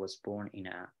and I was born in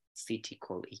a city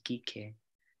called Iquique,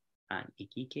 and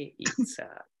Iquique is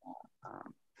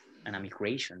an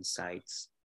immigration site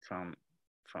from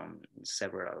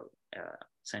several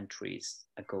centuries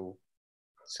ago.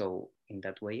 So in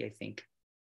that way, I think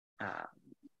I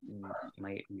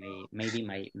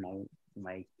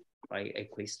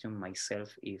question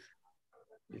myself if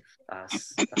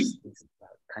as these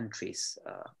countries,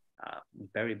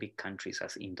 very big countries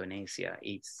as Indonesia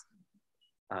is,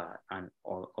 and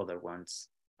all other ones,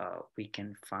 we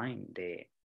can find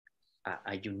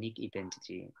a unique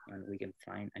identity, and we can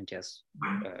find and just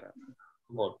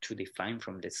or to define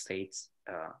from the state's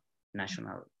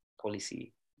national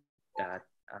policy that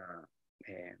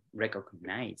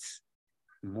recognize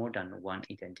more than one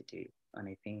identity. And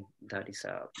I think that is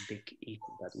a big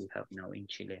issue that we have now in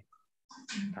Chile,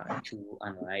 to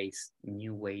analyze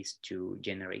new ways to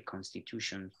generate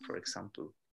constitutions, for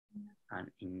example.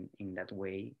 And in that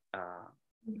way,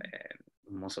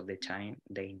 most of the time,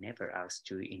 they never ask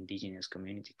to indigenous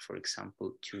community, for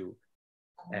example, to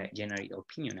generate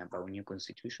opinion about new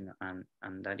constitution, and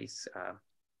that is a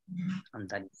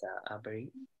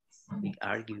very big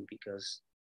argument, because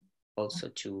also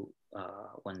to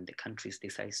when the countries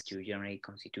decides to generate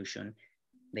constitution,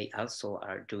 they also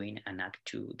are doing an act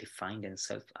to define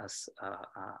themselves as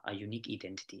a unique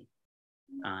identity,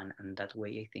 and that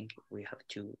way I think we have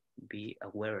to be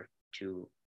aware to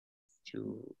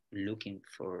looking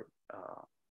for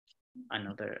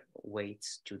another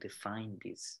ways to define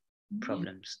these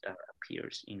problems that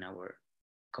appears in our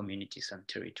communities and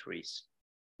territories,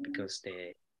 because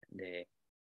I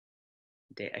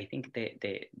think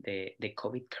the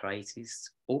COVID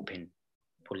crisis opened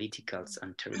political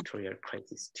and territorial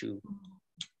crisis too,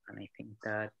 and I think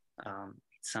that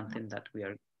it's something that we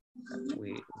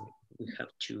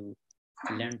have to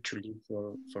learn to live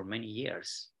for many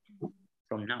years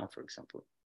from now, for example.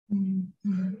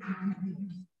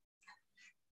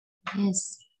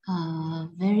 Yes,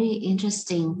 very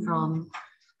interesting from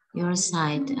your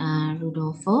side,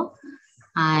 Rodolfo.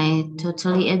 I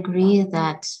totally agree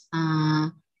that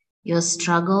your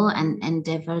struggle and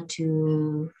endeavor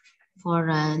for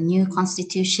new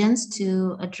constitutions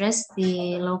to address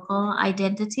the local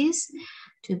identities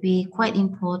to be quite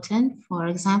important. For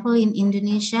example, in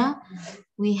Indonesia,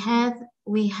 we have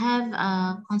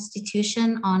a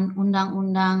constitution on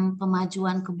Undang-Undang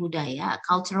Pemajuan Kebudayaan,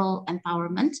 cultural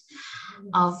empowerment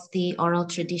of the oral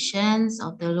traditions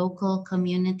of the local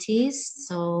communities.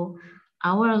 So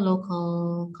our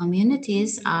local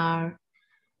communities are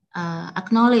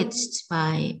acknowledged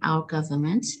by our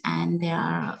government, and there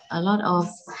are a lot of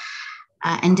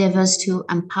endeavors to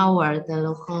empower the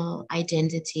local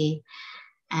identity.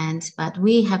 But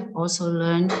we have also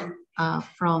learned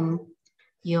from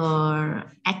your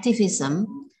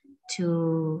activism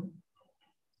to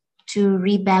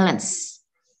rebalance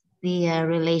the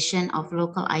relation of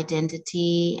local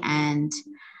identity and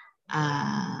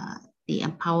the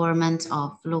empowerment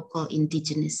of local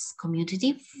indigenous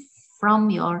community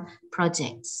from your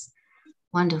projects.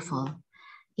 Wonderful.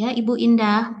 Ya, Ibu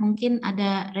Indah, mungkin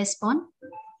ada respon?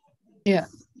 Ya,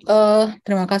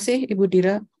 terima kasih Ibu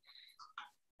Dira.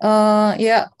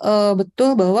 Betul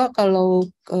bahwa kalau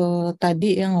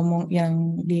tadi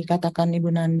yang dikatakan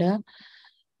Ibu Nanda,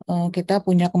 kita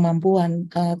punya kemampuan,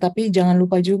 tapi jangan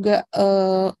lupa juga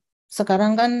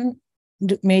sekarang kan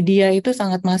media itu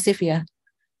sangat masif ya.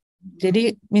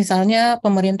 Jadi misalnya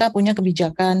pemerintah punya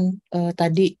kebijakan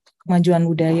tadi kemajuan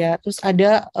budaya, terus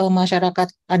ada masyarakat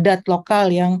adat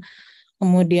lokal yang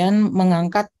kemudian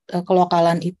mengangkat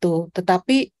kelokalan itu,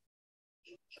 tetapi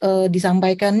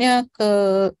disampaikannya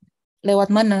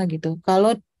lewat mana gitu.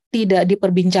 Kalau tidak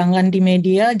diperbincangkan di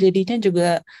media, jadinya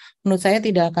juga menurut saya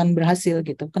tidak akan berhasil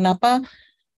gitu. Kenapa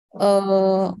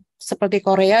seperti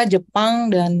Korea,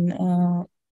 Jepang, dan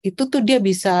itu tuh dia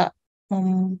bisa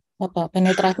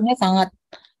penetrasinya sangat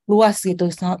luas gitu,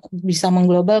 bisa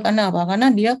mengglobal. Karena apa?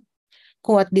 Karena dia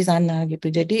kuat di sana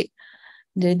gitu.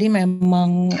 Jadi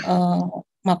memang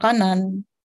makanan,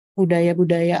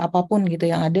 budaya-budaya apapun gitu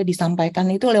yang ada disampaikan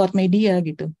itu lewat media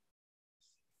gitu.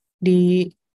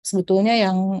 Sebetulnya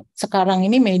yang sekarang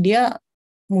ini media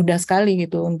mudah sekali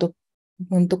gitu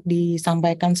untuk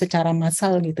disampaikan secara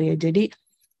massal gitu ya. Jadi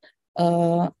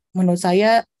menurut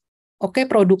saya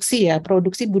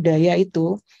produksi budaya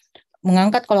itu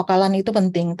mengangkat kelokalan itu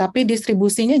penting, tapi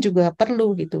distribusinya juga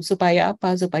perlu gitu. Supaya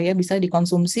apa? Supaya bisa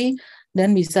dikonsumsi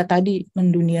dan bisa tadi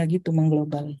mendunia gitu,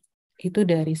 mengglobal. Itu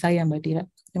dari saya, Mbak Tira.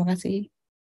 Terima kasih.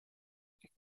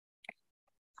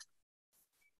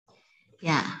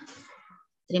 Ya,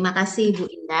 terima kasih Bu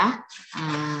Indah.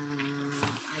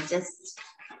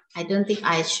 I don't think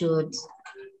I should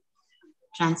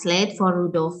translate for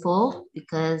Rudolfo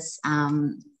because,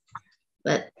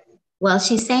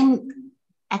 she's saying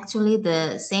actually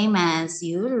the same as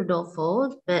you,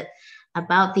 Rudolfo, but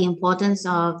about the importance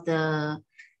of the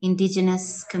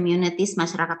indigenous communities,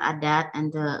 masyarakat adat,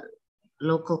 and the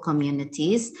local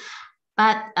communities.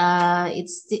 But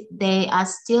they are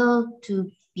still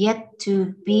yet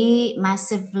to be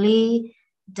massively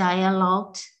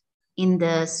dialogued in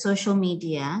the social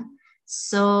media.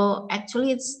 So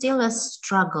actually it's still a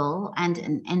struggle and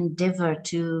an endeavor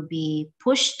to be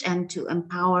pushed and to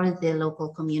empower the local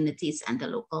communities and the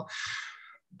local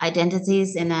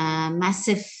identities in a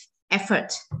massive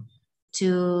effort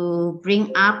to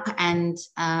bring up, and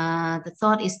the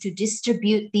thought is to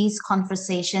distribute these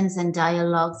conversations and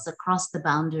dialogues across the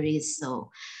boundaries.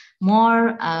 So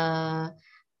more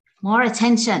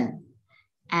attention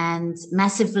and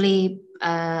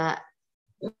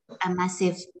a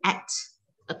massive act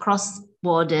across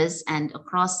borders and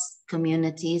across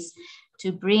communities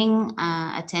to bring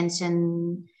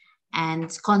attention and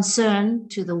concern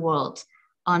to the world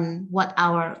on what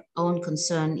our own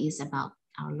concern is about,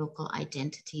 our local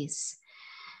identities.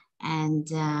 And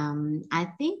I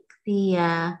think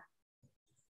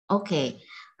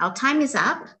our time is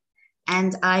up.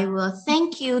 And I will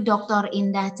thank you, Dr.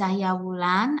 Indah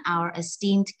Cahyawulan, our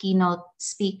esteemed keynote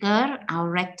speaker, our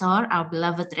rector, our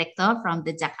beloved rector from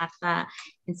the Jakarta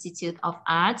Institute of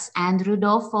Arts, and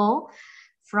Rudolfo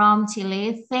from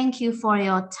Chile. Thank you for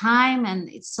your time, and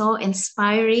it's so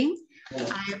inspiring.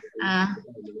 I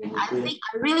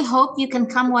really hope you can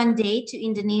come one day to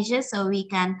Indonesia so we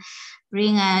can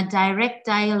bring a direct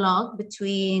dialogue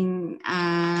between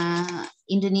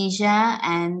Indonesia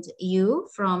and you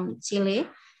from Chile.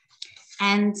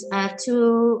 And to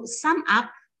sum up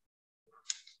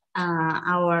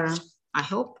I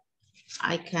hope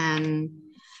I can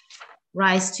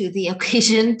rise to the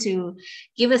occasion to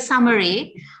give a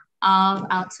summary of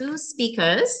our two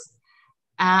speakers.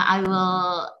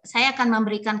 Saya akan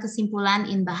memberikan kesimpulan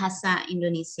in bahasa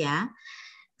Indonesia.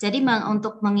 Jadi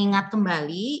untuk mengingat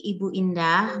kembali, Ibu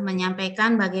Indah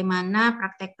menyampaikan bagaimana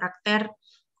praktek-praktek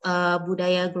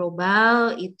budaya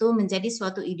global itu menjadi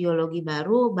suatu ideologi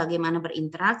baru, bagaimana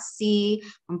berinteraksi,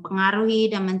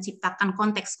 mempengaruhi dan menciptakan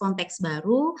konteks-konteks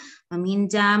baru,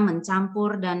 meminjam,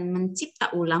 mencampur, dan mencipta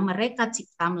ulang, mereka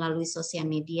cipta melalui sosial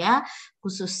media,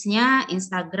 khususnya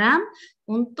Instagram,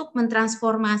 untuk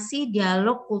mentransformasi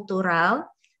dialog kultural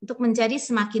untuk menjadi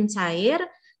semakin cair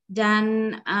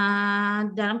dan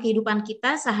dalam kehidupan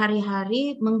kita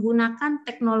sehari-hari menggunakan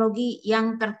teknologi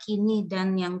yang terkini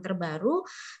dan yang terbaru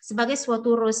sebagai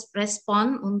suatu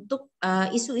respon untuk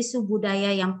isu-isu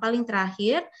budaya yang paling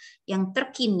terakhir, yang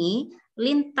terkini,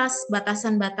 lintas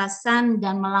batasan-batasan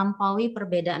dan melampaui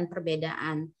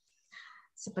perbedaan-perbedaan.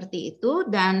 Seperti itu,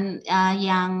 dan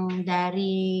yang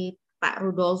dari Pak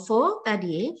Rudolfo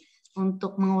tadi,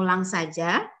 untuk mengulang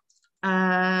saja,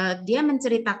 dia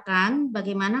menceritakan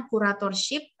bagaimana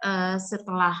kuratorship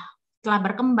setelah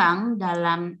berkembang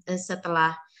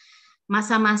setelah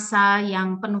masa-masa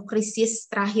yang penuh krisis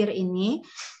terakhir ini,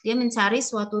 dia mencari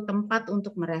suatu tempat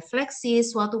untuk merefleksi,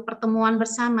 suatu pertemuan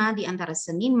bersama di antara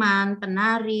seniman,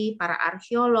 penari, para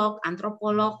arkeolog,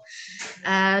 antropolog,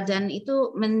 dan itu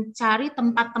mencari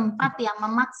tempat-tempat yang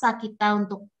memaksa kita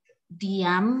untuk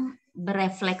diam,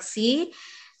 berefleksi,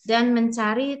 dan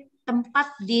mencari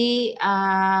tempat di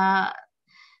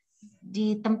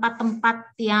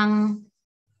tempat-tempat yang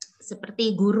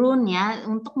seperti gurun ya,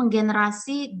 untuk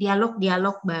menggenerasi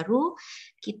dialog-dialog baru.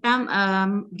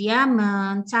 Dia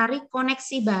mencari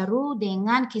koneksi baru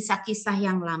dengan kisah-kisah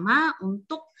yang lama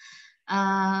untuk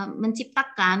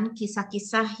menciptakan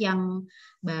kisah-kisah yang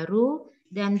baru,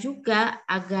 dan juga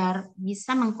agar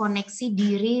bisa mengkoneksi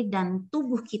diri dan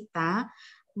tubuh kita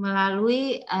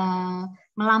melalui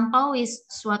melampaui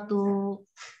suatu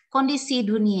kondisi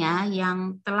dunia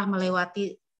yang telah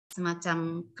melewati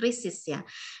semacam krisis ya.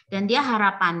 Dan dia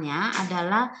harapannya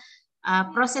adalah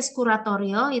proses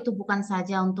kuratorial itu bukan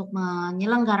saja untuk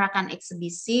menyelenggarakan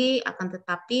eksibisi, akan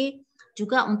tetapi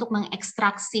juga untuk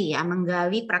mengekstraksi ya,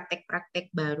 menggali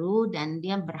praktek-praktek baru, dan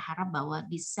dia berharap bahwa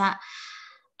bisa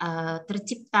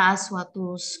tercipta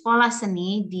suatu sekolah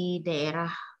seni di daerah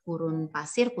gurun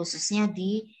pasir khususnya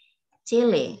di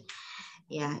Chile.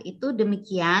 Ya, itu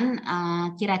demikian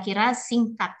kira-kira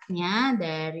singkatnya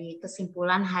dari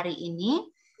kesimpulan hari ini.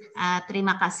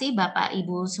 Terima kasih Bapak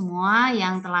Ibu semua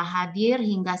yang telah hadir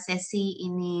hingga sesi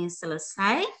ini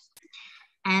selesai.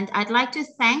 And I'd like to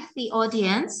thank the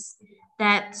audience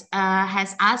that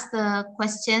has asked the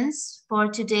questions for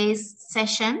today's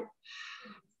session.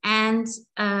 And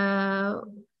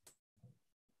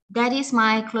that is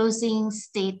my closing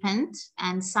statement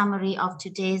and summary of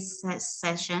today's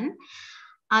session.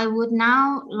 I would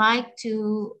now like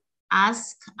to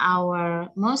ask our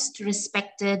most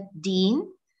respected Dean,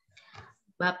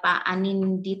 Bapak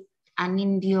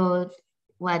Anindyo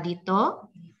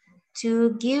Wadito,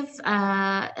 to give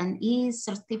an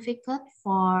e-certificate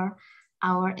for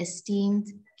our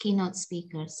esteemed keynote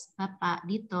speakers. Bapak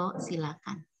Dito,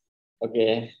 silakan.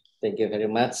 Okay, thank you very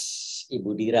much,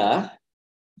 Ibu Dira.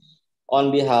 On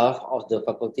behalf of the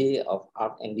Faculty of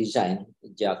Art and Design,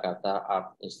 Jakarta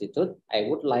Art Institute,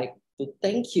 I would like to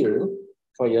thank you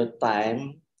for your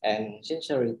time and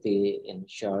sincerity in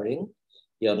sharing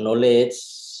your knowledge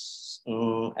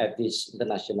at this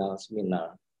international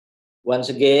seminar. Once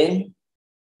again,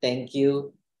 thank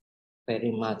you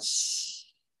very much.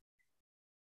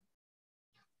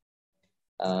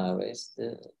 Where's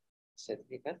the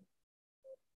certificate?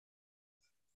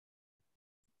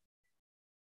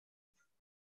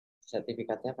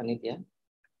 Sertifikatnya panitia?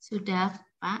 Sudah,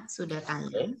 Pak, sudah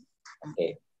tayang.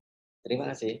 Oke.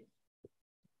 Terima kasih.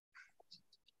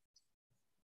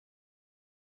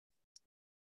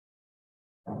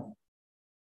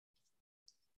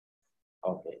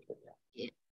 Oke,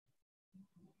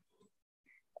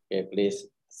 Oke,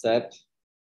 please accept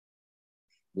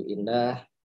Bu Indah,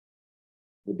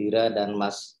 Bu Dira, dan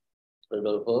Mas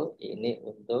Rodolfo. Ini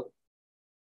untuk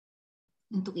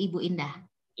Ibu Indah.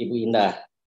 Ibu Indah.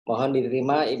 Mohon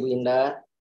diterima Ibu Indah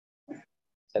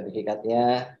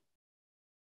sertifikatnya.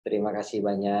 Terima kasih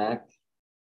banyak.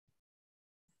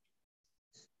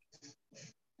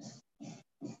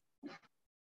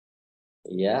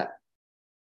 Iya.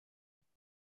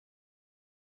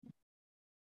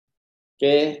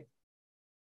 Oke.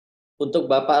 Untuk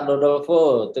Bapak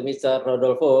Rodolfo, to Mr.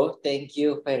 Rodolfo, thank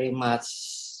you very much.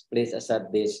 Please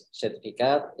accept this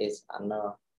certificate. It's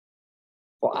honor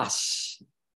for us.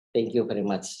 Thank you very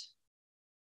much.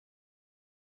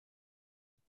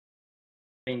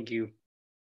 Thank you.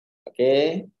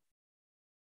 Oke.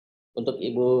 Untuk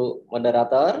Ibu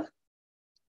moderator,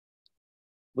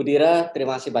 Bu Dira,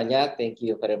 terima kasih banyak. Thank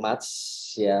you very much.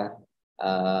 Ya,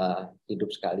 hidup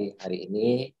sekali hari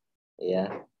ini.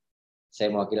 Ya,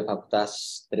 saya mewakili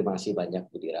fakultas. Terima kasih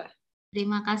banyak, Bu Dira.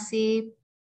 Terima kasih,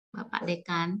 Bapak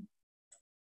Dekan.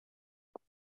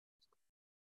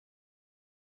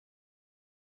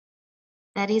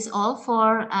 That is all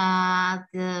for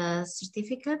the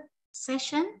certificate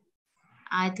session.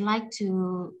 I'd like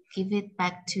to give it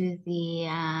back to the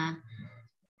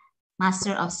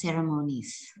Master of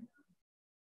Ceremonies.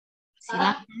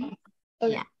 Silakan.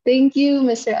 Okay. Yeah. Thank you,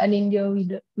 Mr. Anindyo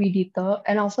Widito.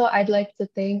 And also I'd like to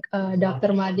thank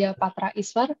Dr. Madya Patra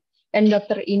Iswar and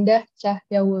Dr. Indah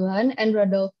Cahyawulan and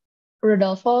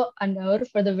Rodolfo Andaur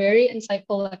for the very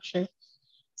insightful lecture.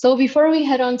 So before we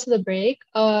head on to the break,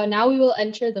 now we will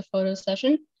enter the photo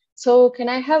session. So can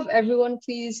I have everyone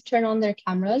please turn on their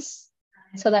cameras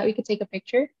so that we could take a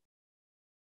picture?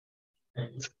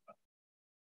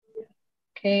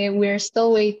 Okay, we're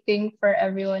still waiting for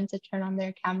everyone to turn on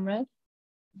their cameras.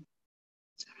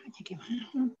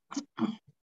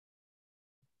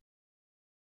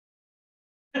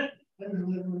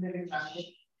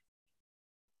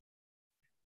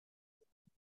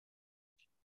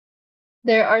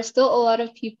 There are still a lot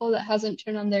of people that hasn't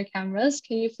turned on their cameras.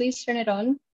 Can you please turn it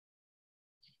on?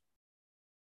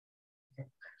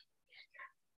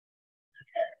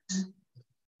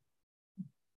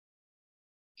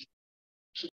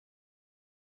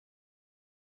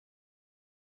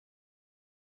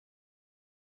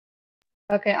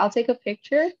 Okay, I'll take a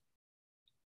picture.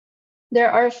 There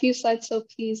are a few slides, so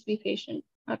please be patient.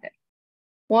 Okay.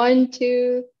 1,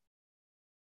 2,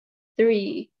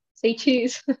 3. Say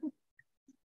cheese.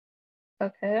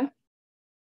 Okay.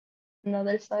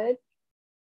 Another slide.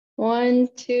 1,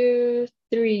 2,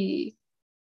 3.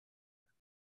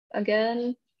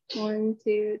 Again, 1,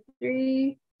 2,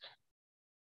 3.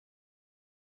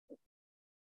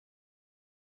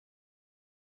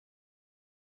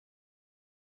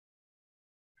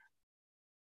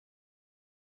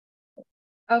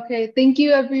 Okay, thank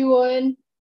you everyone.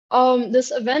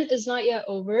 This event is not yet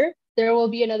over. There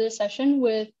will be another session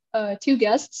with 2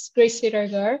 guests, Grace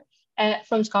Sidargar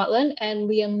from Scotland and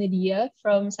Liam Lydia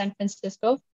from San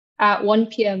Francisco at 1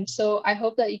 p.m. So I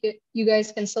hope that you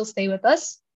guys can still stay with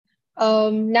us.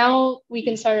 Now we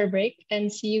can start our break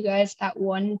and see you guys at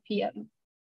 1 p.m.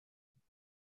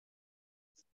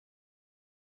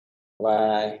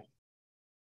 Bye.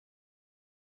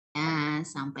 Ya,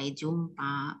 sampai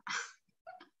jumpa.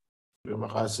 Terima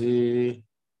kasih.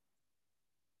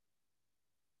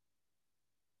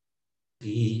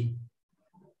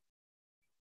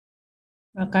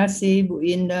 Terima kasih Bu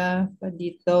Indah, Pak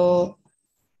Dito,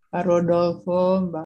 Pak Rodolfo, Mbak